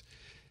this.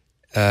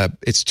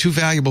 It's too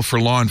valuable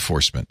for law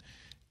enforcement.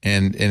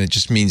 And it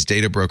just means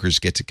data brokers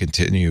get to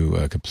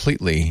continue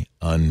completely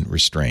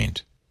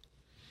unrestrained.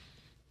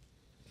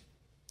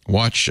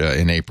 Watch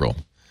in April.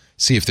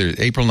 See if there's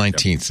April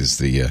 19th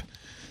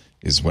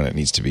is when it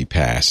needs to be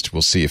passed.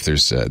 We'll see if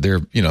there's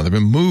there've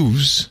been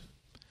moves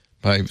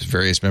by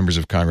various members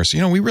of Congress.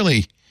 We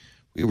really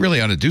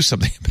ought to do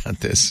something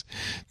about this.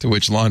 To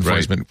which law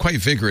enforcement quite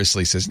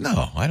vigorously says,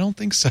 "No, I don't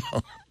think so."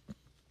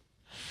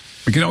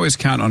 We can always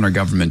count on our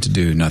government to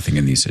do nothing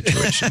in these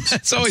situations.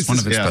 It's always one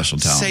of its special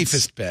talents.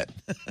 Safest bet.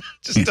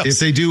 If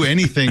they do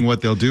anything,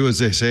 what they'll do is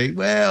they say,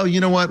 well, you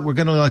know what? We're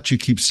going to let you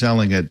keep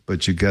selling it,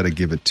 but you got to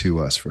give it to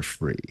us for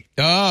free.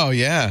 Oh,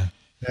 yeah.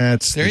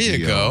 That's there the you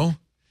deal. go.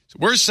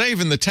 We're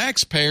saving the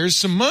taxpayers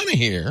some money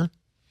here.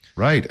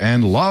 Right.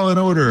 And law and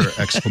order,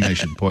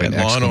 exclamation point, And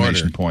law and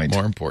exclamation order, point.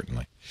 more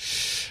importantly.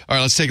 All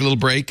right, let's take a little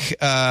break.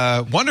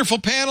 Wonderful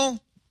panel.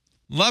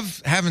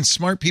 Love having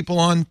smart people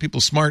on,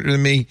 people smarter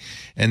than me,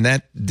 and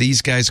that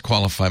these guys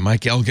qualify.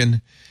 Mike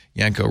Elgin,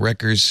 Yanko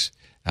Reckers,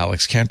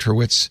 Alex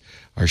Kantrowitz.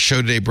 Our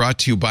show today brought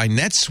to you by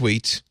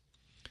NetSuite.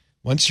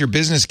 Once your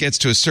business gets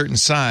to a certain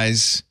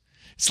size,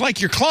 it's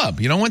like your club.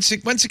 You know, once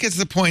it gets to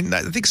the point,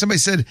 I think somebody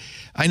said,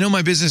 I know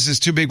my business is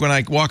too big when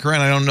I walk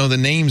around, I don't know the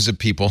names of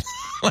people.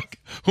 Like,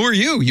 who are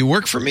you? You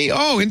work for me?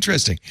 Oh,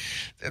 interesting.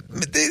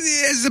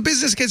 As the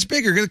business gets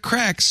bigger, the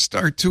cracks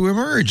start to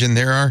emerge, and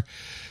there are,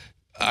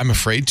 I'm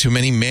afraid, too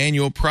many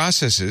manual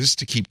processes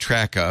to keep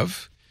track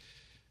of.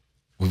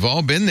 We've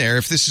all been there.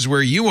 If this is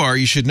where you are,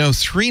 you should know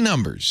three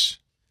numbers: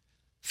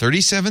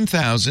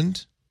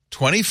 37,000,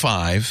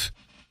 25,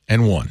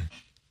 and 1.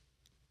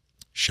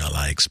 Shall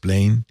I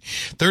explain?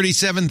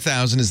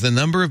 37,000 is the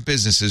number of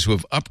businesses who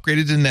have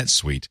upgraded to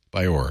NetSuite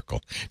by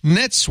Oracle.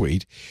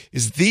 NetSuite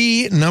is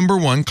the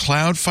 #1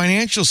 cloud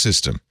financial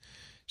system,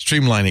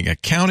 streamlining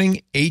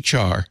accounting,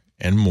 HR,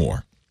 and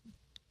more.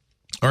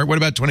 All right, what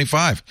about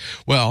 25?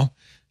 Well,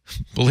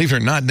 believe it or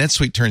not,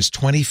 NetSuite turns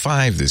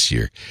 25 this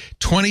year.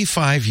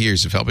 25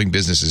 years of helping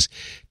businesses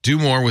do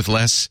more with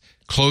less,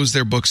 close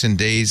their books in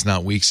days,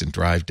 not weeks, and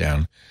drive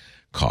down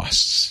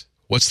costs.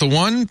 What's the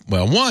one?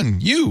 Well,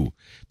 you,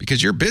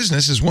 because your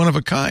business is one of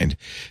a kind.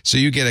 So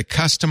you get a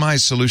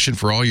customized solution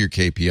for all your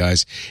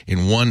KPIs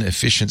in one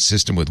efficient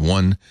system with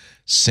one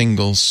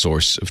single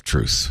source of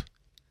truth.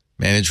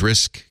 Manage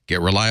risk, get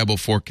reliable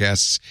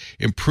forecasts,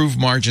 improve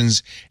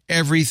margins,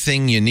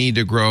 everything you need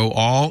to grow,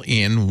 all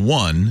in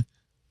one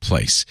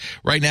place.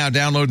 Right now,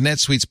 download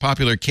NetSuite's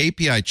popular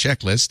KPI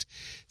checklist.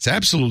 It's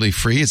absolutely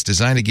free. It's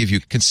designed to give you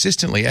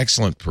consistently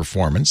excellent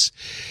performance.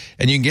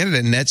 And you can get it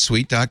at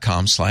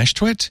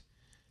netsuite.com/twit.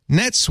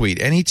 NetSuite,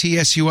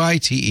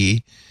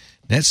 NETSUITE,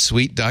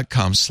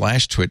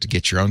 netsuite.com/twit to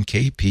get your own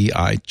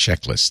KPI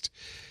checklist.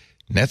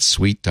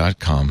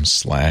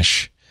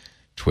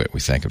 netsuite.com/twit. We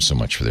thank them so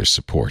much for their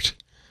support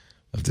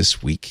of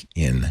This Week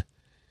in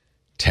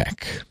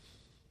Tech.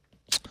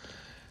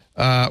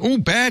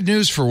 Bad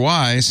news for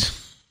Wise.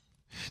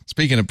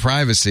 Speaking of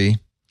privacy,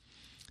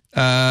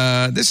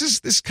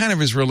 this kind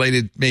of is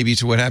related maybe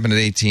to what happened at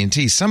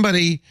AT&T.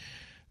 Somebody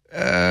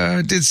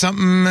did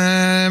something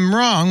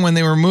wrong when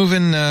they were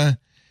moving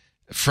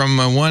from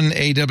one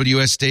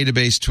AWS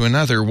database to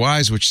another.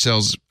 Wise, which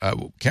sells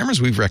cameras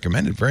we've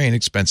recommended, very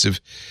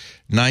inexpensive,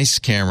 nice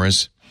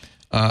cameras.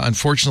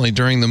 Unfortunately,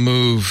 during the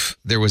move,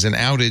 there was an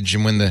outage,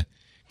 and when the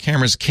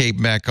cameras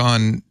came back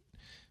on,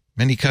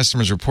 many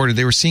customers reported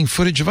they were seeing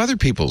footage of other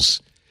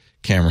people's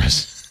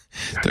cameras.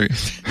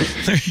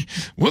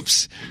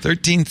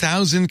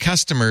 13,000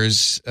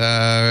 customers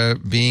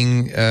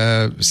being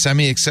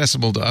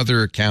semi-accessible to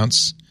other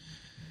accounts.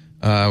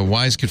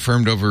 Wise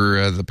confirmed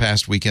over the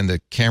past weekend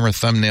that camera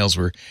thumbnails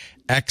were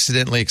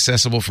accidentally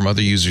accessible from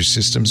other users'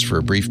 systems for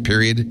a brief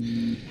period.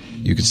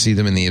 You could see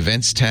them in the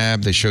Events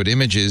tab. They showed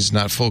images,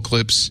 not full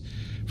clips,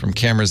 from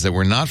cameras that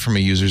were not from a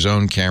user's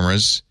own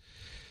cameras.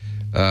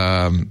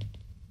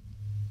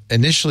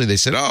 Initially, they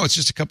said, it's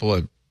just a couple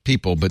of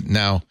people, but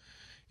now,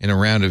 in a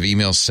round of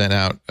emails sent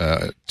out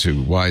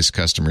to Wise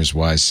customers,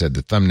 Wise said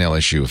the thumbnail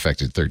issue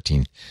affected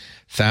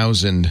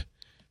 13,000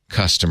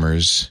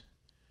 customers.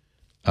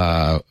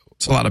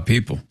 It's a lot of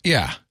people.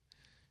 Yeah.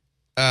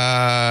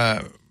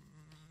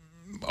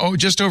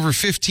 Just over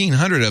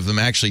 1,500 of them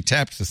actually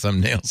tapped the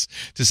thumbnails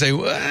to say,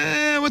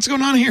 what's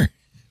going on here?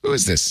 Who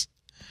is this?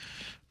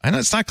 I know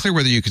it's not clear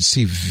whether you could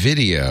see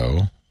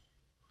video.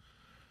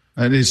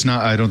 It's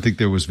not. I don't think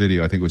there was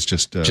video. I think it was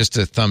just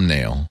a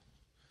thumbnail.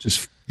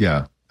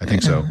 Yeah. I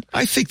think so.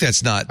 I think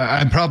that's not.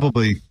 I'm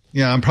probably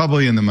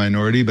in the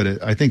minority,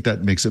 but I think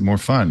that makes it more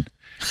fun.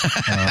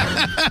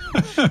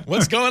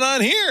 What's going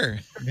on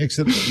here? Makes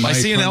it. I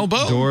see an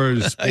elbow.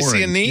 Doors. I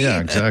see a knee. Yeah,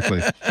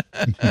 exactly.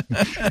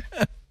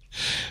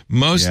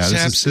 Most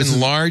taps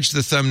enlarge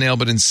the thumbnail,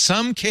 but in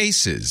some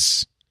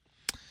cases,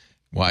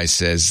 Wise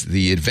says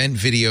the event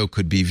video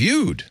could be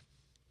viewed.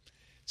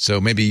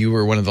 So maybe you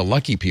were one of the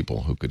lucky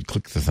people who could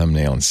click the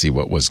thumbnail and see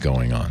what was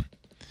going on.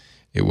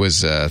 It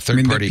was a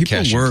third-party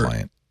caching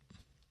client.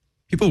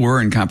 People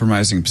were in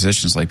compromising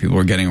positions, like people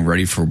were getting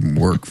ready for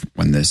work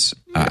when this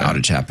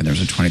outage happened. There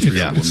was a 23-year-old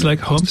woman. It's like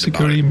home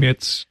security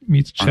meets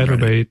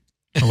Chatterbait,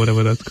 or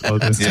whatever that's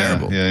called. That's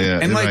terrible. Yeah.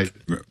 And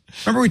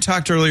remember we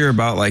talked earlier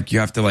about you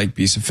have to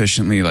be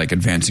sufficiently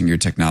advancing your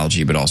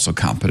technology, but also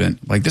competent.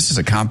 This is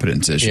a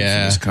competence issue for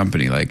this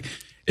company.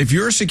 If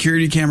you're a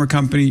security camera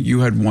company,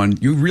 you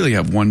really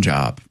have one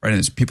job, right? And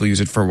it's people use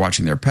it for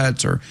watching their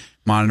pets or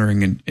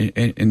monitoring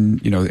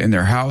in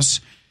their house.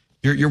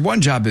 Your one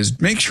job is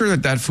make sure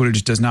that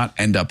footage does not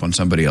end up on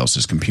somebody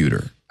else's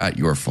computer at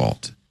your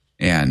fault.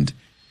 And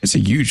It's a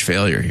huge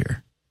failure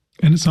here.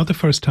 And it's not the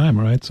first time,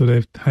 right? So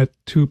they've had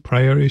 2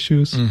 prior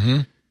issues.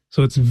 Mm-hmm.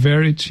 So it's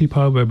very cheap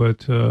hardware,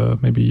 but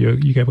maybe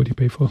you get what you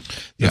pay for.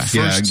 That's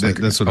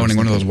what owning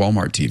one of those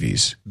Walmart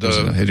TVs.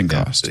 The hidden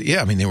cost.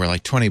 Yeah, I mean, they were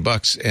like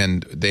 $20,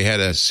 and they had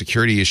a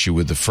security issue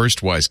with the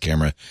first Wyze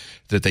camera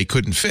that they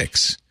couldn't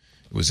fix.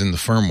 It was in the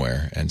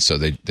firmware, and so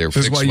their fix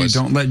was... That's why you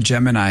don't let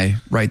Gemini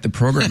write the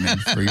programming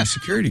for your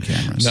security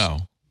cameras.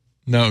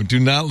 No, do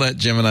not let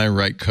Gemini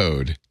write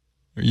code.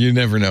 You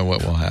never know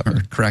what will happen.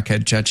 Or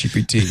crackhead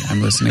ChatGPT.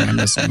 I'm listening.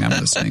 Listen.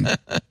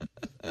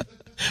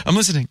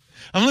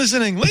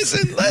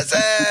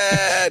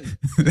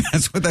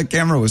 That's what that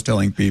camera was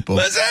telling people.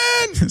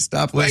 Listen.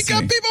 Stop listening.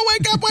 Wake up, people.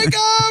 Wake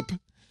up.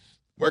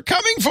 We're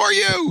coming for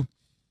you.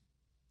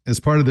 As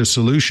part of their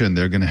solution,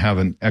 they're going to have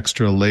an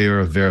extra layer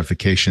of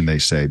verification, they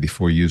say,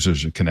 before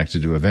users are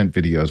connected to event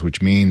videos,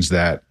 which means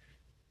that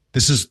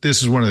this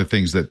is one of the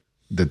things that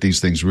these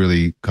things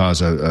really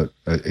cause a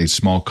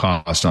small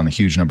cost on a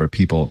huge number of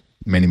people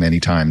many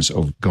times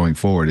going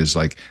forward, is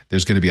like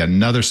there's going to be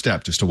another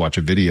step just to watch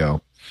a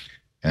video.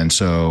 And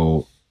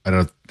so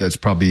that's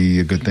probably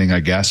a good thing, I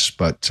guess.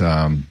 But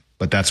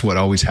that's what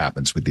always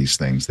happens with these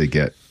things. They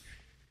get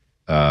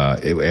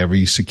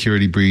every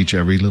security breach,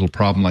 every little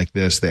problem like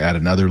this, they add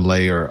another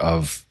layer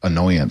of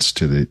annoyance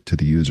to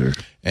the user.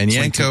 And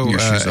Yanko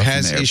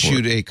has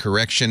issued a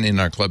correction in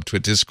our Club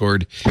Twit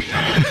Discord.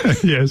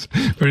 Yes,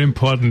 very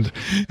important.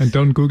 And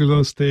don't Google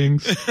those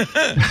things.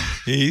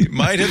 He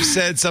might have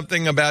said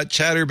something about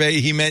Chatterbait.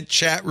 He meant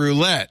chat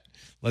roulette.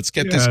 Let's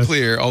get this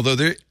clear.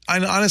 Although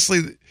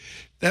honestly,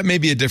 that may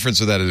be a difference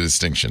without a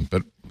distinction.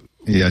 But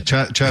yeah,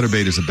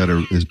 Chatterbait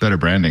is better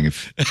branding.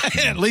 If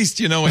at least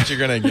you know what you're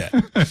going to get.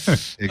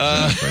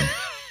 Exactly.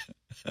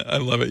 I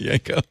love it,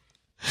 Yanko.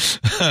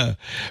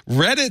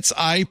 Reddit's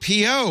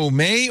IPO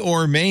may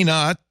or may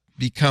not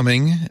be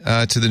coming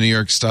to the New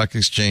York Stock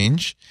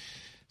Exchange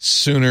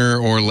sooner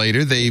or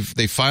later. They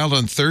filed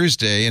on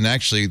Thursday, and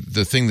actually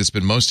the thing that's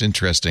been most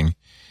interesting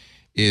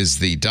is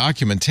the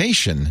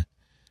documentation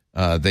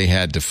they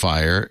had to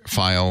file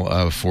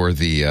for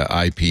the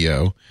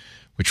IPO,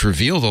 which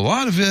revealed a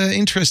lot of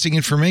interesting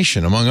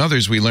information. Among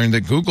others, we learned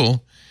that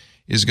Google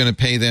is going to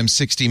pay them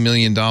 $60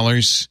 million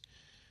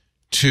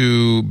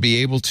to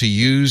be able to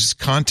use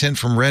content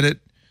from Reddit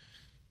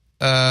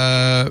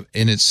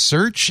in its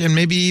search, and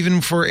maybe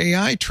even for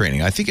AI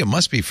training. I think it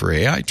must be for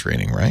AI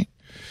training, right?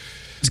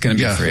 It's going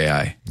to be for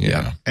AI.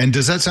 Yeah. And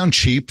does that sound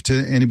cheap to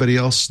anybody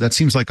else? That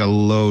seems like a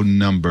low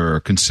number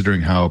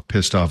considering how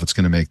pissed off it's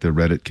going to make the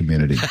Reddit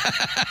community.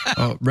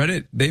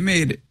 Reddit, they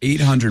made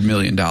 $800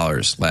 million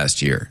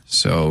last year.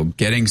 So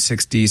getting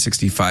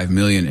 65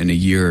 million in a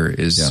year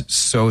is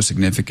so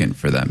significant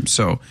for them.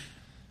 So,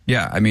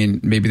 yeah, I mean,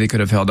 maybe they could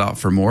have held out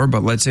for more,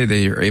 but let's say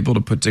they are able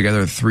to put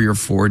together 3 or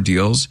 4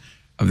 deals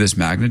of this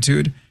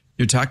magnitude.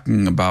 You're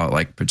talking about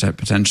like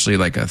potentially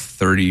like a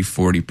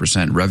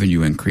 30-40%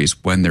 revenue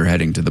increase when they're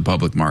heading to the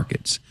public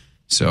markets.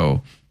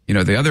 So,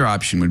 the other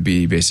option would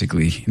be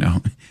basically,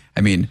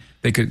 I mean,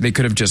 they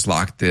could have just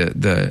locked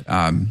the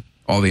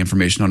all the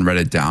information on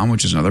Reddit down,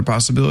 which is another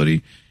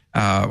possibility,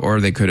 or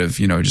they could have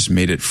just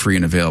made it free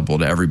and available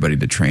to everybody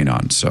to train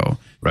on. So,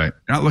 right,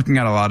 you're not looking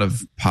at a lot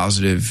of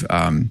positive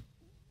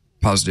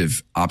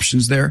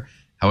options there.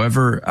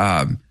 However,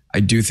 I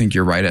do think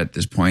you're right at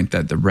this point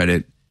that the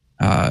Reddit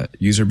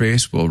user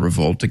base will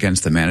revolt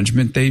against the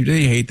management. They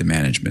hate the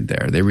management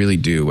there. They really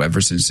do. Ever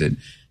since it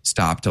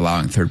stopped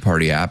allowing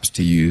third-party apps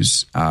to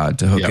use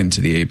to hook into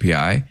the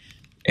API,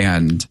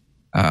 and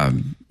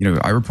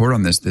I report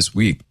on this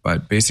week.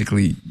 But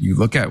basically, you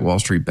look at Wall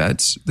Street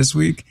Bets this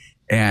week,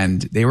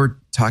 and they were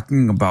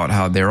talking about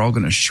how they're all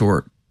going to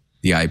short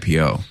the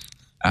IPO.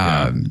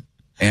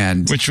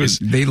 And which was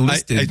they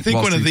listed. I think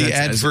one of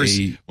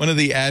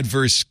the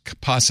adverse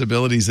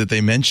possibilities that they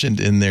mentioned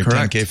in their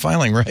 10K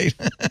filing, right?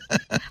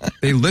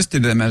 They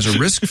listed them as a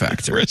risk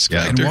factor.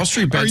 And Wall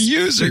Street Bets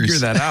figure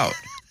that out.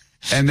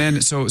 And then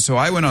so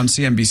I went on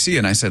CNBC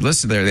and I said,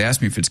 listen, they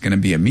asked me if it's going to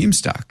be a meme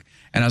stock,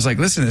 and I was like,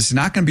 listen, this is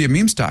not going to be a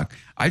meme stock.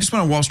 I just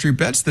went on Wall Street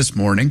Bets this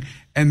morning,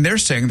 and they're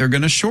saying they're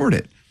going to short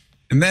it.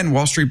 And then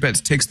Wall Street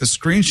Bets takes the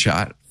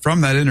screenshot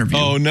from that interview.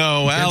 Oh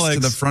no, Alex! To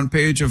the front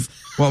page of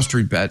Wall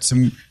Street Bets,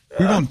 and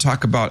we won't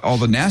talk about all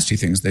the nasty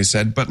things they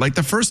said, but like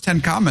the first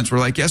 10 comments were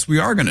like, yes, we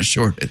are going to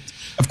short it.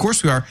 Of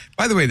course we are.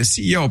 By the way, the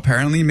CEO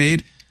apparently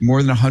made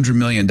more than $100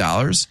 million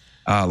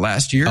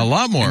last year. A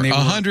lot more,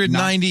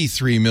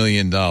 $193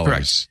 million.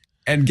 Correct.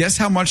 And guess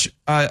how much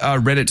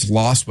Reddit's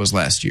loss was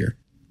last year?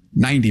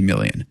 $90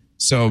 million.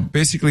 So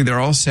basically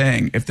they're all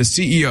saying if the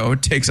CEO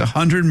takes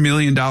 $100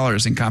 million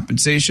in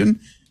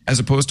compensation as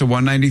opposed to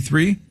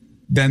 193,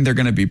 then they're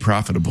going to be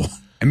profitable.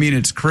 I mean,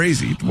 it's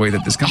crazy the way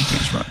that this company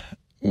is run.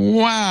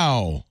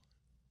 Wow.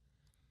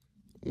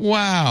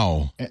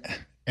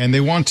 And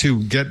they want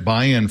to get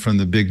buy-in from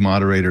the big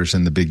moderators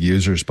and the big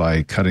users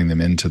by cutting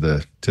them into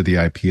the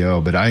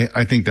IPO. But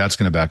I think that's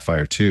going to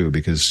backfire too,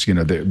 because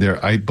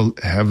I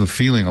have a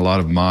feeling a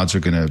lot of mods are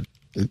going to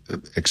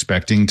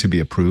expecting to be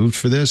approved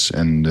for this,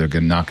 and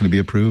they're not going to be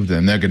approved,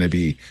 and they're going to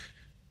be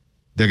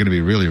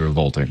really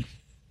revolting.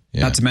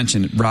 Yeah. Not to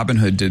mention,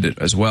 Robinhood did it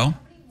as well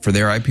for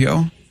their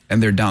IPO,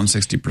 and they're down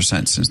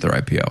 60% since their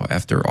IPO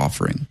after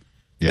offering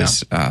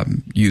this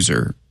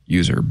user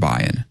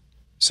buy-in.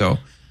 So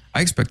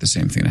I expect the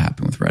same thing to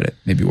happen with Reddit,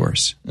 maybe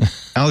worse.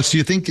 Alex, do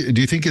you think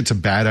it's a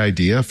bad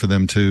idea for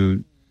them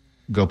to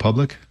go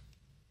public?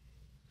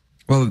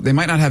 Well, they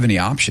might not have any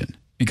option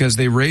because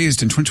they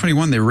raised in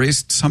 2021, they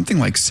raised something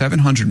like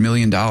 $700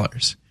 million.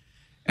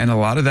 And a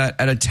lot of that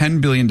at a $10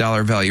 billion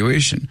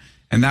valuation.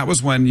 And that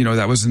was when,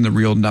 that was in the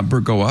real number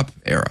go up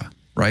era,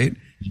 right?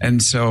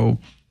 And so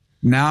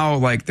now,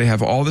 like, they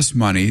have all this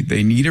money.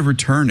 They need to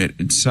return it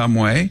in some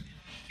way.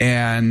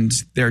 And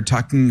they're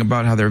talking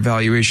about how their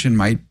valuation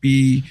might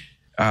be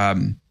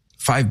 $5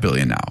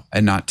 billion now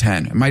and not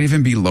 10. It might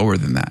even be lower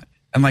than that.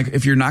 And like,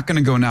 if you're not going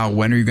to go now,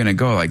 when are you going to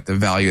go? Like, the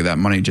value of that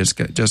money just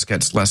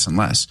gets less and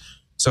less.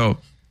 So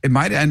it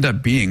might end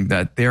up being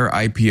that their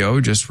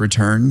IPO just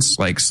returns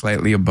like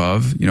slightly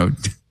above,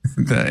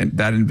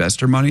 that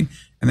investor money.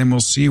 And then we'll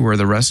see where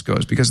the rest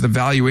goes because the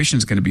valuation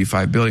is going to be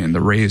 $5 billion.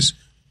 The raise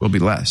will be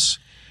less.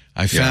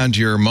 I found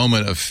your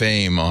moment of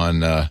fame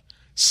on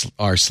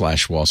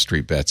r/Wall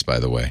Street Bets, by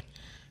the way.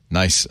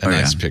 Nice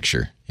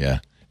picture. Yeah.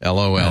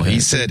 LOL.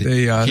 He said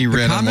he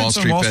read on Wall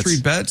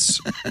Street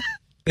Bets.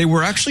 They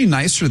were actually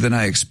nicer than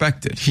I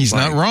expected. He's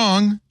not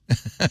wrong.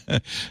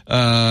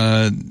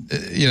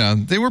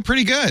 They were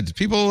pretty good.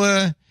 People,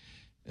 I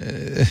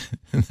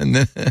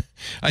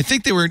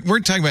think they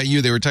weren't talking about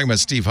you. They were talking about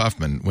Steve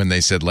Huffman when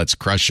they said, let's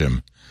crush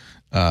him.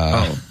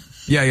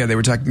 Yeah. They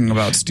were talking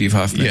about Steve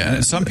Huffman. Yeah.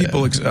 And some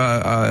people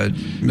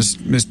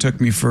mistook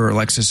me for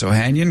Alexis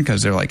Ohanian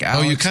because they're like,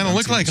 Alex, you kind of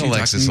look like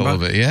Alexis a little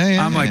bit.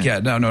 Yeah. I'm like,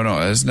 no,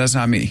 that's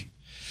not me.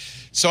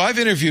 So I've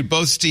interviewed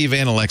both Steve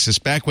and Alexis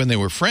back when they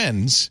were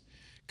friends.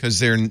 Because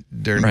they're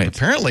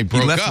apparently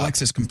broke up. He left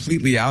Alexis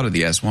completely out of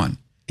the S1.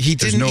 He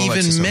didn't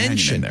even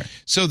mention there.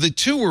 So the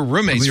two were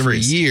roommates for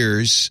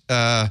years.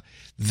 There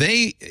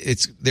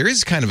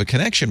is kind of a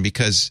connection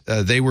because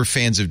they were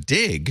fans of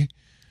Dig,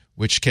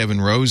 which Kevin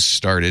Rose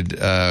started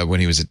when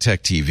he was at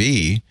Tech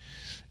TV,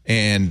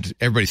 and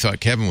everybody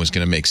thought Kevin was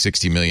going to make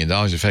 $60 million.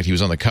 In fact, he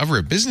was on the cover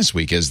of Business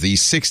Week as the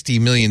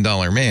 $60 million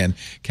man.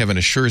 Kevin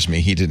assures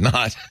me he did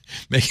not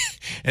make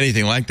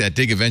anything like that.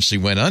 Dig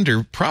eventually went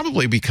under,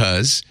 probably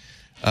because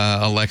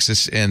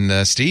Alexis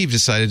and Steve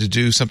decided to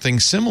do something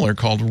similar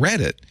called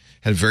Reddit.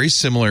 Had a very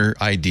similar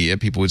idea.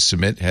 People would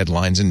submit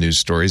headlines and news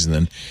stories, and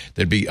then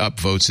there'd be up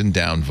votes and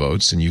down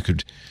votes, and you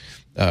could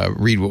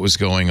read what was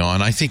going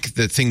on. I think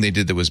the thing they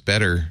did that was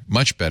better,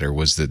 much better,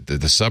 was the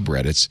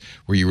subreddits,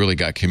 where you really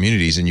got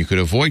communities, and you could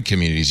avoid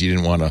communities you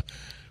didn't want to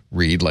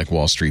read, like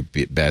Wall Street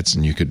Bets,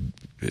 and you could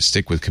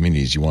stick with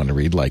communities you want to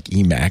read, like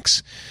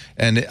Emacs.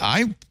 And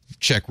I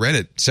check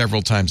Reddit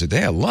several times a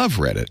day. I love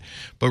Reddit.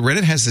 But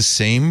Reddit has the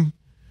same...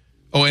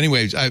 Oh,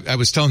 anyways, I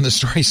was telling the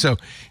story. So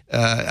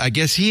I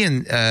guess he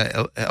and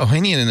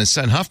Ohanian and his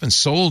son Huffman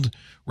sold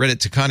Reddit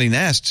to Condé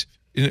Nast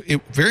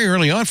very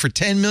early on for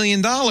 $10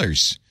 million.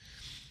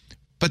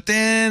 But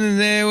then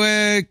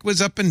they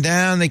was up and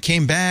down. They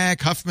came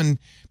back. Huffman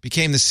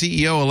became the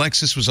CEO.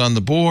 Alexis was on the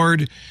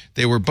board.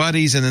 They were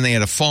buddies, and then they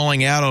had a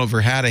falling out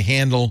over how to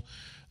handle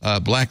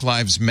Black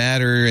Lives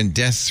Matter and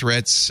death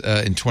threats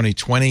in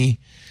 2020.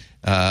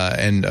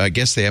 And I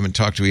guess they haven't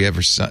talked to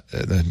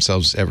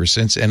themselves ever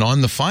since. And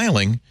on the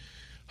filing,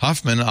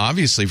 Huffman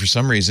obviously, for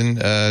some reason,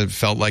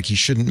 felt like he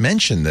shouldn't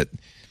mention that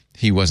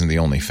he wasn't the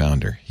only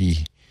founder.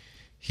 He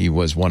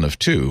was one of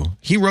two.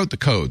 He wrote the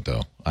code,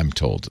 though, I'm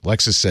told.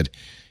 Alexis said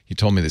he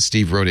told me that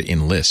Steve wrote it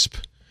in Lisp.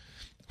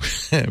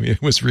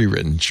 It was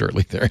rewritten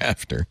shortly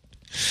thereafter.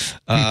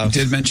 He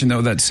did mention,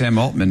 though, that Sam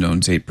Altman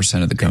owns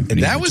 8% of the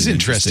company. That was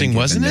interesting,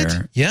 wasn't it?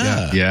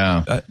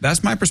 Yeah.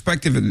 That's my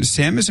perspective.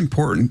 Sam is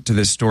important to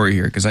this story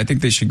here because I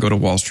think they should go to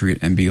Wall Street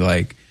and be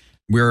like,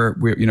 we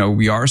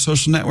are a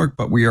social network,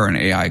 but we are an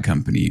AI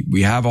company.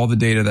 We have all the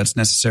data that's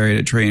necessary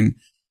to train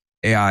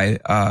AI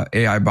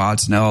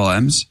bots and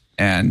LLMs.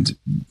 And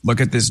look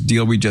at this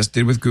deal we just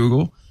did with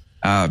Google.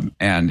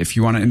 And if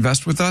you want to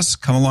invest with us,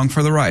 come along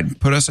for the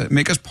ride.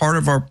 Make us part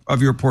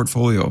of your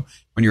portfolio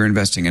when you're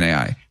investing in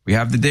AI. We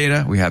have the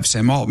data. We have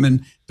Sam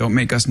Altman. Don't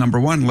make us number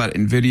one. Let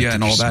NVIDIA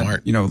and all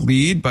that,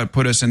 lead, but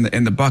put us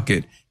in the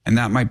bucket. And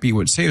that might be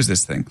what saves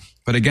this thing.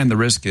 But again, the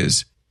risk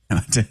is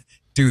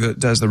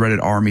does the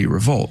Reddit army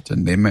revolt?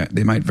 And they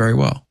might very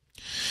well.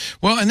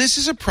 Well, and this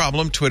is a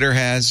problem Twitter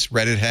has,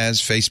 Reddit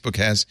has, Facebook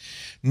has.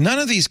 None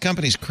of these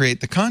companies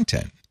create the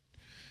content.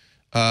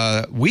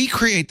 We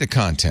create the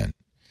content.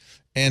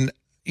 And,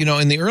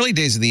 in the early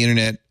days of the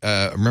internet,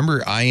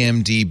 remember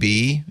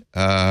IMDb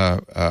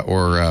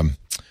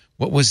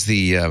what was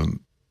the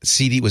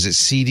CD? Was it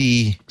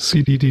CD?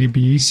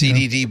 CDDB.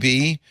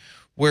 CDDB,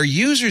 where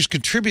users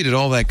contributed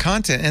all that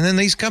content. And then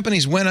these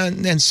companies went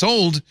on and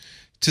sold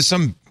to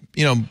some,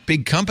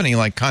 big company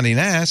like Condé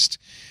Nast.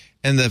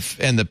 And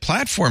the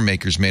platform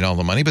makers made all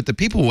the money, but the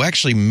people who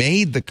actually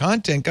made the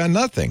content got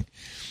nothing.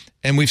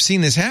 And we've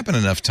seen this happen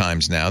enough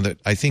times now that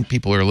I think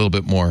people are a little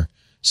bit more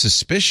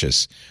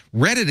suspicious.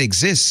 Reddit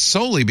exists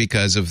solely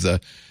because of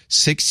the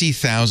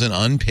 60,000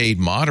 unpaid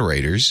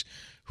moderators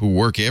who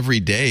work every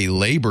day,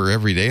 labor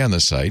every day on the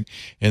site,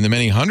 and the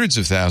many hundreds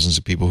of thousands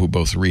of people who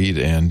both read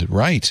and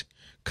write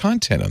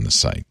content on the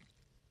site.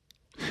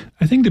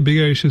 I think the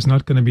bigger issue is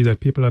not going to be that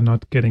people are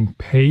not getting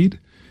paid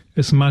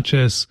as much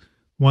as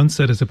once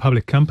that is a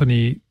public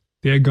company,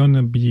 there are going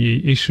to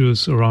be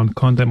issues around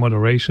content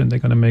moderation. They're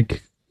going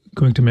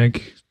to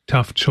make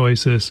tough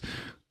choices.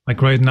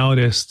 Like right now,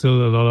 there's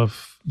still a lot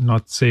of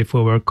not safe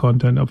for work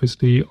content,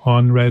 obviously,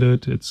 on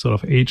Reddit. It's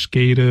sort of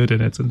age-gated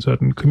and it's in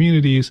certain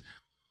communities.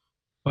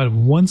 But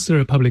once they're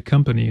a public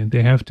company and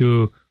they have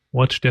to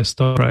watch their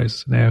stock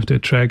price, and they have to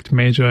attract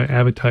major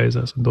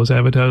advertisers, and those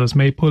advertisers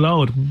may pull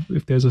out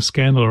if there's a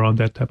scandal around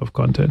that type of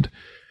content.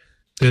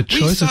 The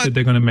choices that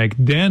they're going to make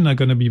then are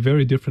going to be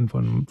very different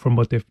from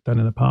what they've done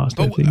in the past.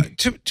 But I think.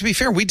 To be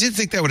fair, we did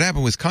think that would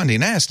happen with Condé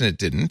Nast, and it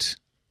didn't.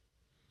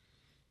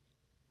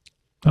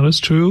 That is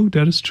true.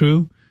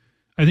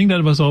 I think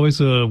that was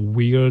always a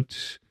weird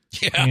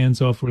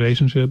hands-off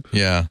relationship.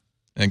 Yeah,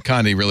 and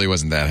Condé really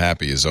wasn't that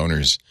happy as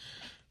owners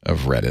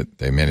of Reddit.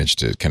 They managed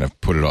to kind of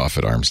put it off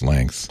at arm's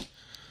length.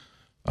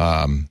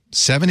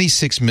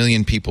 76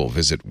 million people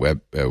visit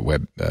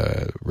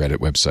Reddit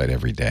website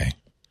every day.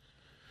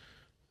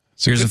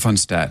 So here's a fun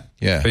stat.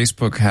 Yeah.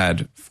 Facebook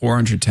had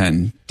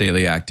 410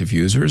 daily active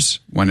users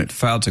when it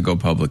filed to go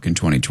public in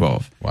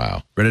 2012.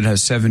 Wow. Reddit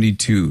has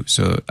 72.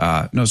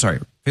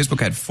 Facebook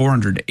had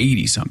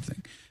 480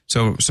 something.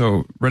 So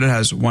Reddit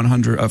has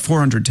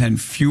 410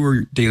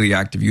 fewer daily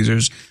active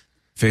users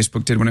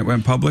Facebook did when it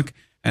went public,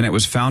 and it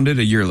was founded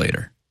a year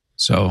later.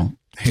 So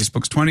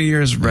Facebook's 20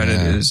 years,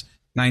 Reddit is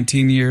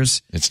 19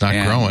 years. It's not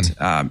growing.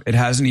 It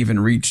hasn't even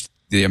reached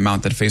the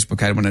amount that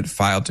Facebook had when it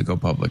filed to go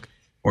public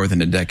more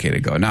than a decade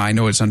ago. Now, I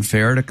know it's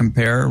unfair to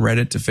compare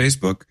Reddit to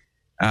Facebook,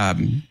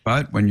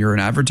 but when you're an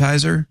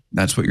advertiser,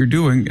 that's what you're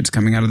doing. It's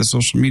coming out of the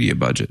social media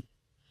budget.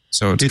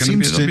 So it's going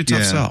to be a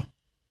tough sell.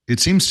 It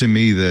seems to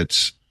me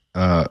that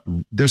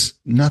there's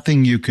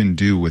nothing you can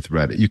do with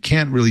Reddit. You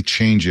can't really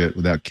change it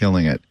without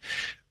killing it.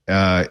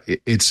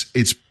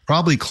 It's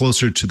probably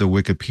closer to the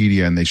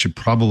Wikipedia, and they should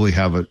probably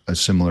have a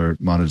similar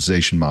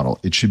monetization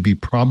model. It should be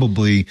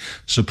probably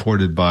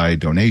supported by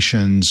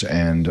donations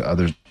and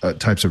other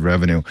types of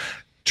revenue.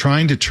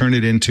 Trying to turn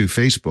it into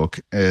Facebook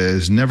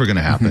is never going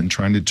to happen. Mm-hmm.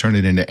 Trying to turn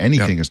it into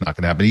anything is not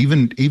going to happen.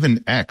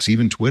 Even X,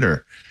 even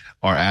Twitter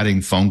are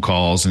adding phone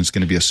calls, and it's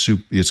going to be a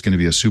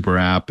super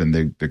app, and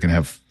they're going to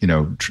have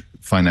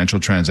financial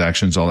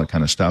transactions, all that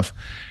kind of stuff.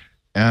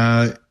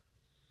 There's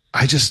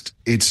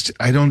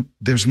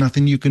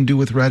nothing you can do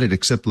with Reddit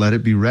except let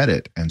it be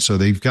Reddit. And so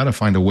they've got to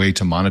find a way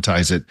to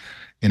monetize it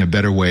in a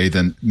better way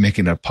than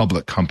making it a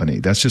public company.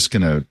 That's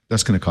going to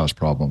cause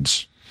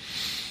problems.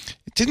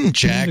 Didn't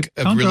Jack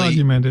the counter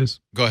argument is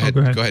go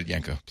ahead,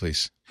 Yanko,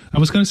 please. I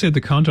was going to say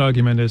the counter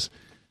argument is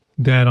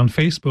that on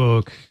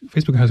Facebook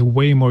has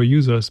way more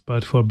users,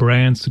 but for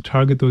brands to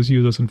target those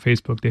users on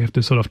Facebook, they have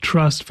to sort of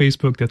trust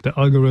Facebook that the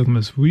algorithm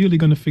is really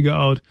going to figure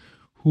out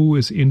who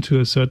is into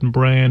a certain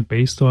brand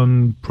based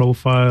on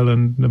profile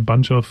and a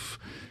bunch of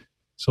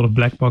sort of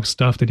black box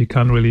stuff that you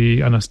can't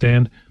really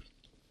understand.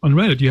 On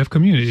Reddit, you have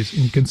communities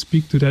and you can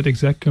speak to that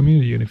exact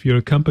community. And if you're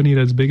a company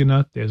that's big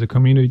enough, there's a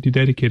community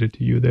dedicated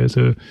to you.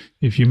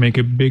 If you make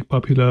a big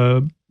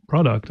popular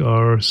product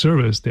or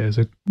service, there's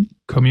a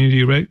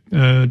community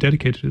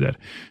dedicated to that.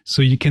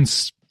 So you can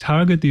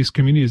target these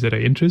communities that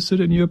are interested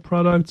in your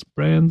products,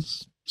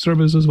 brands,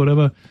 services,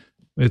 whatever,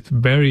 with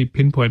very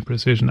pinpoint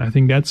precision. I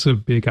think that's a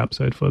big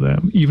upside for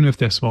them, even if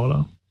they're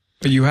smaller.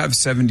 But you have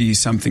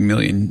 70-something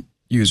million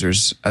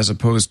users as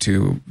opposed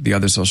to the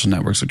other social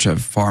networks, which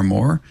have far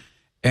more.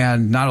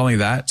 And not only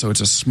that, so it's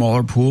a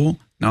smaller pool.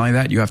 Not only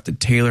that, you have to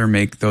tailor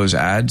make those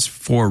ads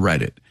for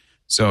Reddit.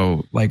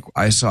 So like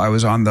I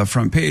was on the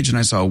front page and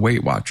I saw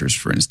Weight Watchers,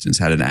 for instance,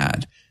 had an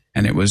ad,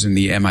 and it was in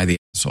the Am I the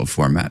Asshole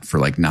format for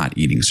like not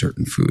eating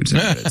certain foods.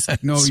 And it's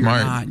like, no, Smart.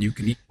 You're not. You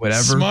can eat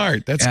whatever.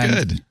 Smart. That's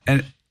good.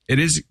 And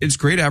it's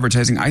great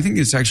advertising. I think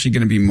it's actually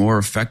going to be more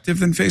effective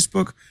than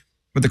Facebook.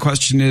 But the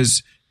question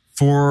is,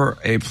 for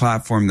a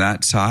platform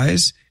that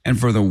size and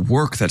for the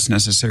work that's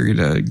necessary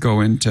to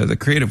go into the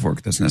creative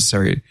work that's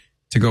necessary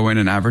to go in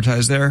and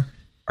advertise there,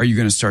 are you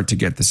going to start to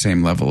get the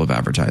same level of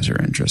advertiser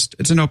interest?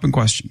 It's an open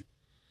question.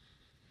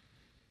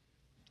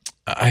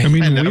 I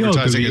mean, we all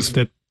believe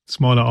that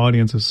smaller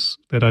audiences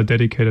that are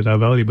dedicated are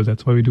valuable.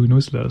 That's why we do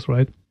newsletters,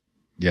 right?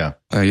 Yeah.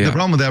 The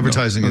problem with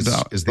advertising is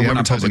the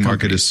advertising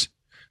market is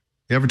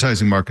the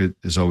advertising market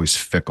is always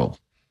fickle.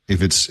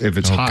 If it's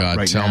hot God,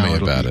 right tell now, me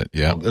about it.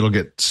 Yeah, it'll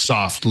get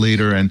soft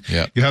later, and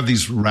you have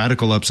these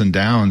radical ups and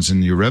downs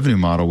in your revenue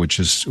model, which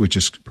is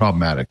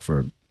problematic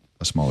for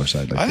a smaller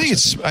site. Like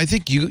I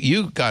think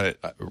you got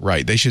it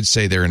right. They should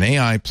say they're an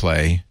AI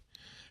play.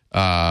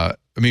 I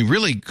mean,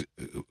 really,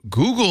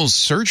 Google's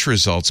search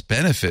results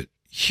benefit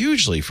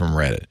hugely from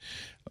Reddit.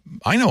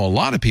 I know a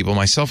lot of people,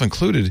 myself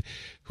included,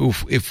 who,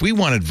 if we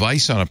want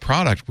advice on a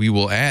product, we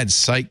will add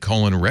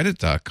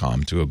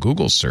site:/reddit.com to a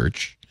Google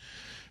search.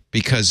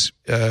 Because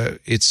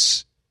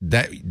it's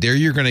that there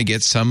you're going to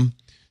get some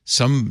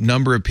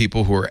number of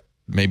people who are,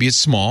 maybe it's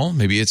small,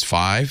 maybe it's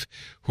 5,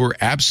 who are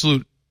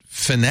absolute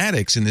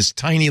fanatics in this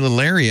tiny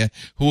little area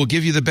who will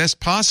give you the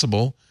best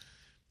possible,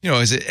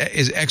 as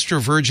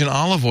extra virgin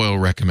olive oil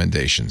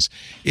recommendations.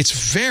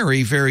 It's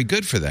very, very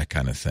good for that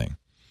kind of thing.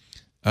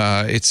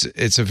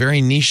 It's a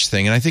very niche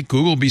thing, and I think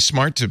Google will be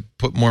smart to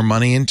put more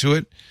money into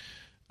it.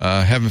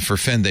 Heaven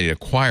forfend they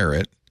acquire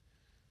it.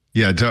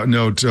 Yeah, don't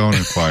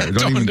acquire.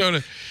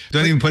 Don't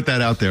even put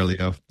that out there,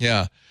 Leo.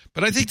 Yeah,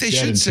 but I think they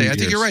should say. I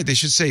think you're right. They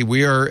should say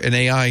we are an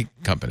AI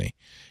company.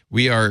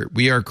 We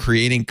are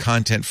creating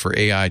content for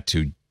AI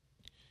to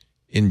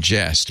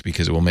ingest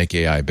because it will make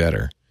AI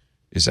better.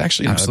 It's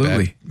actually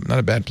not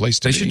a bad place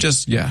to be. They should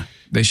just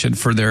they should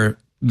for their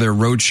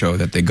roadshow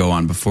that they go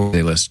on before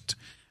they list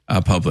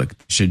public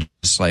should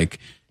just like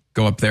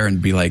go up there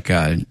and be like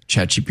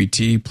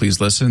ChatGPT, please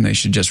listen. They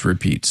should just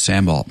repeat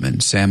Sam Altman,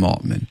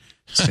 8%,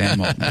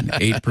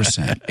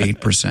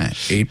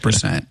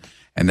 8%,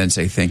 and then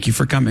say thank you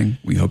for coming.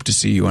 We hope to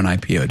see you on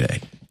IPO day.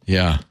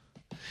 Yeah.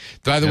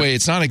 By the way,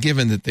 it's not a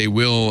given that they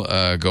will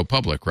go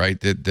public, right?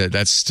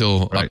 That's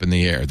still up in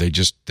the air.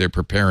 They're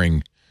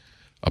preparing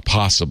a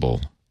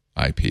possible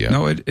IPO.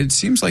 No, it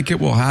seems like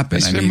it will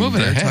happen. They're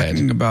moving they're ahead.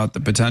 Talking about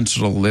the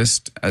potential to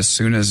list as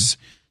soon as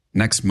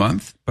next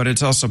month, but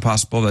it's also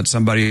possible that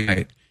somebody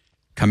might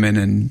come in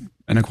and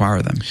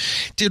acquire them.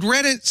 Did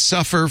Reddit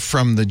suffer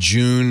from the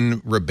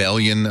June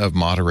rebellion of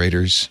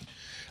moderators?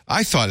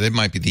 I thought it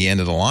might be the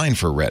end of the line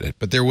for Reddit,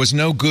 but there was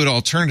no good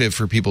alternative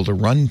for people to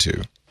run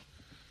to.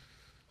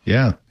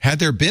 Yeah. Had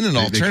there been an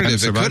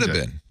alternative, it could have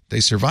it. been. They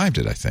survived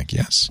it, I think,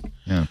 yes.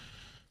 Yeah.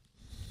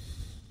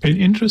 And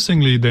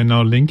interestingly, they're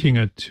now linking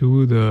it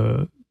to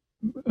the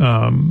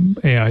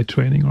AI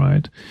training,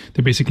 right?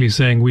 They're basically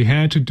saying we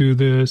had to do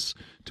this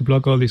to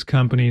block all these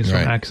companies from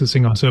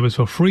accessing our service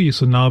for free,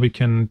 so now we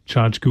can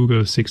charge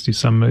Google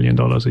 $60-some million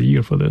a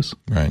year for this.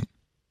 Right.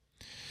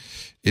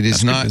 It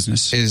is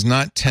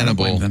not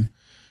tenable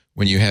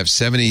when you have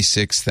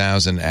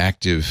 76,000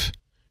 active,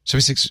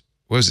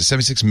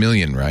 76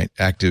 million, right?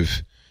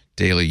 Active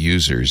daily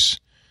users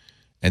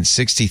and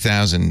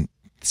 60,000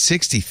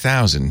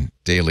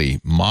 daily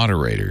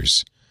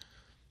moderators.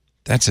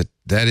 That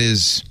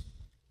is.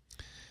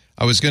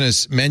 I was going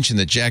to mention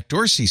that Jack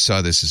Dorsey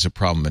saw this as a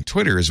problem at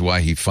Twitter, is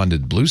why he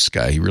funded Blue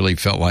Sky. He really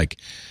felt like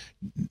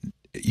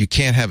you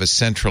can't have a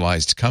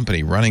centralized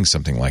company running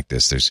something like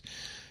this. There's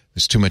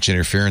too much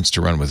interference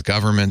to run with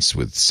governments,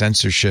 with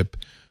censorship,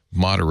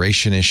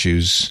 moderation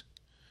issues.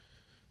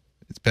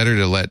 It's better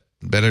to let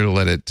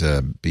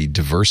it be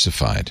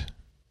diversified.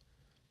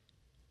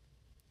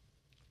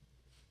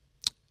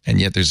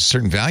 And yet there's a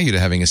certain value to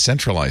having a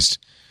centralized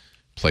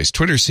place.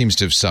 Twitter seems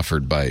to have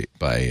suffered by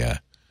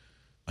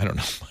I don't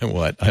know by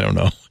what. I don't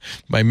know.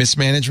 By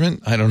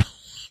mismanagement? I don't know.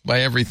 By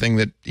everything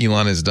that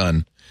Elon has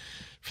done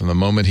from the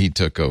moment he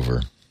took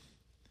over.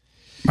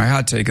 My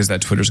hot take is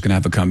that Twitter's going to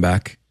have a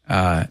comeback.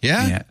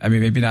 Yeah. I mean,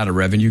 maybe not a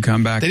revenue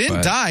comeback. They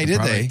didn't die, did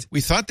they?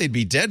 We thought they'd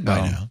be dead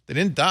by now. They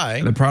didn't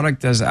die. The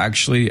product does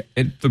actually,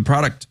 the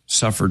product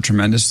suffered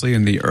tremendously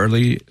in the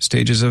early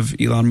stages of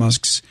Elon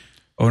Musk's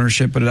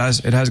ownership, but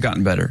it has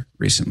gotten better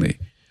recently.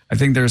 I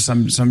think there's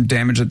some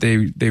damage that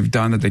they've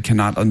done that they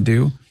cannot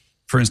undo.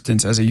 For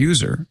instance, as a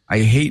user,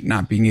 I hate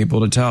not being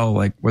able to tell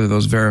like whether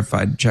those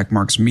verified check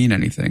marks mean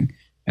anything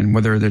and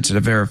whether it's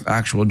a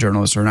actual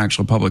journalist or an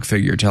actual public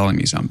figure telling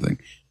me something.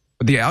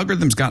 But the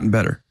algorithm's gotten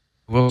better.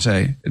 I will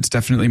say it's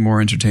definitely more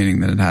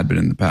entertaining than it had been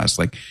in the past.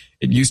 Like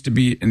it used to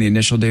be in the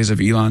initial days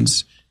of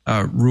Elon's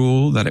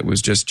rule that it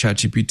was just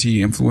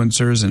ChatGPT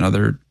influencers and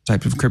other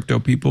type of crypto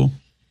people,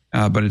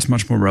 but it's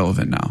much more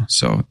relevant now.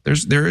 So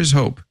there is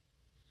hope.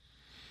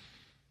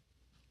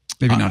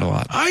 Maybe not a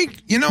lot.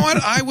 You know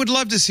what? I would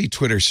love to see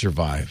Twitter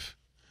survive.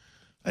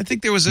 I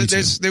think we've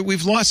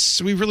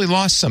really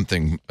lost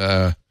something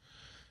that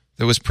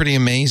was pretty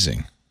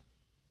amazing.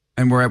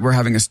 And we're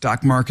having a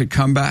stock market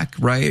comeback,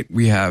 right?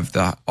 We have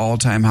the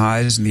all-time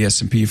highs in the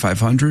S&P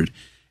 500,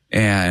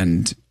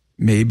 and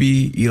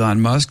maybe Elon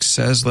Musk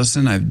says,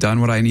 "Listen, I've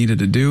done what I needed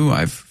to do.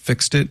 I've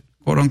fixed it,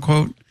 quote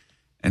unquote."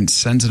 And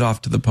sends it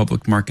off to the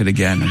public market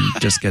again and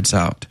just gets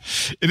out.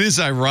 It is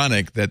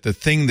ironic that the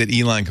thing that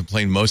Elon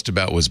complained most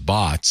about was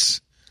bots,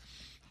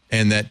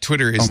 and that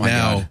Twitter is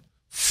now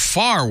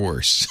far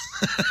worse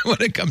when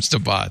it comes to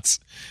bots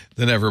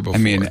than ever before. I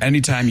mean,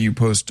 anytime you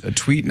post a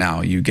tweet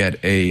now, you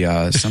get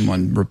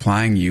someone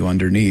replying you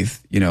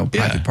underneath,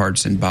 private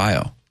parts in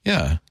bio.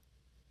 Yeah.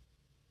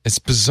 It's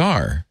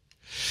bizarre.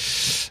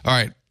 All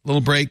right,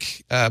 little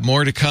break.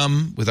 More to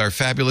come with our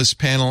fabulous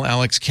panel,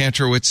 Alex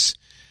Kantrowitz.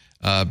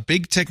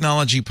 Big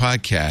Technology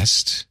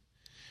Podcast.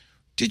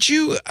 Did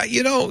you,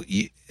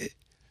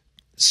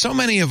 so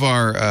many of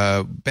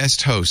our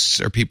best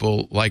hosts are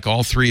people like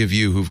all three of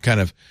you who've kind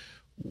of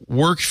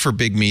worked for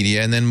big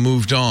media and then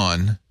moved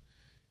on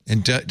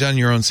and done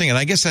your own thing. And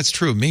I guess that's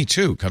true of me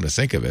too, come to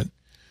think of it.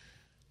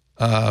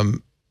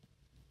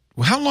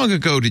 How long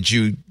ago did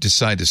you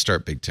decide to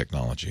start Big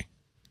Technology?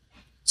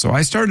 So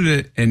I started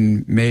it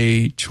in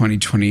May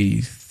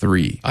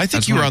 2023. I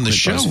think you were on the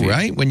show,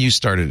 right? When you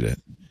started it.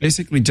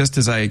 Basically, just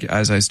as I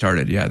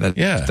started,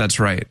 that's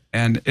right,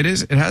 and it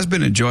has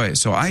been a joy.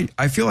 So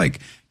I feel like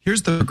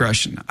here's the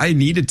progression. I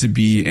needed to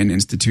be in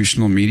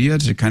institutional media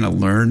to kind of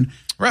learn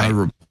how to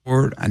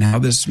report and how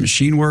this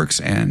machine works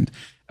and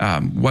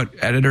what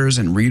editors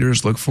and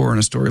readers look for in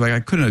a story. Like I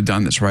couldn't have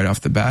done this right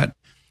off the bat,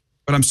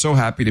 but I'm so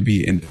happy to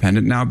be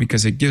independent now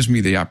because it gives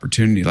me the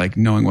opportunity, like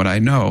knowing what I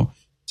know,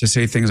 to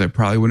say things I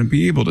probably wouldn't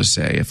be able to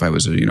say if I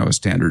was a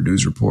standard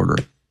news reporter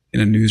in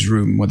a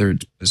newsroom, whether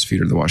it's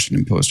BuzzFeed or the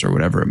Washington Post or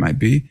whatever it might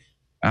be.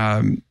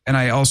 And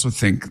I also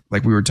think,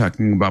 like we were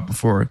talking about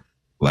before,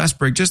 last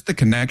break, just the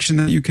connection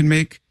that you can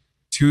make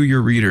to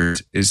your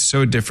readers is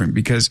so different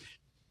because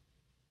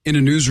in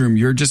a newsroom,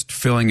 you're just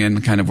filling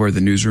in kind of where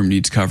the newsroom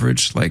needs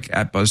coverage. Like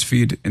at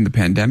BuzzFeed in the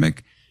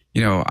pandemic,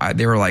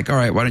 they were like, all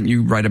right, why don't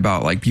you write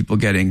about like people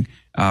getting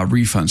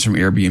refunds from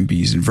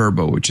Airbnbs and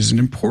Vrbo, which is an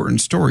important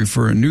story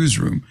for a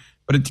newsroom.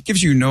 But it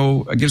gives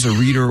a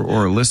reader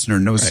or a listener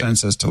no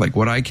sense as to like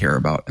what I care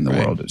about in the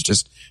world. It's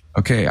just,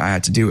 okay, I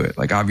had to do it.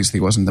 Like obviously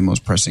it wasn't the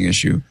most pressing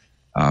issue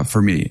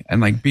for me.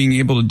 And like being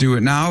able to do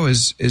it now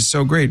is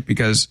so great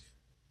because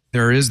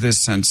there is this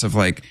sense of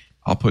like,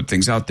 I'll put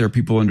things out there.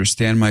 People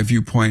understand my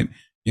viewpoint.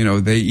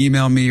 They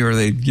email me or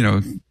they,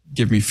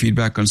 give me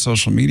feedback on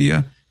social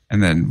media.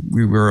 And then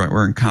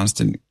we're in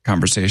constant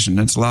conversation.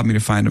 And it's allowed me to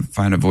find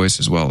a voice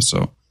as well.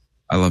 So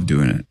I love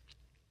doing it.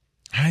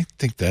 I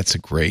think that's a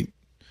great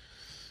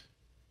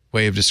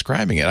way of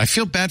describing it. I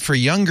feel bad for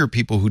younger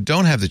people who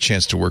don't have the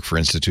chance to work for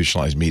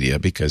institutionalized media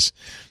because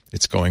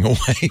it's going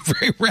away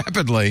very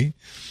rapidly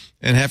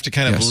and have to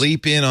kind of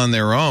leap in on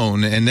their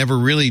own and never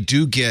really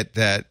do get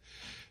that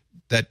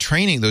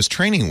training, those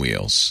training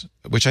wheels,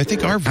 which I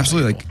think are valuable.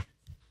 Absolutely. Like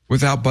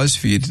without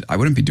BuzzFeed, I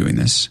wouldn't be doing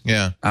this.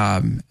 Yeah.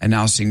 And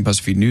now seeing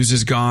BuzzFeed News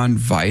is gone,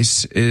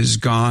 Vice is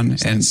gone,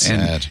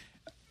 and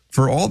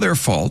for all their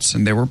faults,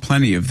 and there were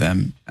plenty of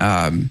them,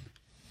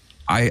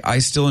 I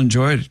still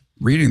enjoyed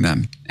reading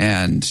them.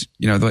 And,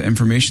 the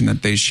information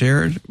that they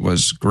shared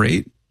was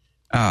great.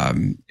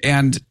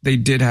 And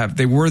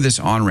they were this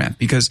on-ramp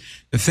because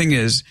the thing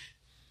is,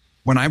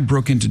 when I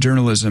broke into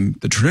journalism,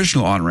 the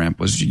traditional on-ramp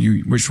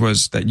which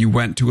was that you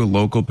went to a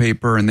local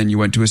paper and then you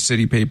went to a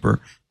city paper,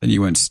 then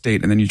you went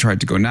state, and then you tried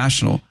to go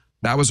national.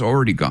 That was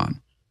already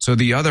gone. So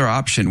the other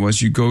option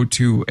was you go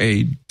to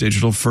a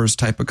digital first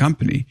type of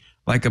company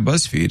like a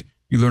BuzzFeed.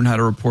 You learn how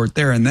to report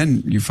there and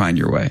then you find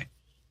your way.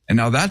 And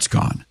now that's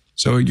gone.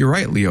 So you're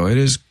right, Leo.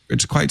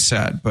 It's quite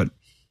sad, but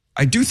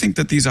I do think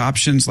that these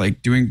options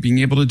like being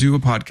able to do a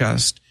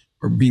podcast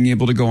or being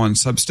able to go on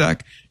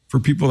Substack for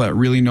people that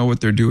really know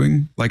what they're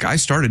doing. Like I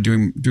started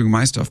doing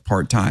my stuff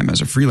part-time as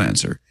a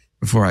freelancer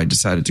before I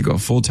decided to go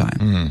full-time.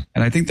 Mm-hmm.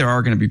 And I think there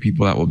are going to be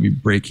people that will be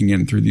breaking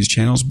in through these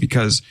channels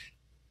because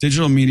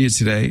digital media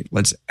today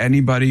lets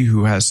anybody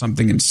who has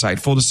something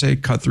insightful to say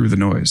cut through the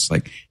noise.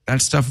 Like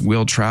that stuff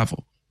will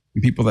travel.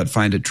 And people that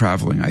find it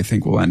traveling, I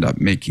think will end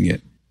up making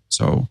it.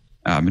 So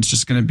it's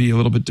just going to be a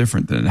little bit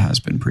different than it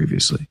has been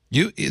previously.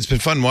 It's been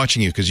fun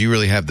watching you because you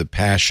really have the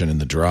passion and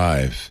the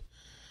drive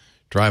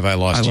I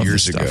lost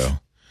years ago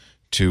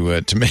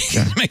to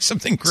make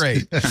something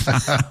great.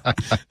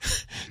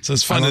 So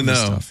it's fun to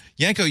know.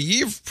 Yanko,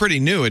 you're pretty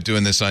new at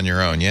doing this on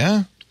your own,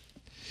 yeah?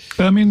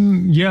 I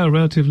mean, yeah,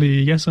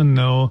 relatively yes and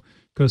no,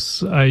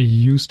 because I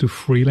used to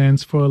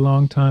freelance for a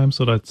long time,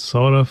 so that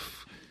sort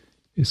of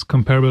is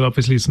comparable.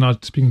 Obviously, it's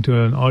not speaking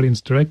to an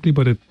audience directly,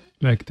 but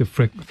like the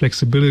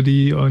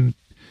flexibility on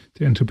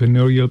the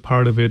entrepreneurial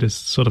part of it is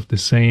sort of the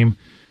same.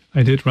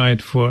 I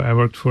worked for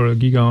a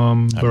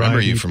GigaOM. I remember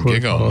you from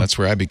GigaOM. That's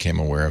where I became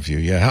aware of you.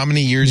 Yeah. How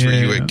many years were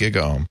you at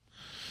GigaOM?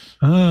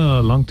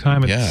 A long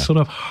time. It's sort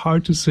of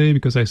hard to say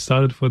because I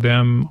started for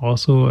them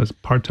also as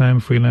part-time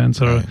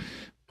freelancer. Right.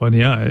 But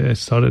yeah, I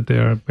started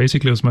there.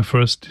 Basically, it was my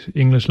first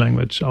English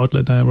language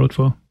outlet I wrote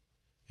for.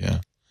 Yeah.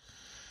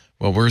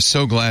 Well, we're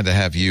so glad to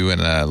have you and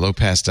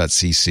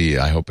lowpass.cc.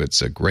 I hope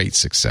it's a great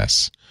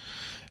success.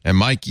 And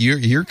Mike,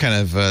 you're kind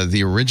of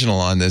the original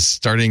on this,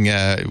 starting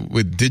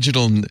with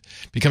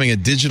becoming a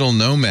digital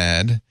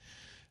nomad.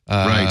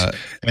 Right.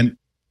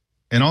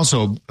 And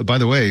also, by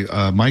the way,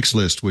 Mike's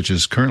List, which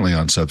is currently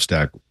on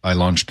Substack, I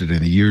launched it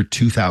in the year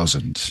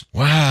 2000.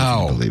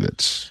 Wow. I believe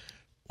it's.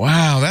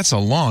 Wow, that's a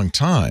long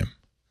time.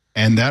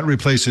 And that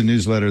replaced a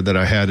newsletter that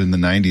I had in the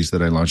 90s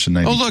that I launched in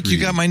 93. Oh, look, you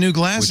got my new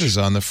glasses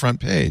on the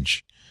front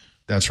page.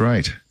 That's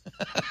right.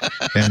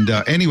 And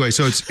anyway,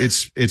 so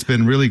it's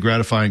been really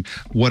gratifying.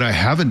 What I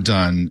haven't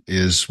done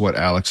is what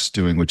Alex is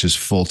doing, which is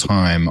full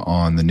time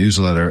on the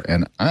newsletter.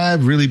 And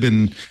I've really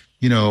been,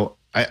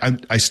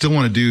 I still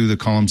want to do the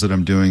columns that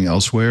I'm doing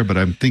elsewhere, but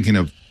I'm thinking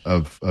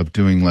of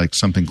doing like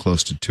something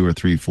close to 2 or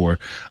 3, 4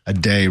 a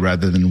day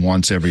rather than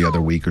once every other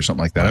week or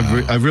something like that.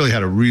 Wow. I've really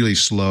had a really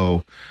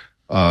slow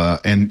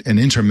and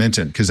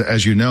intermittent, because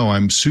as you know,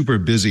 I'm super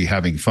busy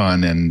having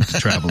fun and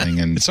traveling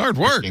and it's hard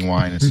work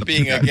wine and stuff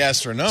being like a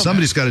gastronom.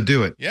 Somebody's got to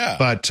do it. Yeah.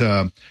 But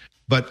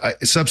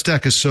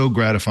Substack is so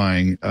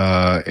gratifying,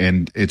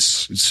 and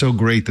it's so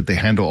great that they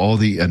handle all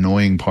the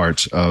annoying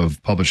parts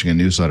of publishing a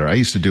newsletter. I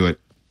used to do it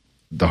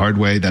the hard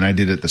way, then I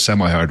did it the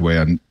semi-hard way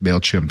on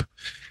MailChimp.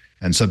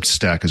 And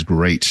Substack is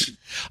great.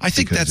 I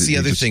think that's the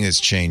other thing that's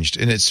changed,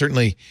 and it's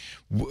certainly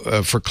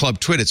for Club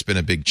Twit. It's been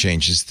a big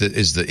change.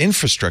 Is the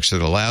infrastructure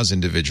that allows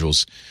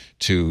individuals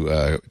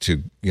to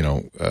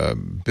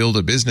build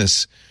a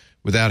business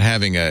without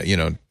having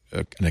an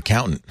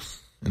accountant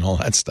and all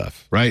that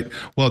stuff. Right.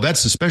 Well,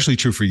 that's especially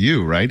true for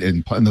you, right?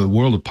 In the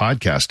world of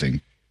podcasting.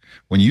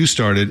 When you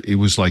started, it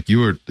was like you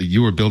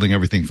were building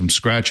everything from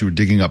scratch. You were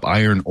digging up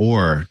iron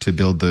ore to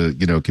build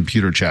the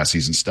computer chassis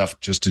and stuff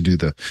just to do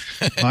the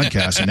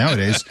podcast. And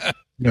nowadays,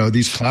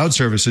 these cloud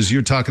services,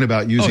 you're talking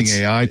about using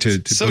AI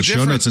to so put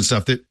show notes and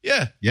stuff.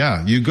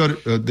 Yeah. You go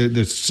to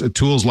there's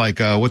tools like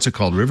what's it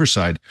called,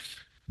 Riverside.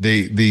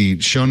 The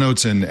show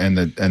notes and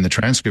the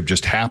transcript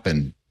just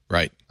happen.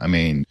 Right. I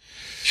mean,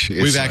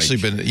 we've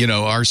actually been.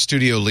 Our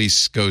studio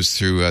lease goes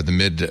through the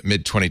mid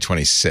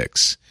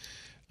 2026.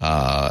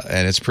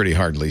 And it's pretty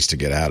hard lease to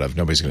get out of.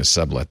 Nobody's going to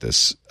sublet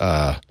this.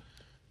 But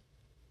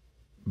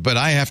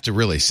I have to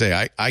really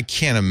say, I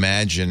can't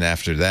imagine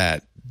after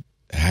that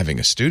having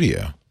a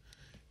studio.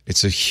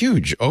 It's a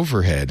huge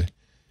overhead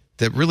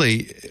that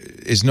really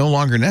is no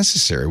longer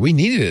necessary. We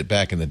needed it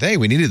back in the day.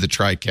 We needed the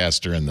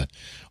TriCaster and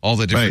all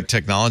the different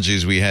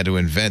technologies we had to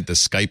invent, the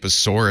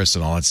Skyposaurus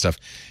and all that stuff.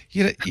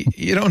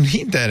 You don't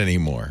need that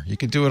anymore. You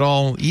can do it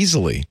all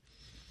easily.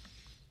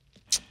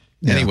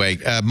 Yeah. Anyway,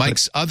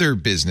 Mike's other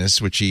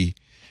business, which he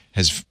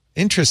has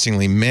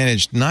interestingly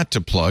managed not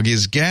to plug,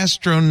 is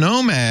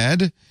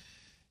Gastronomad.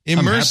 Immersive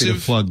I'm happy to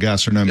plug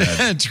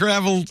Gastronomad.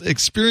 Travel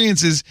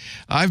experiences.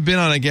 I've been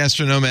on a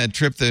Gastronomad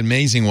trip, the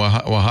amazing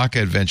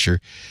Oaxaca adventure.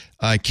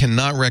 I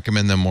cannot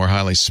recommend them more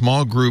highly.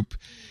 Small group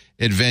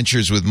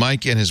adventures with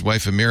Mike and his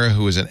wife, Amira,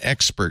 who is an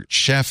expert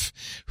chef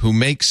who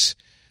makes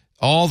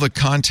all the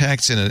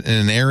contacts in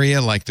an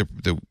area like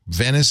the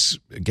Venice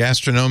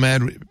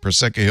Gastronomad,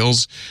 Prosecco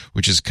Hills,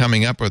 which is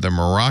coming up, or the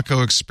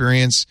Morocco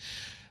experience.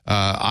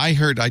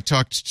 I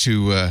talked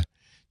to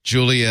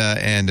Julia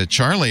and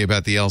Charlie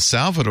about the El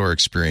Salvador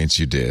experience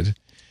you did.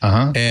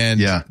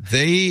 And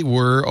they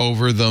were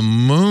over the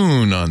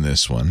moon on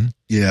this one.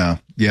 Yeah,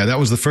 that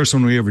was the first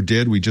one we ever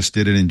did. We just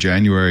did it in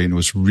January, and it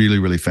was really,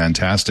 really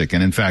fantastic.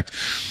 And in fact,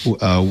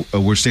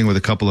 we're staying with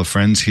a couple of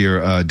friends here,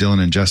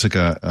 Dylan and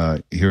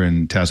Jessica, here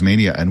in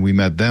Tasmania, and we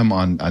met them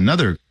on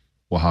another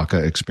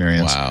Oaxaca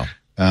experience. Wow.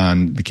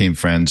 And became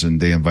friends, and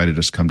they invited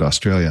us to come to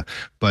Australia.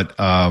 But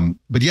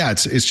yeah,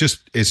 it's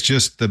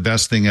just the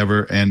best thing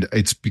ever, and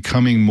it's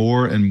becoming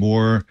more and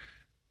more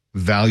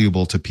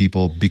valuable to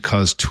people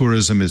because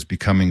tourism is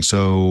becoming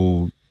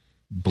so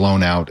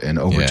blown out and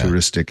over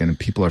touristic, and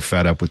people are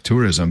fed up with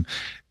tourism.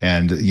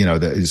 And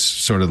that is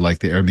sort of like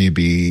the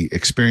Airbnb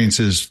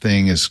experiences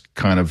thing is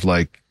kind of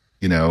like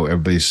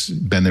everybody's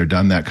been there,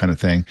 done that kind of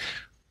thing.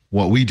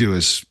 What we do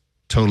is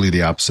totally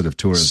the opposite of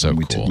tourism.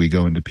 So cool. We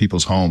go into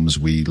people's homes.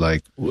 We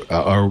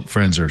our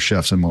friends are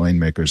chefs and wine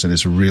makers, and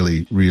it's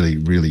really, really,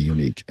 really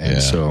unique.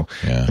 And so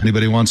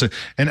anybody wants it.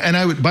 And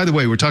I would, by the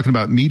way, we're talking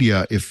about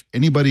media. If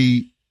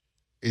anybody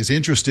is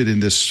interested in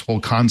this whole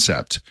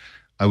concept,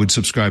 I would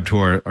subscribe to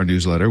our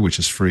newsletter, which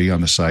is free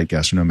on the site,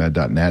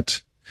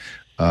 gastronomad.net.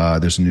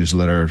 There's a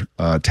newsletter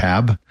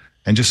tab,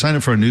 and just sign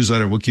up for our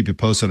newsletter. We'll keep you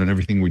posted on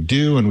everything we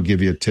do, and we'll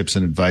give you tips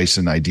and advice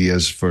and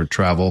ideas for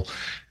travel.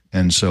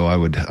 And so I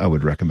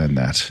would recommend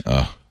that.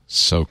 Oh,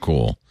 so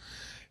cool.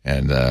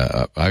 And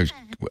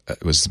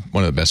it was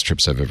one of the best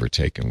trips I've ever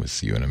taken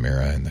with you and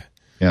Amira, and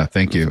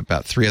thank you.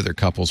 About 4 other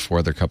couples.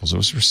 It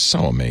was so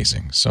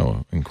amazing,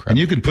 so incredible. And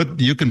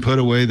you can put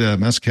away the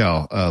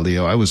mezcal,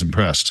 Leo. I was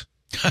impressed.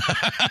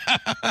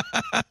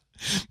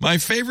 My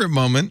favorite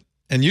moment,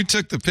 and you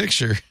took the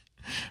picture,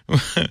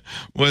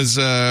 was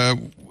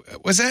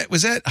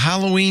that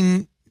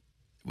Halloween?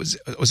 Was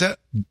that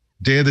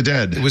Day of the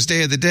Dead? It was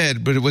Day of the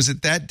Dead, but was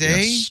it that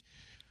day? Yes.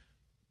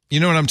 You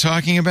know what I'm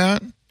talking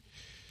about?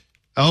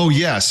 Oh,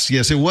 yes,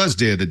 it was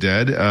Day of the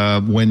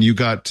Dead when you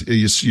got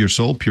your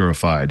soul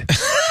purified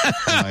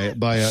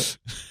by a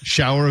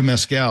shower of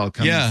mezcal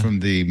coming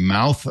from the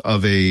mouth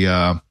of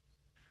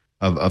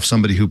of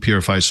somebody who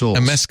purifies souls.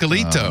 A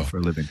mezcalito for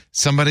a living.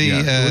 Somebody,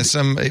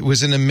 it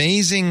was an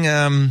amazing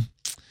and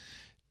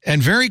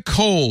very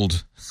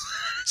cold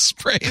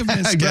spray of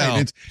mezcal.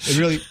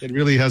 It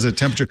really has a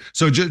temperature.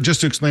 So just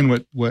to explain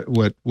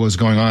what was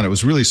going on, it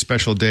was a really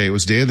special day. It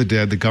was Day of the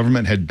Dead. The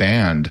government had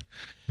banned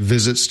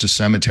visits to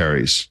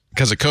cemeteries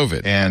because of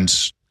COVID. And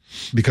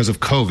because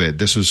of COVID,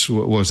 this was,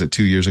 what was it,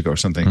 2 years ago or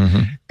something.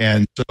 Mm-hmm.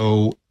 And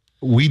so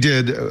we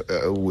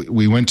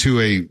went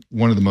to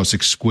one of the most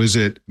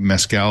exquisite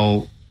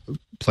mezcal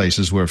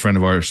places where a friend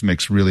of ours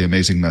makes really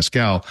amazing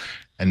mezcal.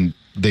 And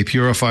they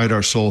purified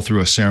our soul through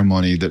a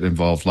ceremony that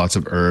involved lots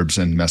of herbs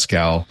and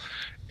mezcal.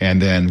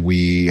 And then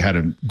we had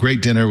a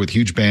great dinner with a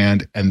huge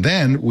band. And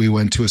then we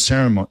went to a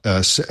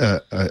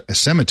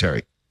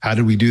cemetery. How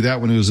did we do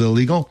that when it was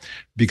illegal?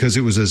 Because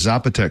it was a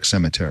Zapotec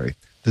cemetery.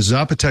 The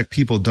Zapotec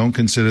people don't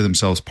consider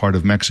themselves part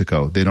of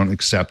Mexico. They don't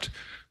accept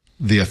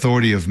the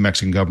authority of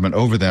Mexican government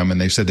over them,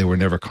 and they said they were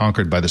never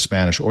conquered by the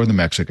Spanish or the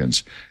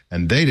Mexicans.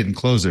 And they didn't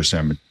close their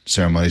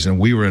ceremonies, and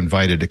we were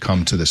invited to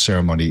come to the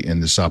ceremony in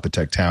the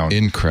Zapotec town.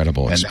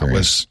 Incredible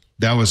experience.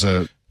 That was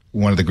a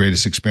one of the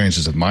greatest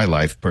experiences of my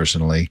life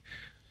personally.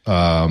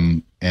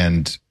 And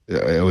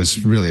it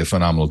was really a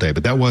phenomenal day.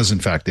 But that was, in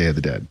fact, Day of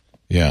the Dead.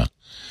 Yeah.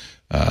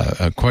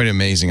 Quite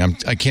amazing.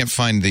 I can't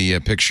find the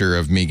picture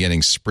of me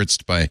getting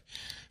spritzed by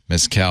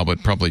mezcal,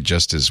 but probably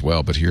just as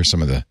well. But here's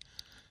some of the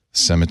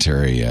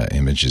cemetery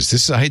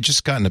images. I had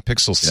just gotten a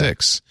Pixel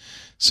 6,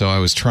 so I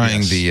was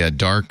trying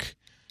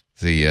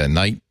the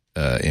night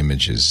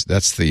images.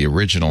 That's the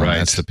original, and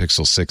that's the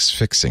Pixel 6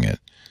 fixing it.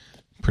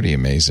 Pretty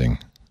amazing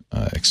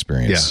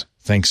experience. Yeah.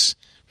 Thanks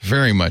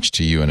very much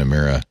to you and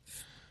Amira.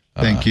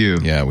 Thank you.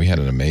 Yeah, we had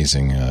an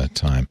amazing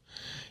time.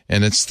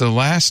 And it's the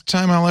last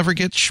time I'll ever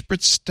get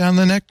spritzed down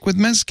the neck with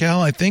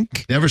mezcal, I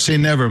think. Never say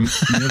never.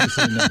 Never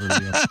say never,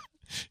 Leo.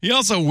 He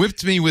also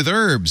whipped me with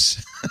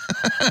herbs.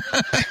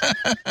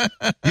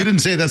 You didn't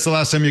say that's the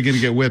last time you're going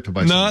to get whipped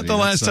by somebody. Not the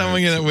last time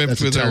I'm going to get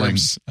whipped with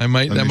herbs. That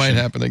might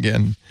happen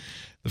again.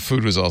 The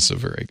food was also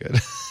very good.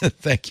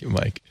 Thank you,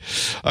 Mike.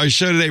 Our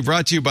show today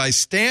brought to you by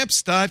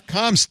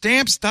Stamps.com.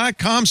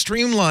 Stamps.com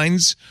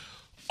streamlines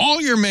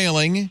all your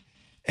mailing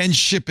and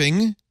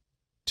shipping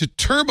to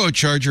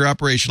turbocharge your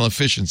operational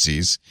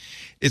efficiencies.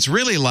 It's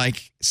really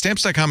like,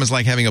 Stamps.com is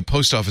like having a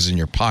post office in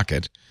your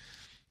pocket.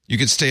 You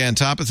can stay on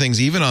top of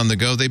things even on the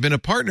go. They've been a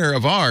partner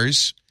of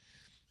ours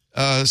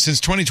since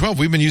 2012.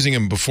 We've been using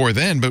them before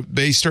then, but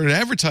they started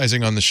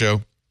advertising on the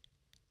show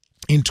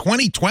in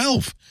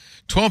 2012,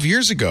 12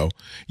 years ago.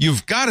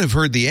 You've got to have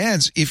heard the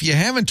ads. If you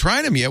haven't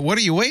tried them yet, what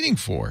are you waiting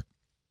for?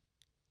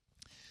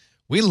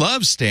 We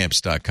love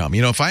Stamps.com.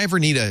 You know, if I ever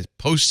need a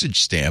postage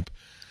stamp,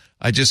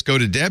 I just go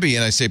to Debbie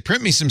and I say,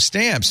 print me some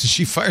stamps. And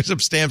she fires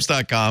up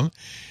Stamps.com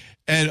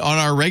and on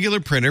our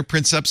regular printer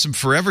prints up some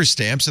forever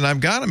stamps, and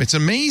I've got them. It's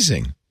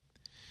amazing.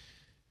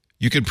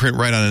 You can print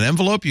right on an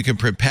envelope. You can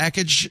print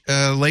package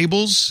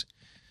labels.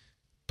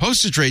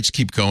 Postage rates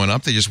keep going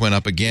up. They just went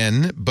up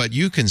again. But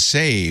you can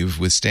save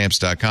with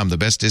Stamps.com, the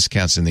best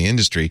discounts in the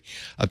industry,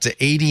 up to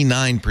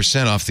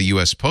 89% off the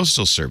U.S.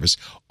 Postal Service.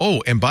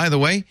 Oh, and by the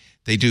way,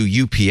 they do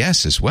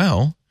UPS as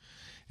well.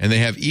 And they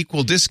have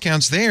equal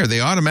discounts there. They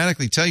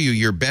automatically tell you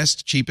your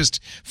best, cheapest,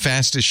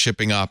 fastest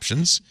shipping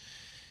options.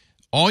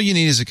 All you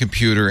need is a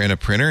computer and a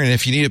printer. And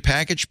if you need a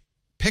package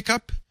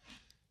pickup,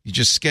 you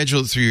just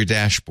schedule it through your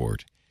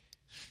dashboard.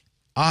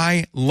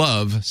 I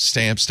love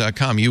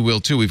Stamps.com. You will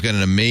too. We've got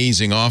an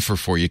amazing offer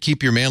for you.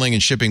 Keep your mailing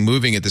and shipping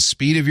moving at the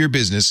speed of your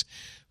business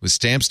with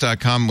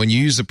Stamps.com. When you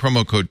use the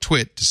promo code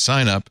TWIT to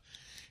sign up,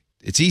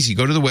 it's easy.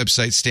 Go to the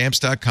website,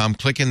 Stamps.com.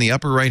 Click in the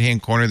upper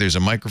right-hand corner. There's a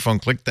microphone.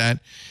 Click that.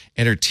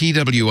 Enter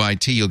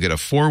TWIT. You'll get a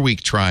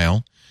 4-week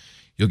trial.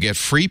 You'll get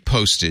free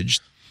postage,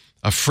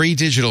 a free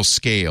digital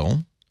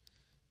scale,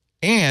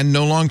 and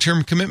no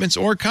long-term commitments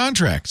or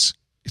contracts.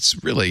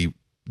 It's really,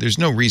 there's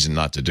no reason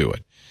not to do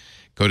it.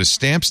 Go to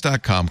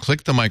Stamps.com.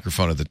 Click the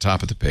microphone at the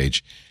top of the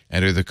page.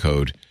 Enter the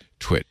code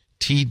TWIT.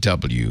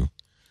 TWIT.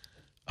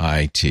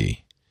 I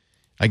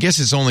guess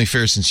it's only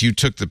fair since you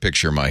took the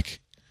picture, Mike.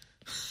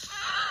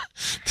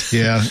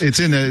 Yeah, it's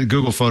in the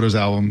Google Photos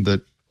album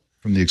that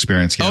from the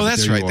experience. Yeah,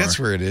 that's right. That's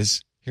where it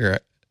is. Here,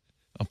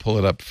 I'll pull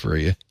it up for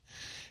you.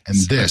 And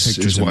this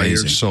is why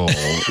your soul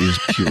is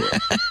pure.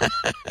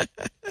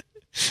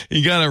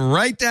 You got it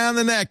right down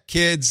the neck,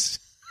 kids.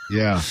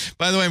 Yeah.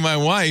 By the way, my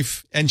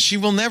wife, and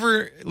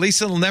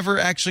Lisa will never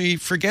actually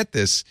forget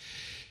this,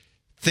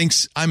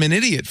 thinks I'm an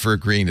idiot for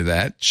agreeing to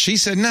that. She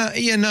said,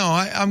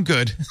 I'm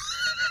good.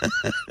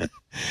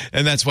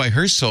 And that's why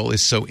her soul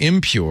is so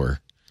impure.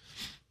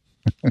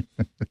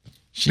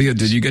 Leo,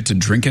 did you get to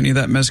drink any of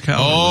that mezcal?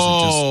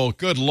 Oh,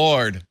 good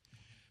Lord.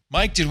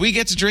 Mike, did we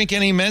get to drink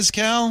any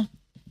mezcal?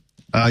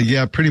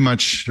 Yeah, pretty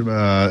much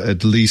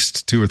at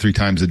least 2 or 3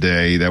 times a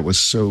day.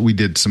 We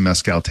did some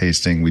mezcal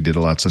tasting. We did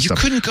lots of stuff.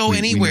 You couldn't go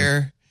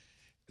anywhere.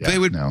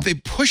 They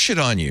push it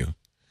on you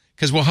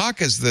because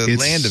Oaxaca's the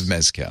land of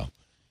mezcal.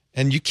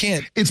 And you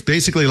can't. It's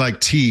basically like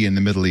tea in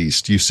the Middle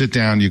East. You sit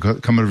down, you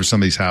come over to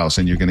somebody's house,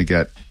 and you're going to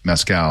get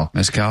mezcal.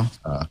 Mezcal?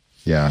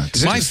 Yeah.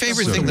 My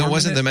favorite thing, though,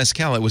 wasn't the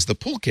mezcal. It was the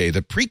pulque,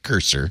 the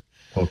precursor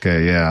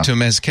to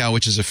mezcal,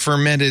 which is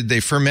they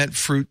ferment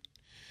fruit.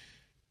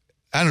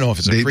 I don't know if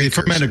it's a precursor. They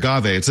ferment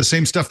agave. It's the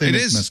same stuff they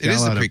make mezcal it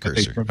is the out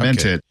precursor. Of, but they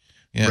ferment it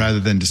rather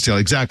than distill.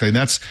 Exactly. And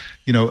that's,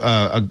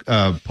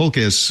 pulque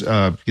is,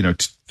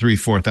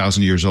 3,000-4,000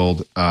 years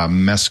old.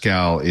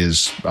 Mezcal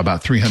is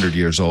about 300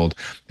 years old.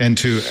 And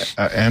to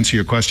answer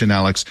your question,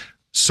 Alex,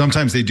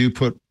 sometimes they do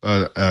put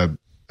an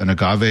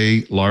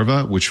agave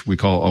larva, which we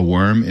call a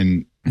worm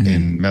in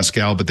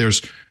mezcal, but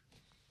there's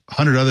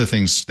 100 other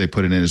things they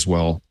put in it as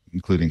well,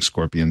 including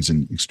scorpions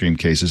in extreme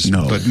cases.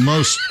 No. But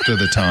most of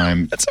the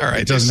time, that's all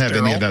right. It doesn't have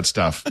any of that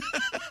stuff.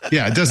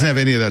 Yeah, it doesn't have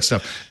any of that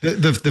stuff.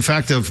 The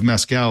fact of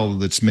mezcal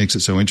that makes it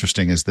so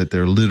interesting is that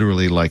there are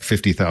literally like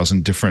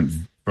 50,000 different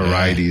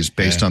varieties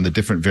based on the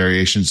different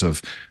variations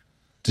of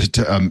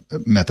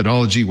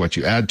methodology, what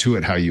you add to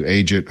it, how you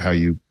age it, how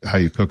you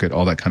cook it,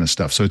 all that kind of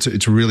stuff. So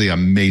it's really an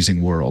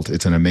amazing world.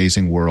 It's an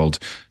amazing world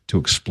to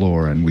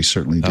explore, and we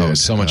certainly did. Oh, it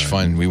was so much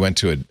fun. We went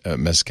to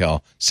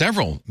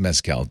several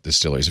mezcal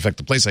distilleries. In fact,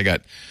 the place I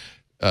got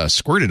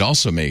squirted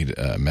also made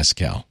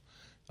mezcal.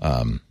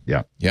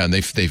 Yeah. Yeah, and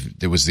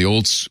there was the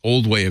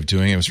old way of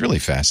doing it. It was really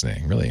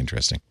fascinating, really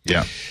interesting.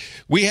 Yeah.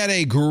 We had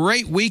a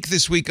great week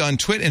this week on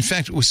Twit. In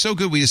fact, it was so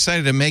good we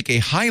decided to make a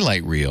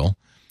highlight reel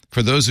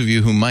for those of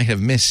you who might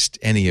have missed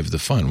any of the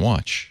fun.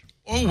 Watch.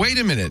 Oh, wait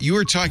a minute. You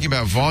were talking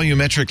about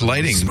volumetric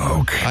lighting.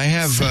 Smoke. I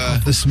have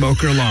the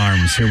smoker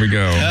alarms. Here we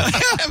go. I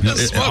have the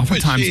smoke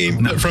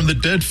machine. From the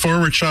dead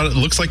forward shot, it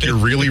looks like you're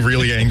really,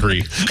 really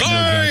angry.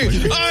 Hey,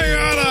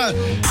 I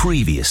gotta.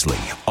 Previously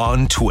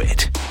on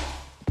Twit.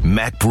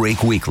 Mac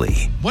Break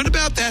Weekly. What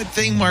about that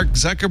thing Mark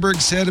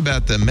Zuckerberg said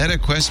about the Meta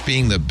Quest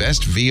being the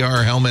best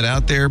VR helmet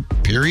out there,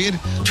 period?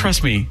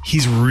 Trust me,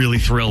 he's really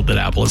thrilled that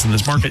Apple is in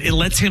this market. It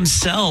lets him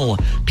sell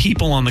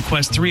people on the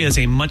Quest 3 as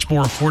a much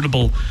more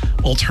affordable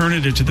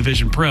alternative to the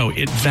Vision Pro.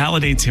 It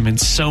validates him in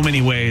so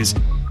many ways.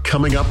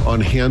 Coming up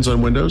on Hands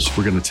on Windows,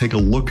 we're going to take a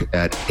look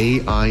at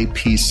AI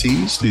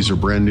PCs. These are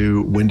brand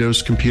new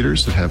Windows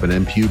computers that have an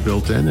NPU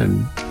built in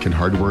and can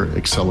hardware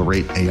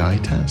accelerate AI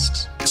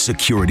tasks.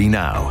 Security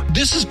Now.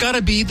 This has got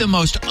to be the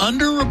most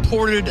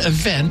underreported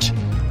event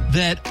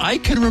that I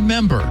can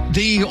remember.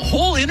 The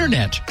whole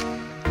internet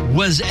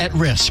was at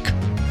risk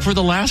for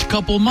the last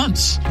couple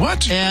months.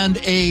 What? And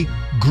a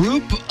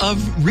group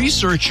of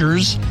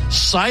researchers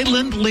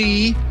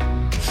silently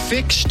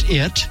fixed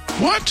it.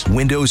 What?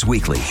 Windows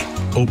Weekly.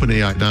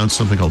 OpenAI announced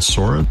something called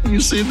Sora.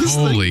 You see this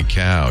Holy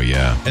cow,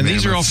 yeah. And Man,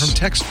 these are all from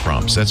text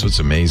prompts. That's what's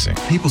amazing.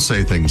 People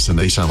say things and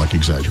they sound like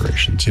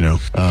exaggerations, you know.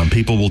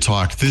 People will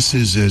talk, this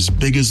is as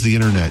big as the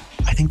internet.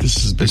 I think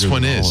this is bigger This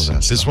one than all is. of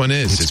that This stuff. one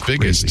is. It's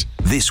biggest.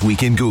 This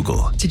Week in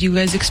Google. Did you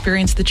guys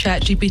experience the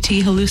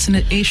ChatGPT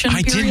hallucination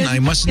I period didn't. I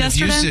mustn't have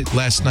yesterday? used it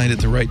last night at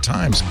the right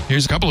times.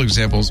 Here's a couple of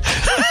examples.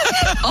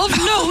 Of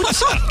note,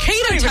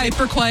 Kata type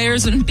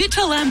requires an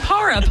Bita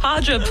Lampara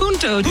Paja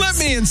Punto. Let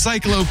me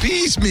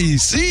encyclopedize me.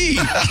 See?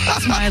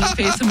 Smiley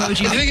face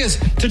emoji. The thing is,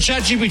 to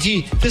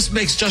ChatGPT, this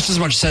makes just as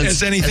much sense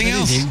As anything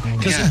else.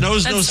 because Yeah. it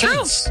knows no That's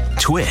true. sense.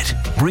 Twit.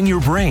 Bring your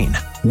brain.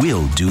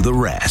 We'll do the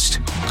rest.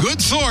 Good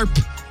Thorpe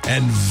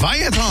and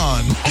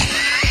Viaton.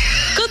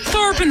 Good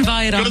Thorpe and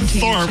Viaton Good to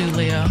Thorpe. you too,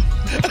 Leo.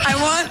 I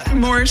want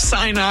more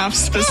sign-offs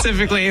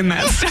specifically in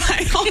that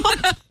style.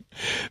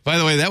 By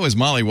the way, that was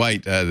Molly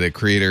White, the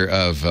creator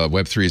of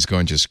Web3 is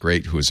Going Just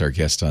Great, who was our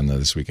guest on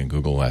This Week in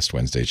Google last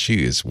Wednesday.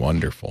 She is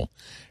wonderful,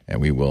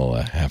 and we will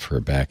have her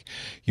back.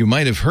 You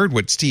might have heard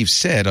what Steve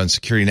said on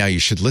Security Now. You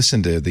should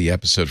listen to the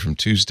episode from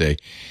Tuesday.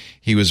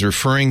 He was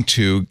referring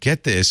to,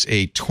 get this,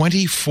 a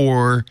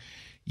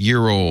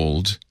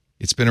 24-year-old,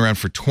 it's been around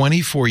for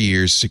 24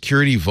 years,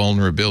 security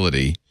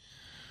vulnerability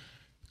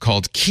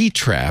called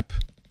Keytrap,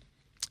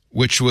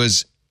 which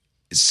was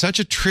such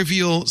a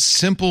trivial,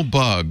 simple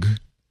bug.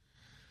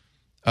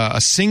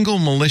 A single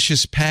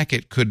malicious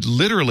packet could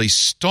literally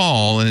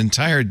stall an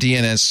entire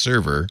DNS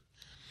server.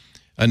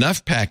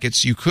 Enough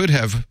packets, you could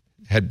have,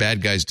 had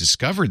bad guys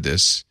discovered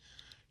this,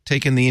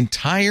 taken the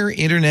entire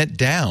internet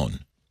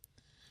down.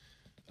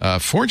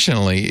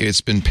 Fortunately,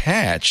 it's been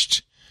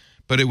patched,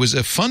 but it was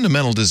a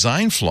fundamental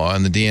design flaw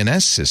in the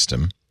DNS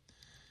system.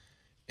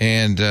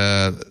 And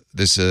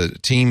this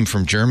team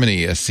from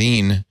Germany,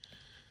 Athene,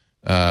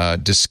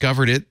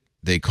 discovered it.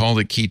 They called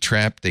it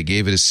Keytrap. They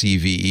gave it a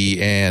CVE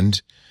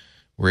and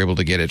were able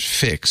to get it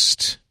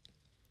fixed.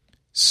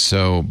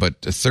 So, but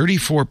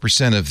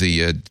 34% of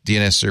the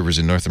DNS servers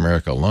in North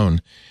America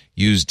alone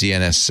use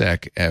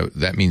DNSSEC.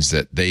 That means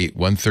that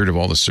 1/3 of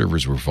all the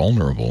servers were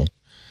vulnerable.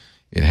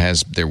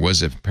 There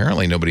was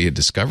apparently nobody had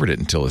discovered it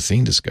until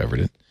Athene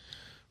discovered it,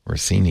 or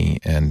Athene,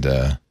 and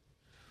a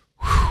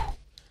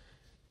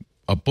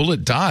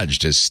bullet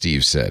dodged, as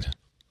Steve said.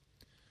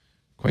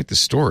 Quite the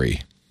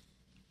story.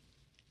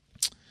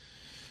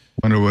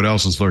 Wonder what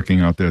else is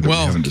lurking out there that we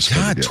haven't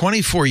discovered yet.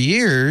 24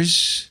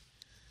 years.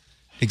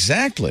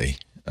 Exactly.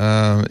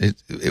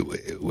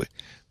 We're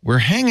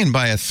hanging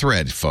by a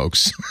thread,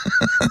 folks.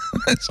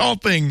 This whole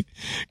thing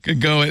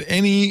could go at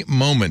any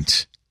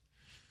moment.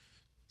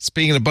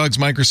 Speaking of bugs,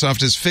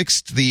 Microsoft has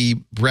fixed the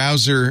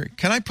browser.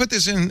 Can I put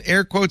this in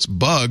air quotes?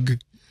 Bug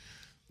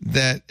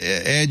that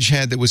Edge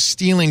had that was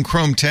stealing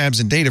Chrome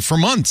tabs and data for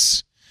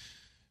months.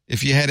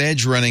 If you had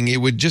Edge running, it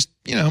would just,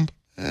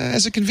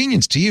 as a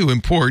convenience to you,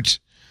 import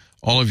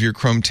all of your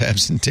Chrome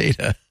tabs and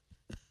data.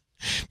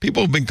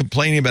 People have been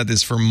complaining about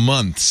this for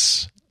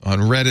months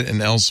on Reddit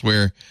and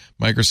elsewhere.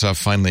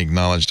 Microsoft finally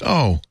acknowledged,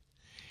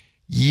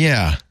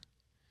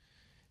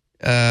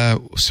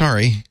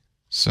 sorry.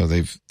 So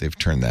they've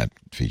turned that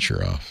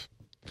feature off.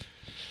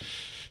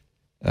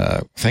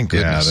 Thank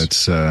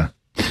goodness. Yeah,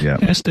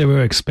 that's As they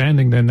were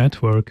expanding their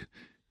network,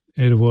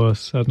 it was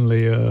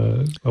suddenly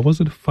what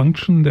was it? A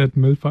function that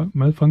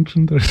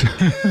malfunctioned?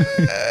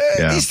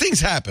 These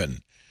things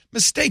happen.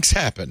 Mistakes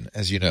happen,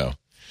 as you know.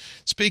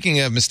 Speaking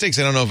of mistakes,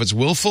 I don't know if it's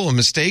willful, a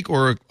mistake,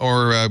 or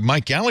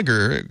Mike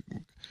Gallagher,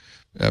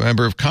 a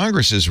member of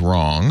Congress, is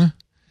wrong.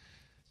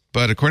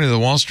 But according to the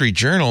Wall Street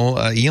Journal,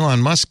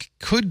 Elon Musk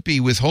could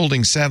be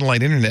withholding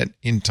satellite internet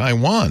in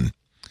Taiwan.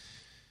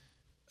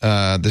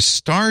 The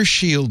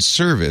Starshield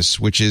service,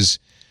 which is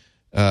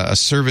a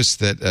service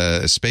that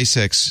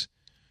SpaceX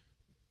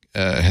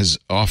has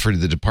offered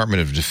the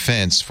Department of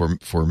Defense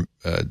for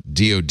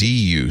DoD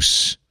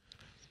use,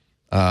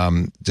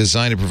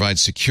 designed to provide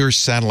secure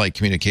satellite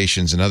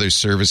communications and other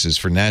services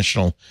for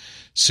national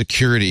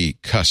security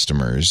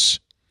customers.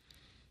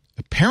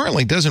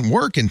 Apparently doesn't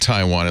work in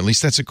Taiwan. At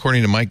least that's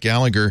according to Mike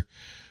Gallagher,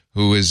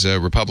 who is a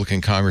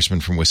Republican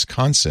congressman from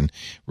Wisconsin,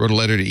 wrote a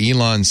letter to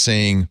Elon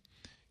saying,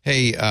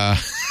 hey,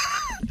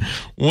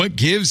 what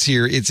gives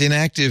here? It's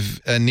inactive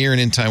near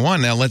and in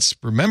Taiwan. Now, let's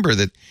remember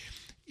that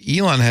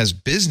Elon has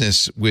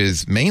business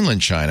with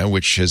mainland China,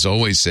 which has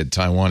always said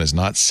Taiwan is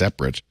not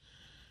separate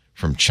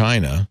from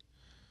China.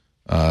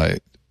 I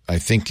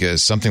think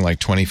something like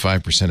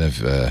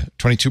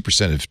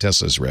 22% of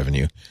Tesla's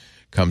revenue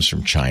comes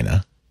from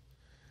China.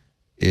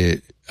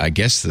 I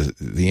guess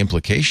the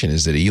implication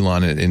is that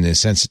Elon, in his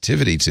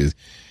sensitivity to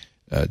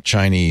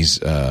Chinese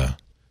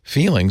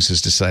feelings,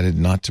 has decided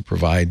not to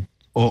provide.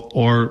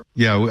 Or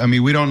I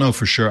mean, we don't know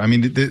for sure. I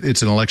mean,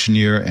 it's an election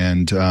year,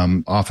 and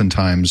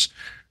oftentimes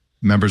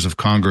members of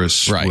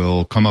Congress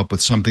will come up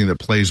with something that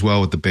plays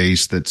well with the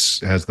base, that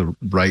has the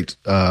right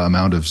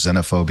amount of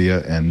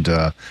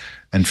xenophobia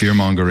and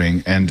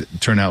fear-mongering, and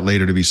turn out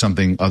later to be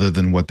something other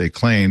than what they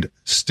claimed.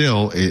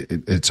 Still,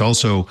 it's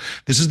also,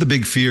 this is the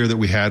big fear that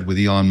we had with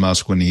Elon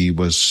Musk when he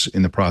was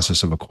in the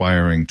process of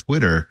acquiring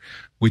Twitter,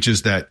 which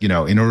is that,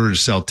 in order to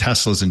sell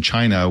Teslas in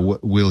China,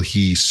 will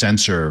he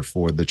censor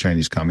for the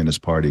Chinese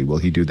Communist Party? Will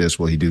he do this?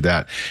 Will he do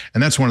that?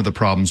 And that's one of the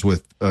problems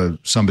with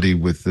somebody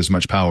with as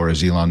much power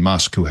as Elon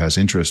Musk, who has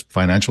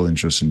financial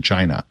interests in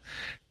China.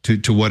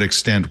 To what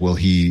extent will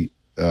he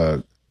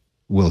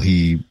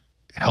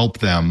help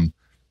them,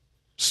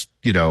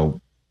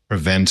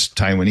 prevent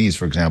Taiwanese,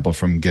 for example,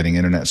 from getting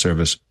internet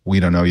service? We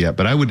don't know yet.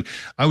 But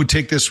I would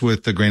take this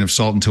with a grain of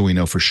salt until we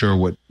know for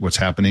sure what's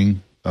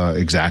happening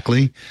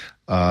exactly.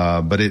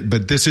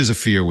 But this is a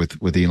fear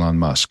with Elon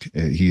Musk.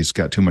 He's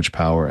got too much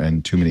power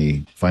and too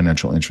many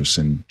financial interests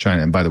in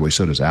China. And by the way,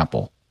 so does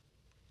Apple.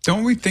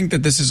 Don't we think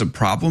that this is a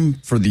problem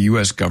for the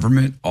U.S.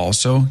 government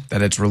also,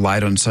 that it's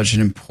relied on such an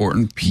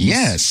important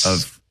piece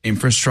of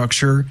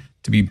infrastructure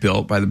to be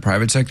built by the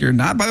private sector?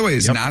 Not, by the way,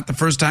 it's not the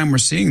first time we're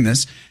seeing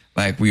this.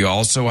 Like, we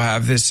also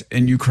have this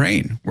in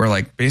Ukraine,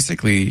 where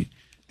basically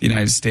the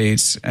United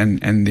States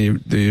and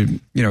the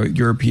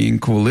European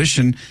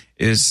coalition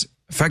is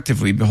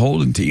effectively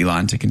beholden to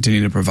Elon to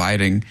continue to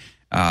providing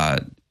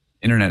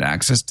internet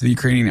access to the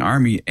Ukrainian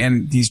army,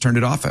 and he's turned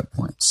it off at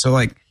points.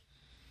 So,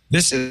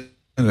 this is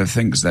one of the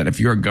things that if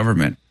you're a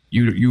government,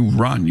 you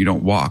run, you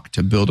don't walk,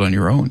 to build on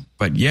your own.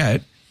 But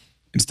yet,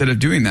 instead of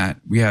doing that,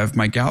 we have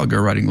Mike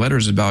Gallagher writing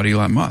letters about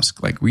Elon Musk.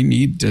 We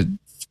need to figure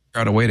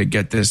out a way to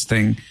get this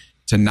thing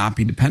to not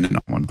be dependent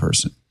on one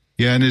person.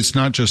 Yeah, and it's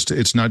not just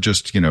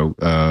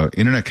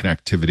internet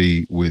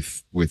connectivity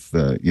with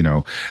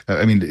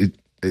I mean,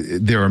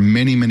 there are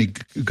many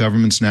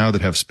governments now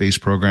that have space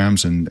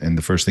programs, and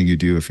the first thing you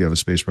do if you have a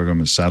space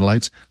program is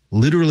satellites.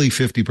 Literally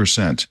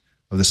 50%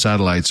 of the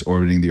satellites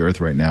orbiting the Earth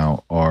right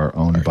now are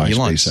owned by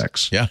Elon's.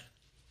 SpaceX. Yeah.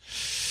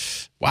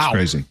 Wow. It's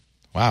crazy.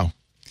 Wow.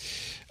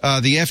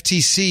 The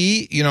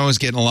FTC, is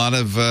getting a lot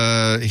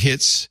of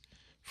hits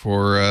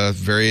for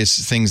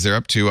various things they're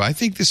up to. I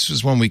think this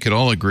is one we could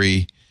all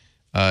agree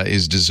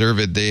is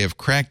deserved. They have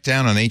cracked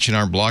down on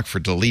H&R Block for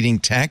deleting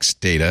tax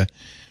data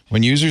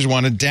when users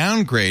want to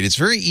downgrade. It's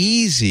very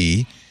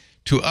easy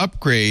to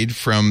upgrade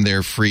from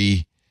their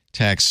free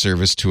tax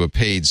service to a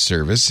paid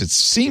service. It's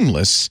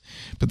seamless.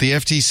 But the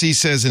FTC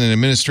says in an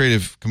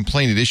administrative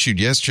complaint it issued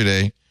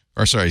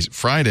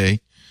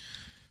Friday,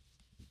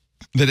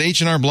 that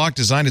H&R Block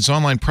designed its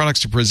online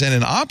products to present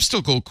an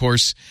obstacle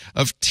course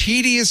of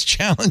tedious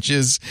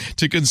challenges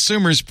to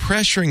consumers,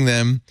 pressuring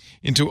them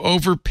into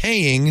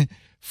overpaying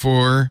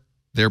for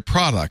their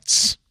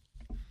products.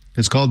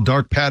 It's called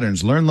dark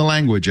patterns. Learn the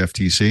language,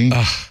 FTC.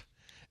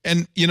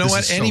 And you know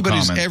what? Anybody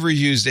who's ever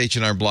used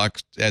H&R Block,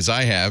 as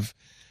I have,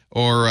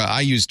 or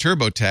I use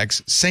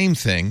TurboTax, same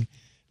thing.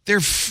 They're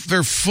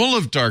full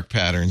of dark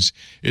patterns.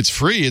 It's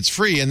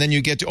free. And then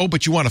you get to,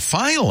 but you want to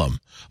file them.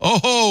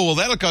 Oh, well,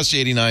 that'll cost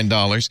you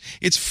 $89.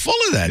 It's full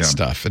of that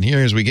stuff. And here,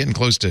 as we're getting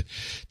close to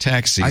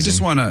tax season. I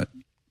just want to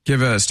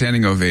give a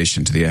standing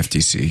ovation to the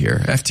FTC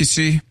here.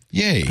 FTC,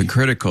 yay. Been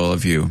critical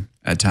of you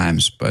at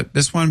times, but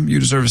this one, you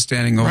deserve a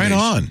standing ovation.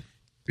 Right on.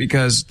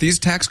 Because these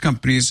tax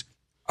companies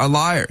are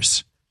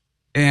liars.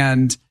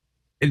 And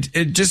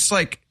it just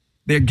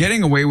they're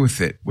getting away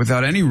with it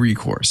without any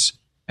recourse.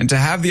 And to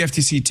have the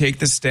FTC take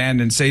the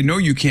stand and say, no,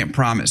 you can't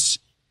promise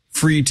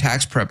free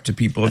tax prep to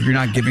people if you're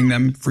not giving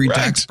them free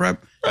tax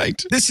prep.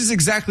 Right. This is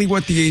exactly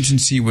what the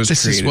agency was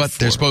created for. This is what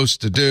they're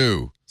supposed to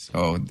do.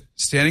 So,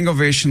 standing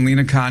ovation,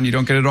 Lena Khan. You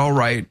don't get it all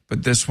right,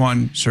 but this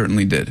one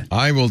certainly did.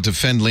 I will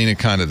defend Lena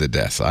Khan to the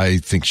death. I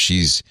think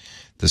she's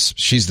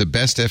the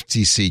best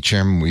FTC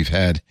chairman we've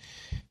had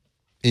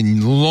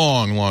in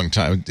long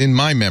time, in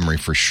my memory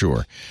for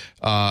sure.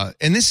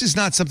 And this is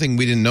not something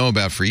we didn't know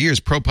about for years.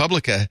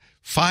 ProPublica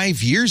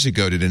 5 years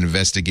ago did an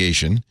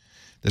investigation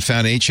that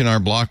found H&R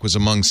Block was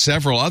among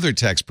several other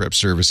tax prep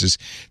services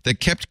that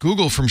kept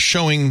Google from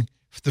showing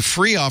the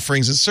free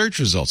offerings and search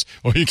results.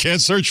 Well, you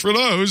can't search for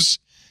those.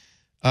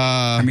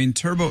 I mean,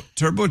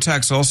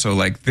 TurboTax also,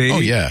 like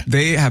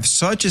they have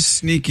such a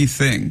sneaky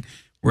thing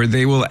where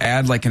they will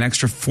add like an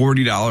extra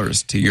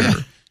 $40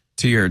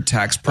 to your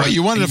tax price. Oh,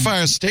 you wanted to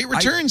file state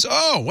returns?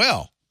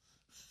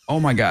 Oh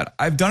my God.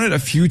 I've done it a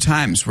few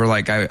times where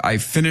like I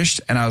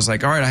finished and I was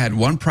like, all right, I had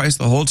one price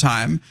the whole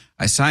time.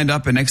 I signed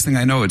up and next thing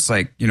I know, it's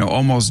like,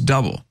 almost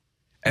double.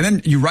 And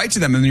then you write to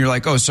them and you're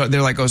like,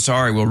 they're like,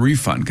 sorry, we'll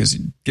refund because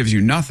it gives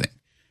you nothing.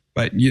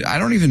 But I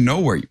don't even know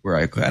where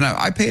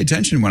I pay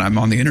attention when I'm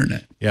on the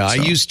internet. Yeah,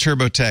 so. I use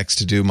TurboTax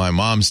to do my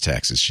mom's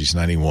taxes. She's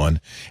 91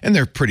 and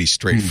they're pretty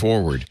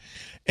straightforward.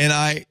 And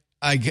I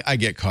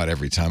get caught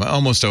every time. I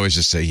almost always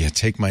just say,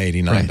 take my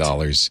 $89.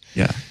 Right.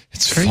 Yeah.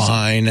 It's crazy.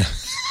 Fine.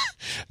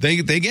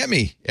 They get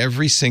me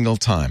every single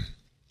time.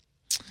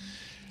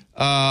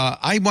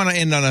 I want to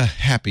end on a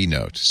happy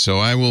note. So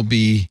I will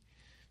be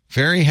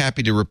very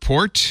happy to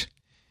report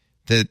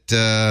that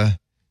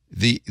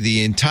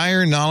the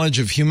entire knowledge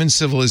of human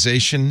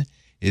civilization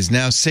is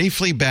now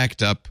safely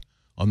backed up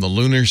on the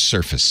lunar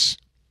surface.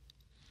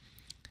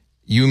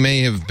 You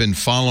may have been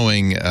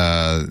following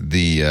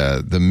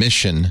the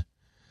mission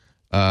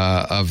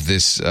of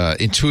this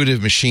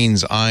Intuitive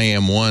Machines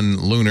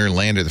IM-1 lunar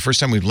lander. The first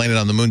time we've landed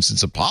on the moon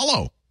since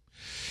Apollo.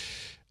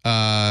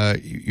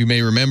 You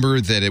may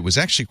remember that it was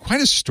actually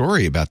quite a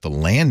story about the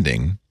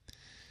landing.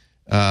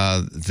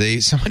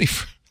 Somebody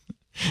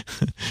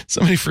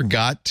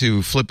forgot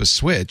to flip a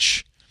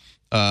switch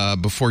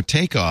before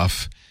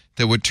takeoff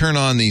that would turn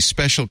on these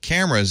special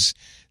cameras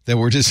that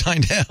were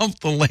designed to help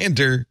the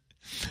lander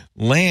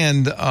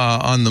land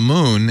on the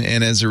moon,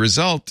 and as a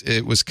result,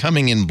 it was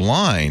coming in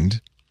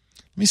blind.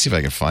 Let me see if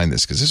I can find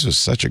this, because this was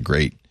such a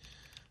great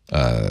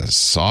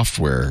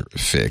software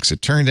fix.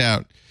 It turned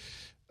out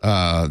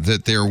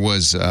that there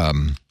was a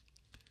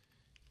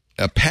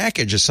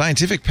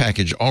scientific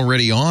package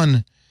already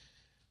on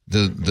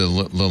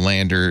the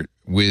lander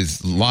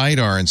with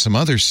LiDAR and some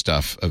other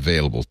stuff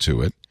available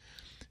to it.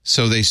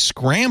 So they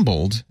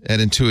scrambled at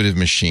Intuitive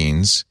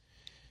Machines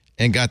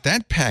and got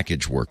that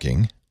package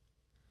working,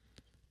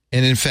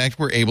 and in fact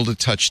were able to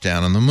touch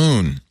down on the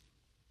moon.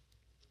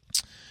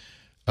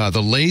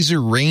 The laser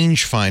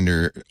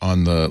rangefinder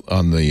on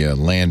the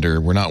lander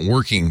were not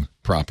working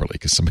properly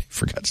because somebody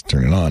forgot to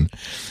turn it on.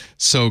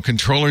 So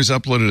controllers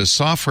uploaded a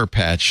software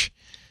patch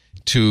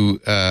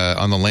to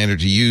on the lander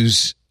to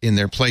use in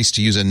their place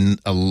to use a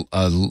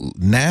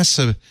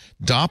NASA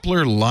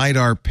Doppler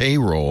LiDAR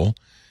payroll.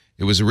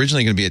 It was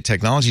originally going to be a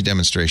technology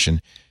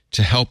demonstration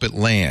to help it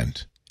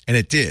land, and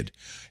it did,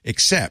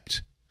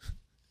 except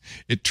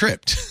it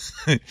tripped.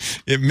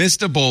 It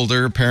missed a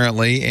boulder,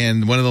 apparently,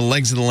 and one of the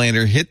legs of the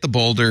lander hit the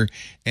boulder,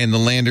 and the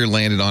lander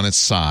landed on its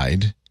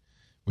side,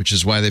 which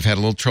is why they've had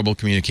a little trouble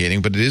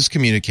communicating. But it is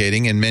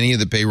communicating, and many of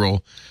the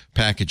payroll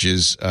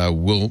packages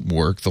will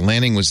work. The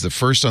landing was the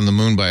first on the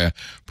moon by a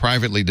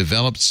privately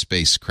developed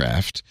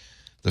spacecraft,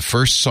 the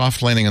first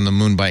soft landing on the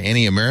moon by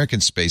any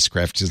American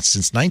spacecraft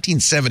since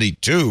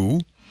 1972.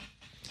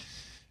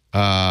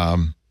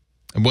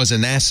 It was a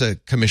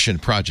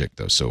NASA-commissioned project,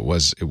 though, so it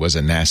was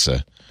a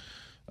NASA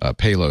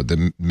payload.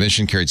 The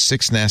mission carried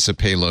 6 NASA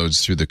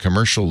payloads through the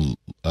Commercial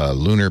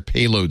Lunar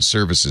Payload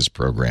Services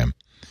Program.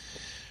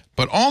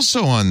 But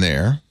also on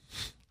there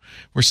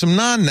were some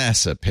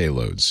non-NASA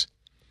payloads.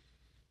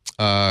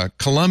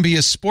 Columbia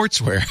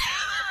Sportswear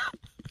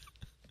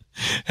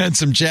had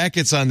some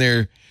jackets on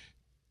there.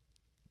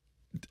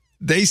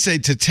 They say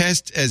to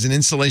test as an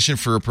insulation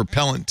for a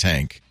propellant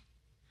tank.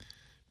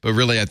 But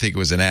really, I think it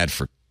was an ad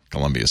for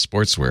Columbia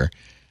Sportswear.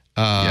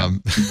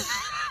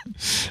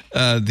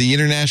 The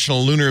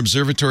International Lunar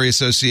Observatory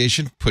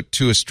Association put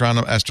 2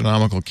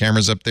 astronomical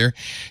cameras up there.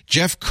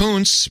 Jeff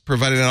Koons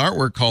provided an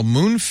artwork called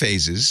Moon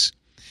Phases.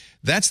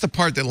 That's the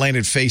part that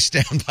landed face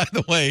down, by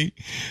the way.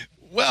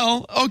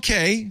 Well,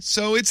 okay,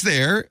 so it's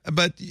there,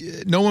 but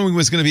no one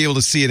was going to be able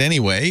to see it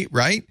anyway,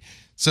 right?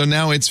 So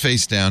now it's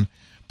face down.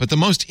 But the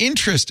most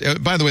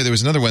by the way, there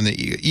was another one, the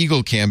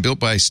Eagle Cam, built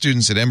by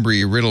students at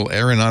Embry-Riddle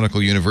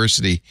Aeronautical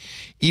University.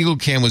 Eagle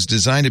Cam was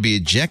designed to be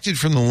ejected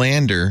from the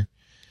lander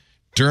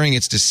during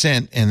its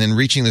descent and then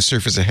reaching the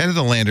surface ahead of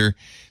the lander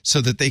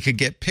so that they could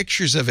get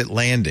pictures of it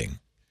landing.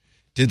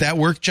 Did that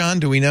work,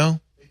 John? Do we know?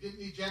 They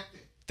didn't eject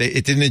it.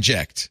 It didn't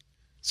eject,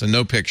 so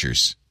no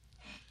pictures.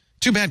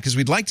 Too bad, because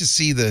we'd like to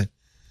see the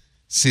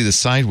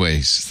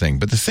sideways thing.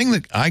 But the thing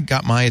that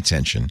got my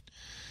attention,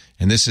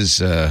 and this is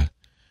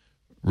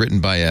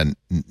written by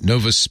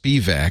Nova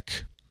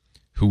Spivak,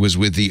 who was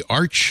with the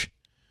Arch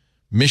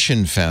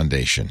Mission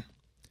Foundation.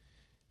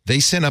 They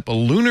sent up a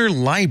lunar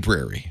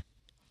library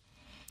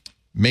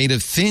made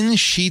of thin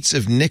sheets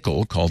of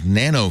nickel called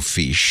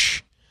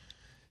nanofiche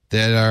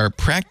that are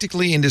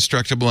practically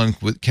indestructible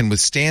and can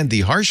withstand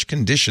the harsh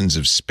conditions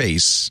of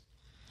space.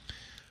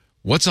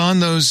 What's on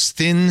those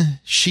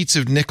thin sheets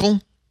of nickel?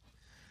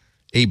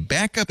 A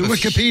backup of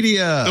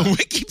Wikipedia. The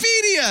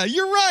Wikipedia.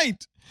 You're right.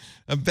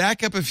 A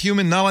backup of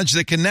human knowledge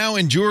that can now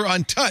endure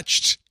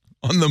untouched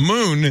on the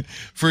moon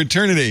for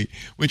eternity,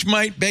 which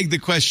might beg the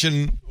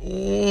question,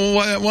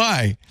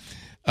 why?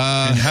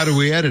 And how do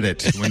we edit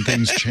it when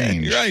things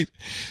change? Right.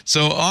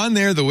 So on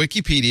there, the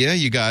Wikipedia,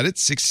 you got it,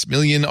 6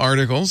 million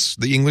articles,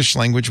 the English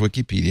language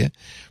Wikipedia.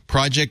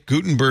 Project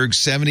Gutenberg,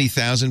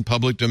 70,000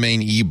 public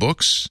domain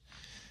ebooks.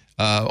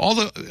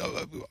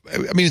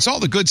 It's all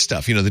the good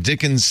stuff, the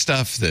Dickens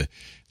stuff,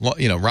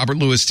 Robert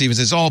Louis Stevens.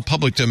 It's all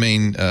public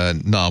domain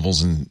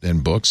novels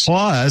and books.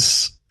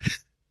 Plus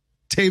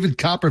David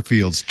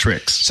Copperfield's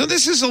tricks. So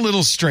this is a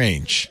little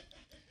strange.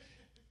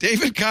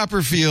 David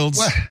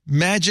Copperfield's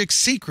magic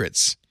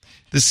secrets.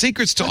 The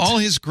secrets to all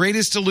his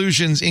greatest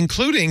illusions,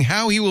 including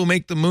how he will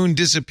make the moon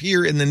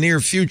disappear in the near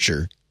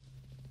future.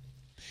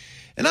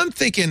 And I'm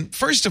thinking,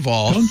 first of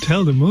all... Don't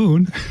tell the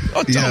moon.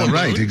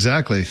 Right,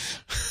 exactly.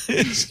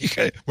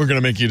 We're going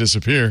to make you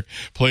disappear.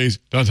 Please,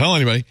 don't tell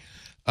anybody.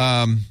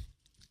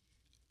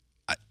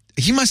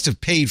 He must have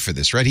paid for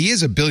this, right? He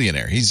is a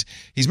billionaire. He's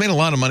made a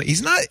lot of money.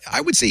 He's not...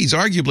 I would say he's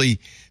arguably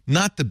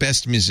not the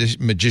best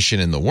magician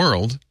in the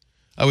world.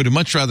 I would have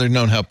much rather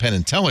known how Penn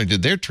and Teller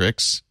did their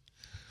tricks.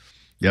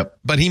 Yep.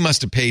 But he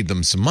must have paid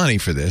them some money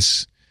for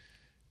this.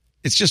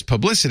 It's just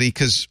publicity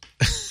because...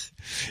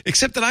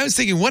 Except that I was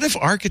thinking, what if,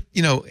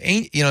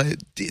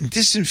 in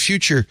distant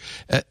future,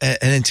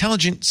 an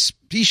intelligent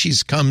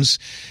species comes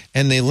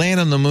and they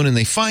land on the moon and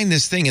they find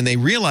this thing and they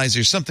realize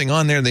there's something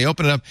on there and they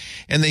open it up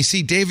and they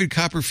see David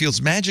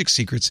Copperfield's magic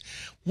secrets.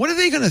 What are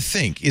they going to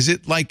think? Is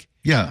it like,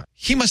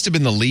 he must have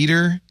been the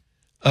leader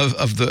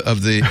of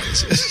the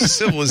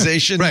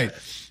civilization, right?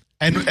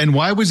 And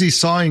why was he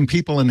sawing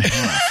people in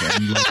half?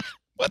 And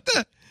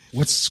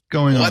what's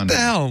going on? What the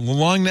hell? The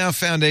Long Now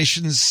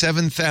Foundation's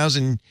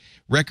 7,000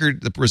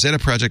 record, the Rosetta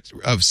Project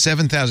of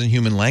 7,000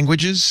 human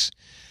languages,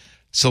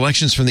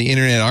 selections from the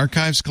Internet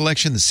Archives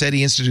collection, the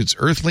SETI Institute's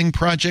Earthling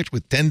Project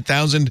with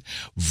 10,000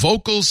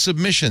 vocal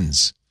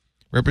submissions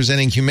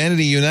representing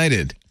Humanity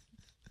United.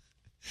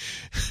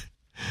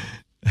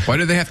 Why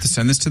do they have to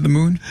send this to the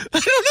moon? I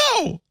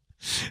don't know.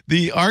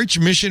 The Arch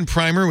Mission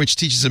Primer, which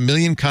teaches 1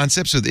 million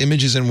concepts with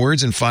images and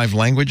words in 5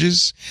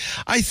 languages.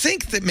 I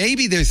think that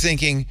maybe they're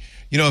thinking,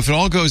 if it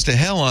all goes to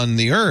hell on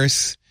the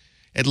Earth,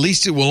 at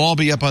least it will all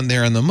be up on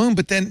there on the moon.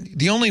 But then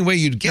the only way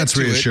you'd get to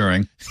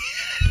reassuring.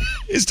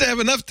 It is to have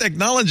enough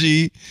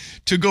technology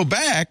to go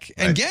back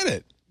and get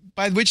it.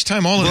 By which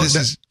time all of this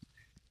is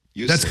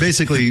useless. That's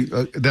basically,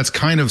 that's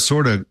kind of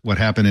sort of what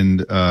happened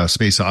in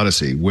Space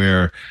Odyssey,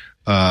 where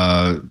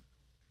there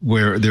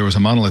was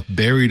a monolith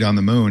buried on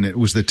the moon. It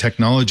was the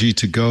technology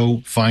to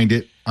go find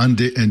it, and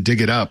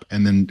dig it up,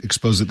 and then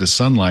expose it to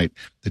sunlight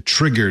that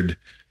triggered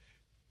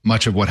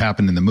much of what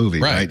happened in the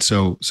movie, right?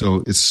 So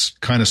it's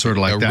kind of sort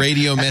of like a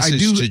radio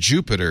message to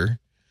Jupiter,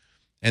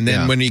 and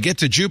then when you get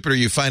to Jupiter,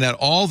 you find out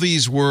all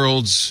these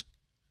worlds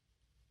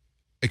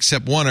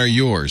except one are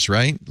yours,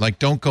 right? Like,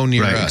 don't go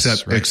near us,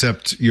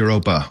 except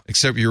Europa.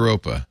 Except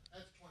Europa.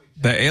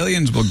 The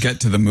aliens will get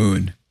to the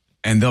moon,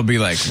 and they'll be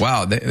like,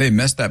 "Wow, they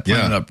messed that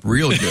planet up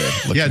real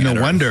good."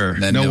 No wonder.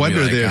 No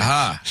wonder they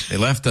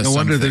left us. No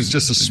wonder there's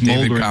just a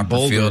smoldering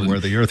boulder where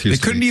the Earth used to be.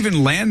 They couldn't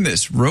even land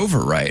this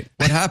rover right.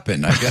 What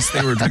happened? I guess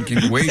they were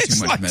drinking way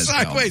too much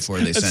mezcal before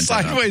they sent it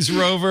up. Sideways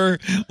rover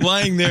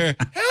lying there.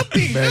 Help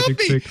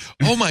me!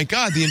 Oh my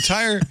God! The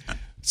entire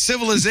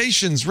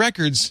civilization's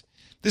records.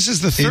 This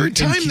is the third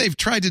time they've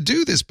tried to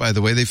do this. By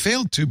the way, they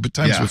failed 2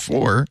 times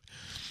before.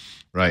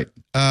 Right.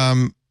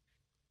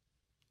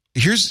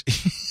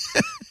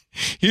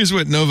 Here's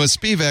what Nova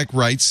Spivak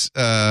writes.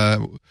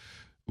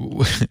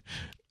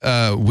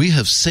 We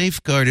have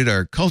safeguarded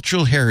our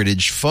cultural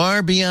heritage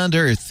far beyond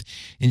Earth,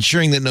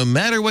 ensuring that no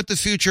matter what the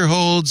future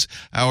holds,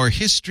 our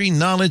history,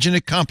 knowledge, and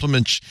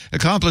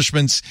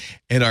accomplishments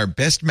and our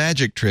best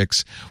magic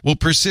tricks will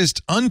persist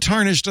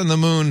untarnished on the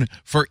moon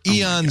for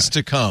eons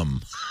to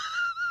come.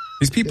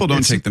 These people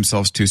don't take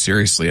themselves too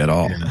seriously at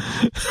all.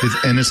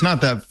 And it's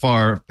not that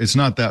far. It's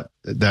not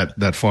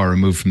that far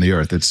removed from the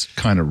Earth. It's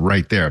kind of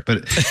right there.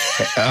 But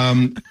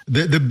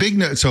the big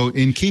note. So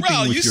in keeping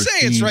with you your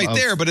say it's right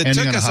there, but it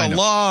took us a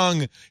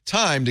long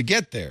time to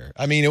get there.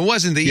 I mean, it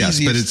wasn't the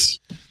easiest. But it's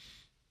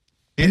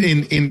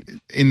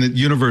in the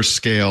universe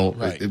scale.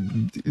 Right.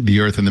 The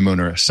Earth and the Moon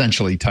are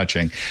essentially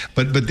touching.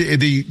 But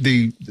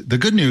the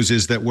good news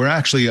is that we're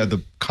actually at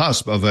the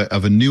cusp of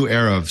a new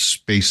era of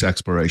space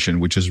exploration,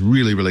 which is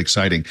really, really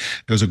exciting.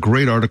 There was a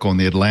great article in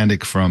the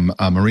Atlantic from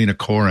Marina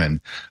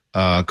Koren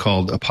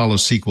called "Apollo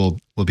Sequel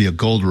Will Be a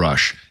Gold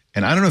Rush."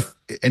 And I don't know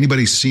if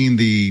anybody's seen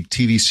the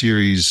TV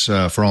series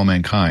For All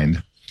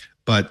Mankind,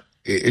 but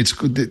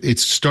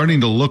it's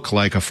starting to look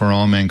like a For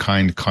All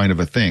Mankind kind of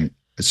a thing.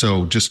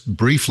 So just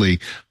briefly,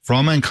 For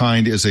All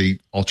Mankind is a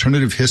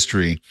alternative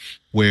history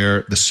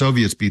where the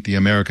Soviets beat the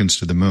Americans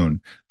to the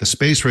moon. The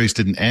space race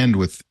didn't end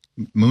with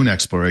moon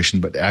exploration,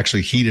 but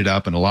actually heated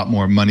up and a lot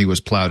more money was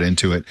plowed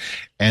into it.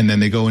 And then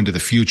they go into the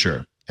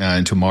future,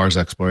 into Mars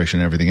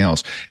exploration and everything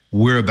else.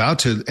 We're about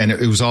to, and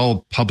it was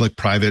all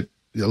public-private,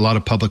 a lot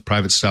of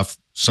public-private stuff.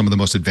 Some of the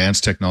most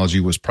advanced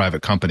technology was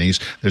private companies.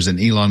 There's an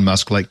Elon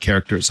Musk-like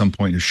character at some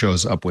point who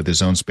shows up with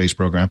his own space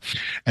program.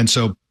 And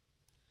so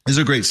this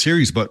is a great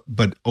series, but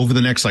over the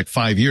next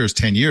 5 years,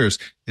 10 years,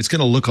 it's going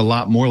to look a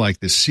lot more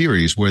like this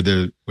series where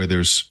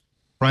there's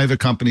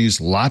private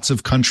companies, lots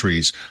of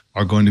countries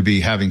are going to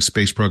be having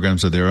space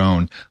programs of their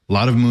own. A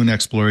lot of moon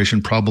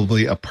exploration,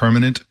 probably a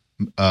permanent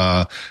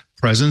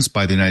presence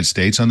by the United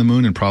States on the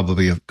moon, and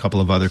probably a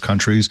couple of other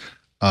countries.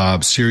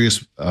 The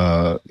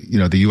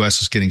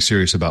U.S. is getting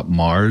serious about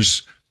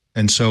Mars.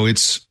 And so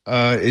it's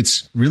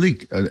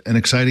really an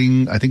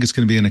exciting, I think it's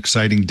going to be an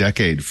exciting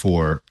decade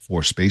for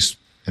space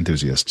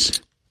enthusiasts.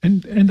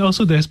 And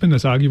also there's been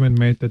this argument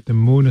made that the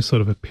moon is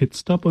sort of a pit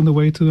stop on the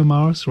way to the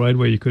Mars, right?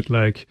 Where you could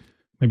like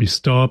maybe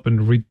stop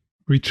and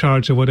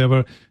recharge or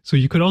whatever. So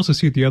you could also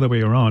see it the other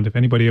way around. If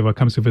anybody ever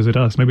comes to visit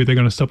us, maybe they're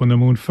going to stop on the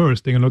moon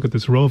first. They're going to look at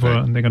this rover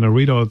and they're going to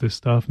read all this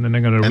stuff, and then they're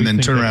going to then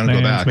turn around and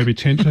go back. Maybe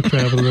change their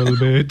travel a little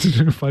bit,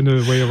 find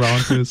a way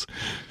around this.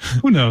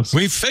 Who knows?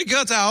 We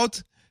figured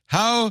out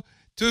how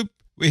to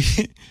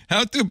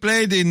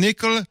play the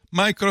nickel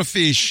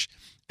microfiche,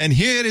 and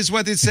here is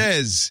what it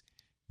says.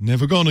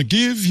 Never gonna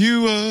give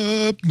you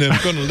up, never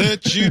gonna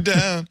let you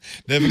down,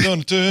 never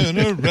gonna turn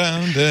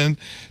around. And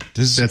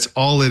that's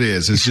all it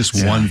is. It's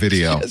just one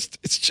video.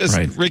 It's just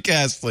right. Rick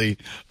Astley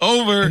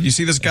over. You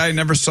see, this guy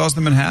never saws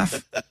them in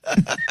half.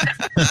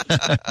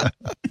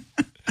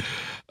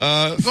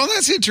 Well,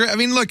 that's interesting. I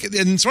mean, look, and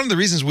it's one of the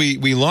reasons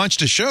we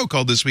launched a show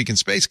called This Week in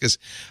Space, because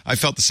I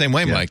felt the same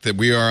way, Mike, that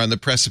we are on the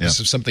precipice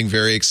of something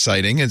very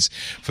exciting.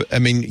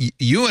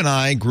 You and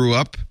I grew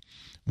up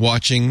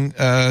watching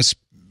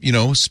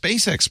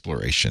space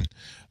exploration.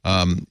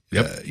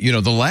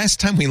 The last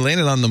time we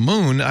landed on the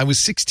moon, I was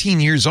 16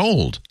 years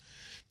old.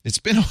 It's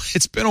been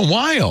a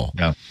while.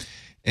 Yeah.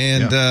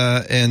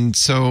 And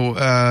so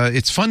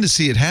it's fun to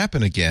see it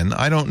happen again.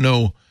 I don't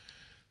know.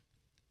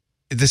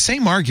 The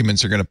same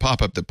arguments are going to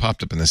pop up that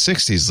popped up in the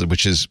 60s,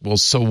 which is, well,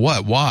 so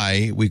what?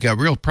 Why? We've got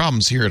real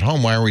problems here at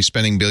home. Why are we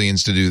spending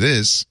billions to do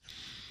this?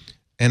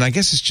 And I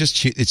guess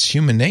it's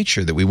human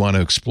nature that we want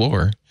to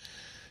explore.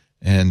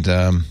 And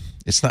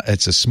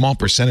it's a small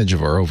percentage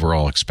of our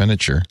overall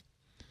expenditure.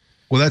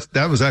 Well,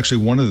 that was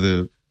actually one of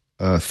the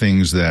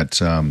things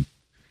that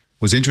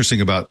was interesting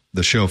about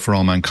the show For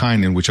All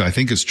Mankind, and which I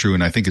think is true,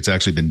 and I think it's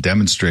actually been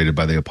demonstrated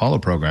by the Apollo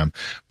program,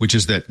 which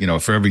is that,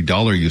 for every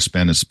dollar you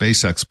spend in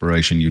space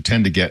exploration, you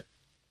tend to get,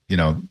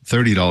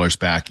 $30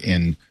 back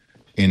in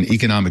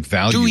economic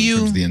value in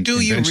terms of the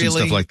invention,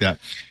 stuff like that.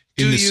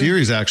 In the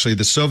series, actually,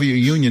 the Soviet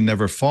Union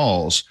never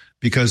falls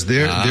because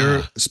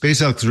their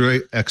space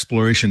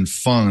exploration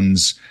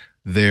funds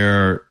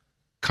their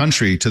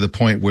country to the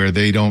point where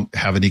they don't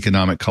have an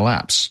economic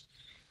collapse.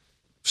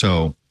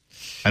 So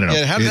I don't know.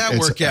 Yeah, how did that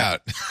work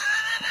out?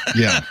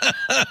 Yeah.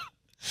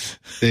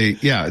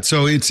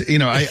 So it's,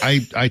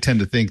 I tend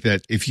to think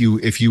that if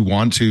you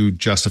want to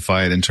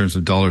justify it in terms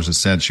of dollars and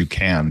cents, you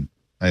can.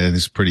 I think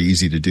it's pretty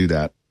easy to do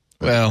that.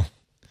 Well,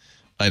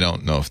 I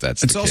don't know if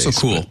that's it's the also case,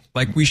 cool.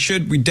 But Like we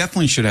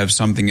definitely should have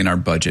something in our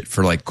budget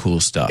for like cool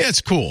stuff. Yeah,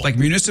 it's cool. Like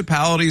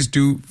municipalities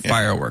do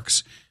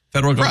fireworks.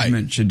 Federal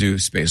government should do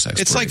space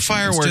exploration. It's like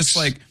fireworks. It's just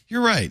like,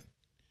 you're right.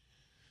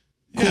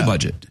 Cool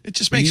budget. It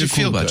just makes you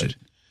feel good.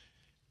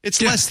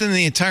 It's less than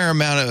the entire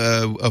amount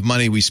of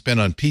money we spend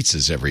on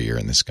pizzas every year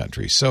in this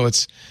country. So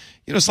it's,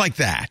 it's like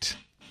that.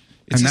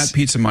 That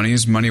pizza money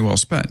is money well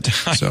spent.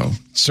 So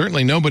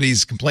certainly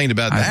nobody's complained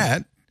about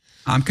that.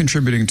 I'm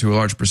contributing to a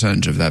large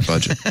percentage of that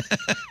budget.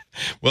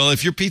 Well,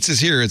 if your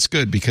pizza's here, it's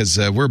good because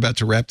we're about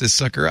to wrap this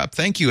sucker up.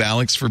 Thank you,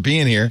 Alex, for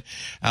being here.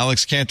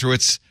 Alex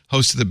Kantrowitz,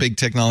 host of the Big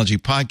Technology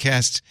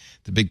Podcast,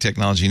 the Big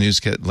Technology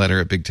Newsletter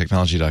at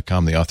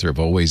bigtechnology.com, the author of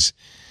Always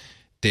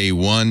Day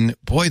One.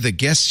 Boy, the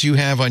guests you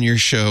have on your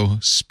show,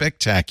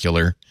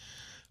 spectacular.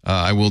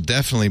 I will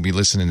definitely be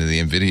listening to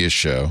the NVIDIA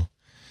show.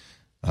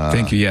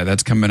 Thank you. Yeah,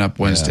 that's coming up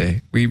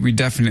Wednesday. Yeah. We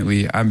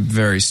definitely, I'm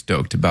very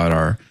stoked about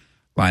our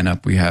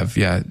lineup. We have,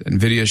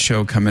 NVIDIA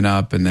show coming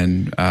up, and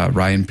then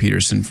Ryan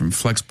Peterson from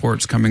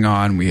Flexport's coming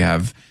on. We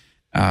have,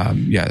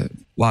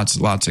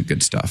 lots of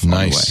good stuff.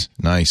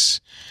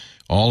 Nice.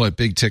 All at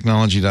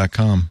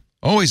bigtechnology.com.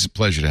 Always a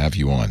pleasure to have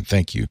you on.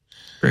 Thank you.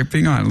 Great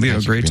being on, Leo.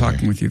 Great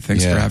talking with you.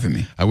 Thanks for having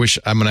me. I'm going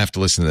to have to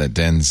listen to that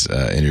Den's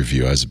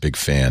interview. I was a big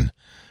fan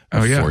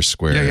of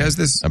Foursquare. Yeah, he has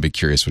this. I'll be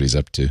curious what he's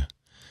up to.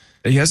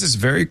 He has this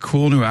very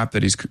cool new app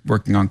that he's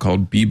working on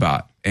called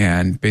Bbot,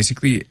 and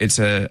basically it's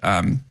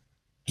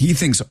he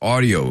thinks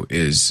audio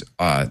is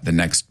the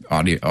next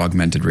audio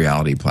augmented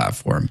reality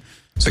platform.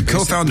 The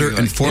co-founder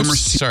and former...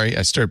 Sorry,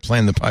 I started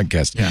playing the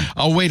podcast. Yeah.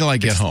 I'll wait till I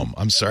get home.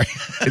 I'm sorry.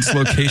 It's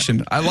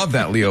location. I love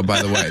that, Leo,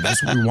 by the way.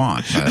 That's what we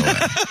want, by the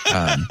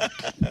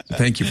way.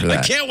 Thank you for that.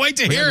 I can't wait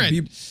to hear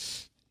it.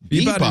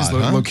 Bbot is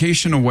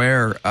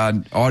location-aware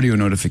audio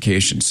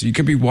notifications. So you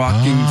could be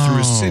walking through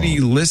a city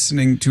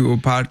listening to a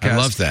podcast. I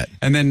love that.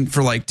 And then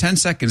for like 10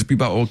 seconds,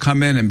 Bbot will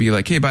come in and be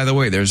like, hey, by the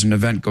way, there's an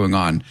event going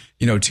on,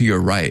 to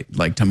your right,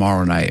 like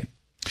tomorrow night.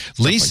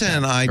 Lisa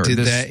and I did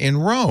that in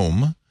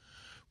Rome.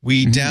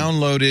 We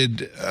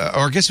downloaded,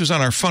 or I guess it was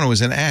on our phone, it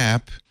was an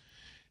app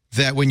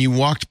that when you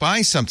walked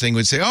by something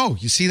would say, oh,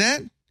 you see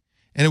that?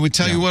 And it would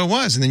tell you what it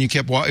was. And then you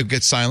kept it would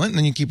get silent, and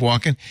then you keep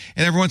walking.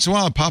 And every once in a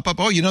while it'd pop up,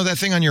 oh, you know that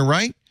thing on your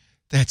right?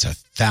 That's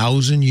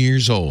 1,000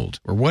 years old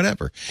or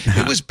whatever.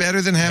 It was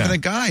better than having a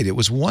guide. It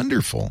was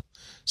wonderful.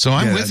 So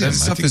I'm Yeah, with that him.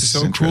 stuff I think is this so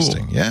cool.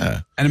 interesting.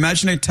 Yeah. And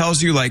imagine it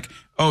tells you like,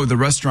 oh, the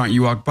restaurant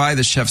you walk by,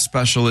 the chef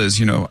special is,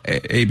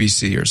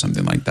 ABC or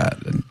something like that.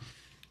 And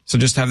so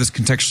just have this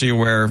contextually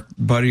aware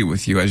buddy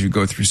with you as you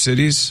go through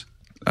cities.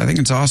 I think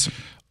it's awesome.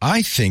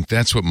 I think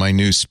that's what my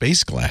new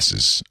space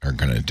glasses are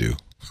going to do.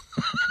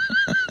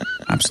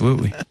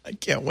 Absolutely. I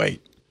can't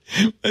wait.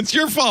 It's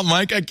your fault,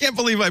 Mike. I can't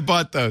believe I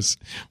bought those.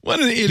 What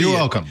an idiot. You're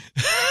welcome.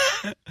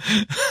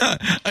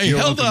 I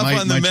held off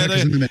on the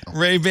Meta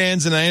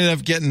Ray-Bans, and I ended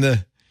up getting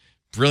the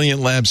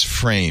Brilliant Labs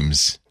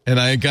frames. And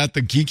I got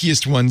the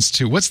geekiest ones,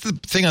 too. What's the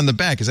thing on the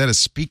back? Is that a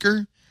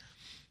speaker?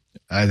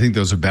 I think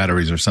those are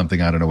batteries or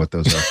something. I don't know what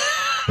those are.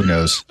 Who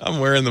knows?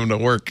 I'm wearing them to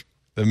work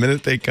the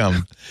minute they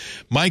come.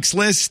 Mike's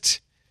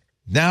List,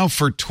 now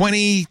for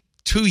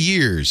 22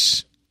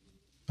 years.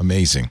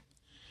 Amazing.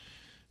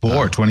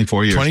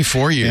 24 years.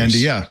 24 years.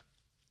 And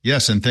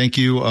yes. And thank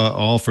you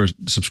all for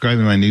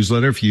subscribing to my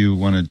newsletter if you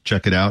want to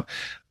check it out.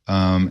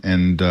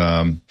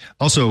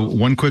 Also,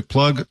 one quick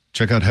plug,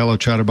 check out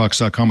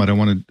hellochatterbox.com. I don't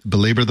want to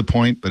belabor the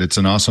point, but it's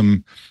an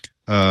awesome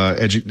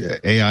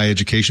AI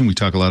education. We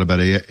talk a lot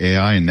about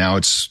AI, and now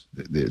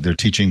they're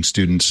teaching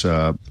students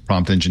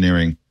prompt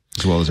engineering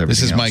as well as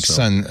everything else. This is Mike's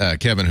son,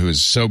 Kevin, who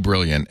is so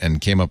brilliant and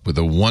came up with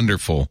a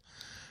wonderful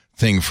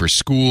thing for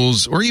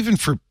schools or even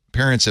for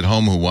parents at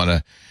home who want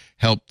to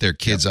help their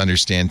kids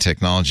understand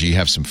technology,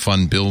 have some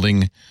fun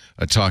building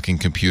a talking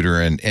computer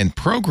and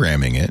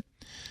programming it.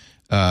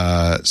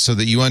 So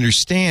that you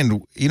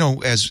understand,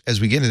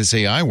 as we get into this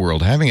AI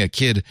world, having a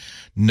kid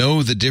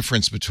know the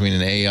difference between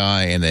an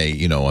AI and a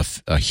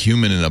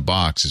human in a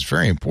box is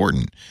very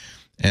important.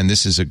 And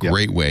this is a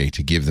great way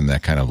to give them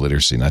that kind of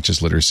literacy, not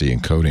just literacy in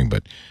coding,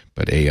 but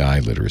AI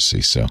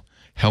literacy. So,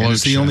 and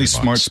it's the only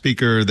smart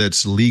speaker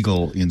that's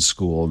legal in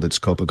school that's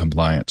COPA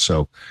compliant.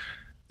 So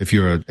if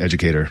you're an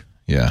educator,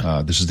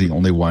 this is the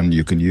only one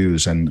you can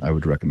use, and I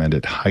would recommend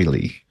it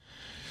highly.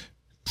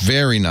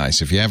 Very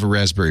nice. If you have a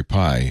Raspberry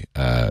Pi,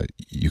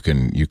 you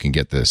can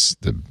get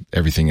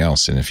everything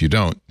else, and if you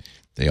don't,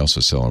 they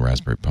also sell a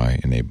Raspberry Pi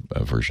in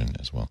a version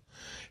as well.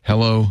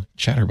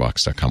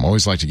 HelloChatterbox.com.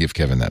 Always like to give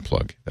Kevin that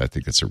plug. I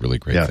think that's a really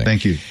great thing.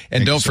 Thank you.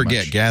 And don't so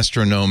forget much.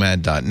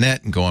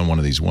 gastronomad.net and go on one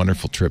of these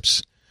wonderful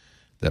trips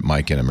that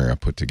Mike and Amira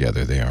put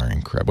together. They are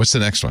incredible. What's the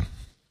next one?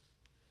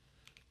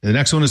 The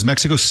next one is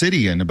Mexico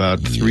City in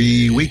about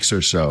 3 weeks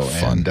or so,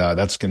 Fun. and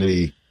that's going to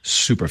be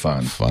super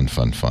fun.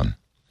 Fun.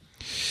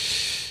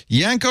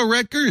 Yanko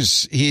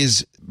Rutgers,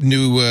 his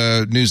new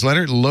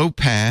newsletter,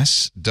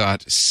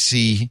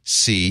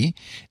 lowpass.cc.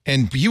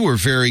 And you were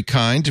very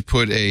kind to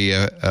put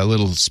a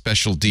little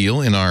special deal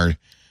in our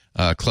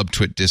Club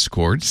Twit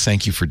Discord.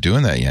 Thank you for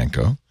doing that,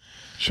 Yanko.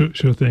 Sure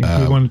thing. If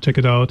you want to check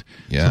it out.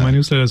 Yeah. So my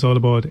newsletter is all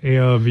about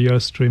AR,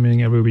 VR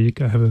streaming every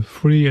week. I have a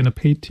free and a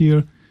paid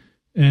tier.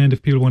 And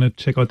if people want to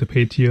check out the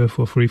paid tier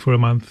for free for a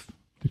month,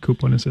 the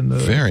coupon is in the...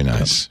 Very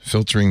nice.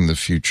 Filtering the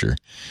future.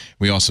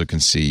 We also can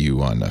see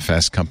you on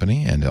Fast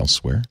Company and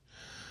elsewhere.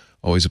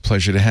 Always a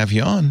pleasure to have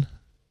you on.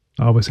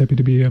 Always happy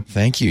to be here.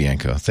 Thank you,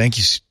 Yanko. Thank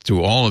you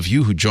to all of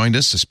you who joined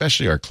us,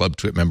 especially our Club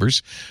Twit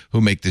members who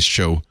make this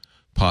show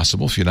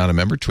possible. If you're not a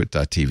member,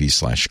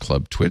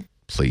 twit.tv/clubtwit.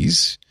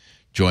 Please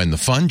join the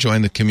fun,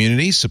 join the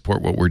community,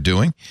 support what we're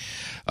doing.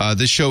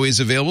 This show is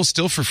available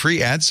still for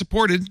free,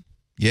 ad-supported.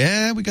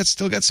 Yeah, we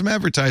still got some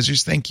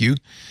advertisers. Thank you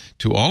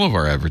to all of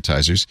our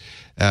advertisers.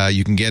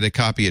 You can get a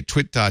copy at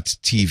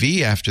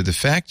twit.tv after the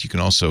fact. You can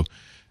also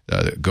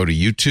go to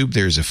YouTube.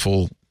 There's a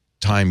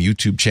full-time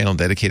YouTube channel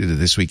dedicated to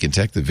This Week in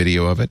Tech, the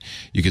video of it.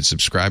 You can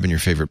subscribe in your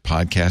favorite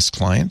podcast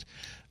client.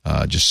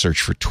 Just search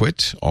for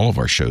Twit. All of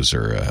our shows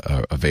are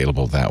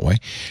available that way.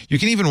 You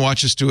can even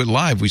watch us do it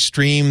live. We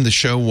stream the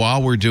show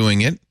while we're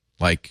doing it,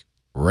 like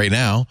right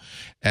now,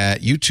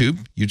 at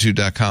YouTube,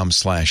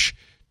 youtube.com/Twit.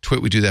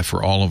 We do that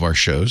for all of our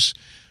shows.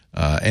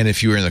 And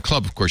if you were in the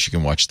club, of course, you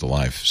can watch the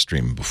live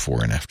stream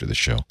before and after the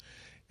show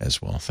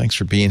as well. Thanks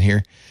for being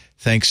here.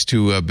 Thanks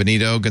to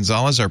Benito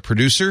Gonzalez, our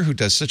producer, who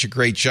does such a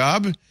great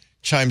job,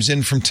 chimes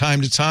in from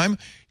time to time.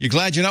 You're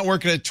glad you're not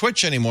working at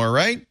Twitch anymore,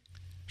 right?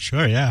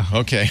 Sure, yeah.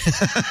 Okay.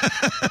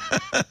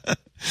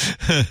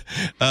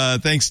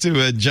 Thanks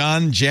to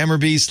John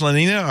Jammerby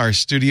Slanina, our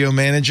studio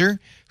manager,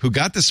 who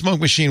got the smoke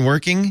machine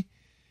working,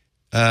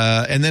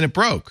 and then it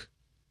broke.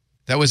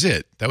 That was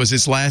it. That was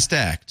his last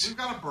act. We've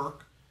got a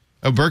Burke.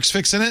 Oh, Burke's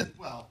fixing it?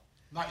 Well,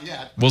 not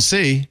yet. We'll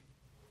see.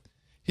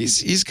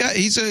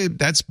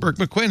 That's Burke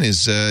McQuinn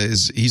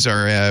he's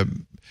our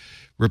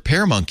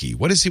repair monkey.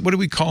 What is he? What do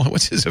we call him?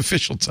 What's his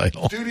official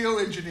title? Studio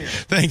engineer.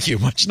 Thank you.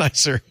 Much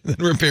nicer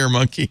than repair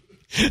monkey.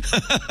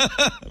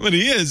 But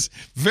he is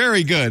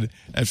very good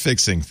at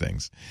fixing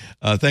things.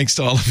 Thanks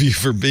to all of you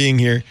for being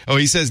here. Oh,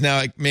 he says now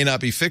it may not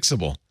be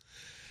fixable.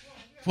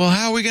 Well,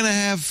 how are we going to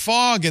have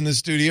fog in the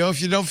studio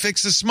if you don't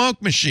fix the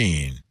smoke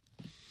machine?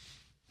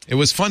 It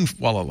was fun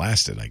while it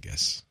lasted, I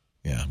guess.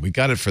 Yeah, we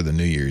got it for the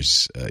New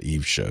Year's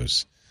Eve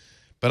shows.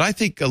 But I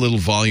think a little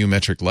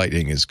volumetric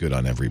lighting is good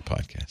on every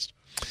podcast.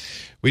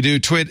 We do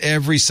Twit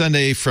every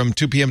Sunday from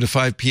 2 p.m. to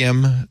 5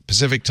 p.m.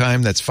 Pacific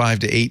time. That's 5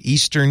 to 8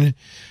 Eastern.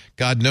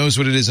 God knows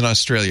what it is in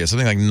Australia.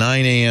 Something like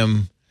 9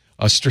 a.m.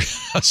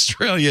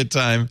 Australia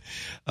time,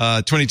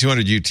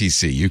 2200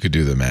 UTC. You could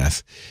do the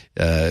math.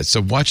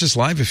 So watch us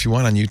live if you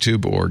want on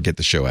YouTube or get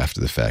the show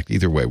after the fact.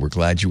 Either way, we're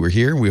glad you were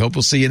here. We hope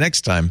we'll see you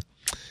next time.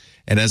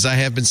 And as I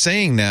have been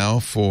saying now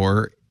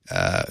for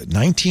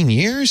 19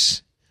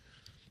 years,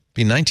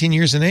 be 19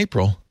 years in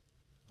April.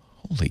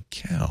 Holy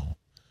cow.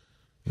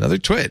 Another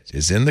twit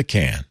is in the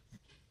can.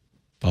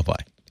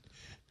 Bye-bye.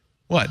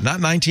 What, not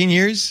 19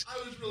 years?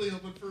 I was really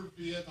hoping for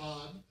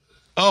Vietnam.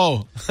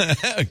 Oh,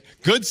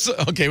 good.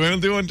 Okay, we're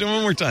going to do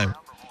one more time.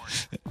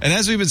 And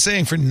as we've been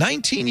saying for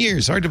 19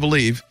 years, hard to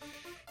believe,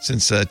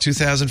 since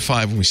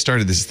 2005 when we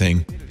started this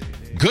thing,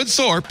 good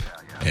Thorpe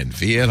and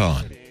Viet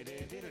On.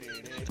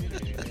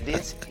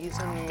 This is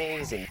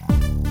amazing.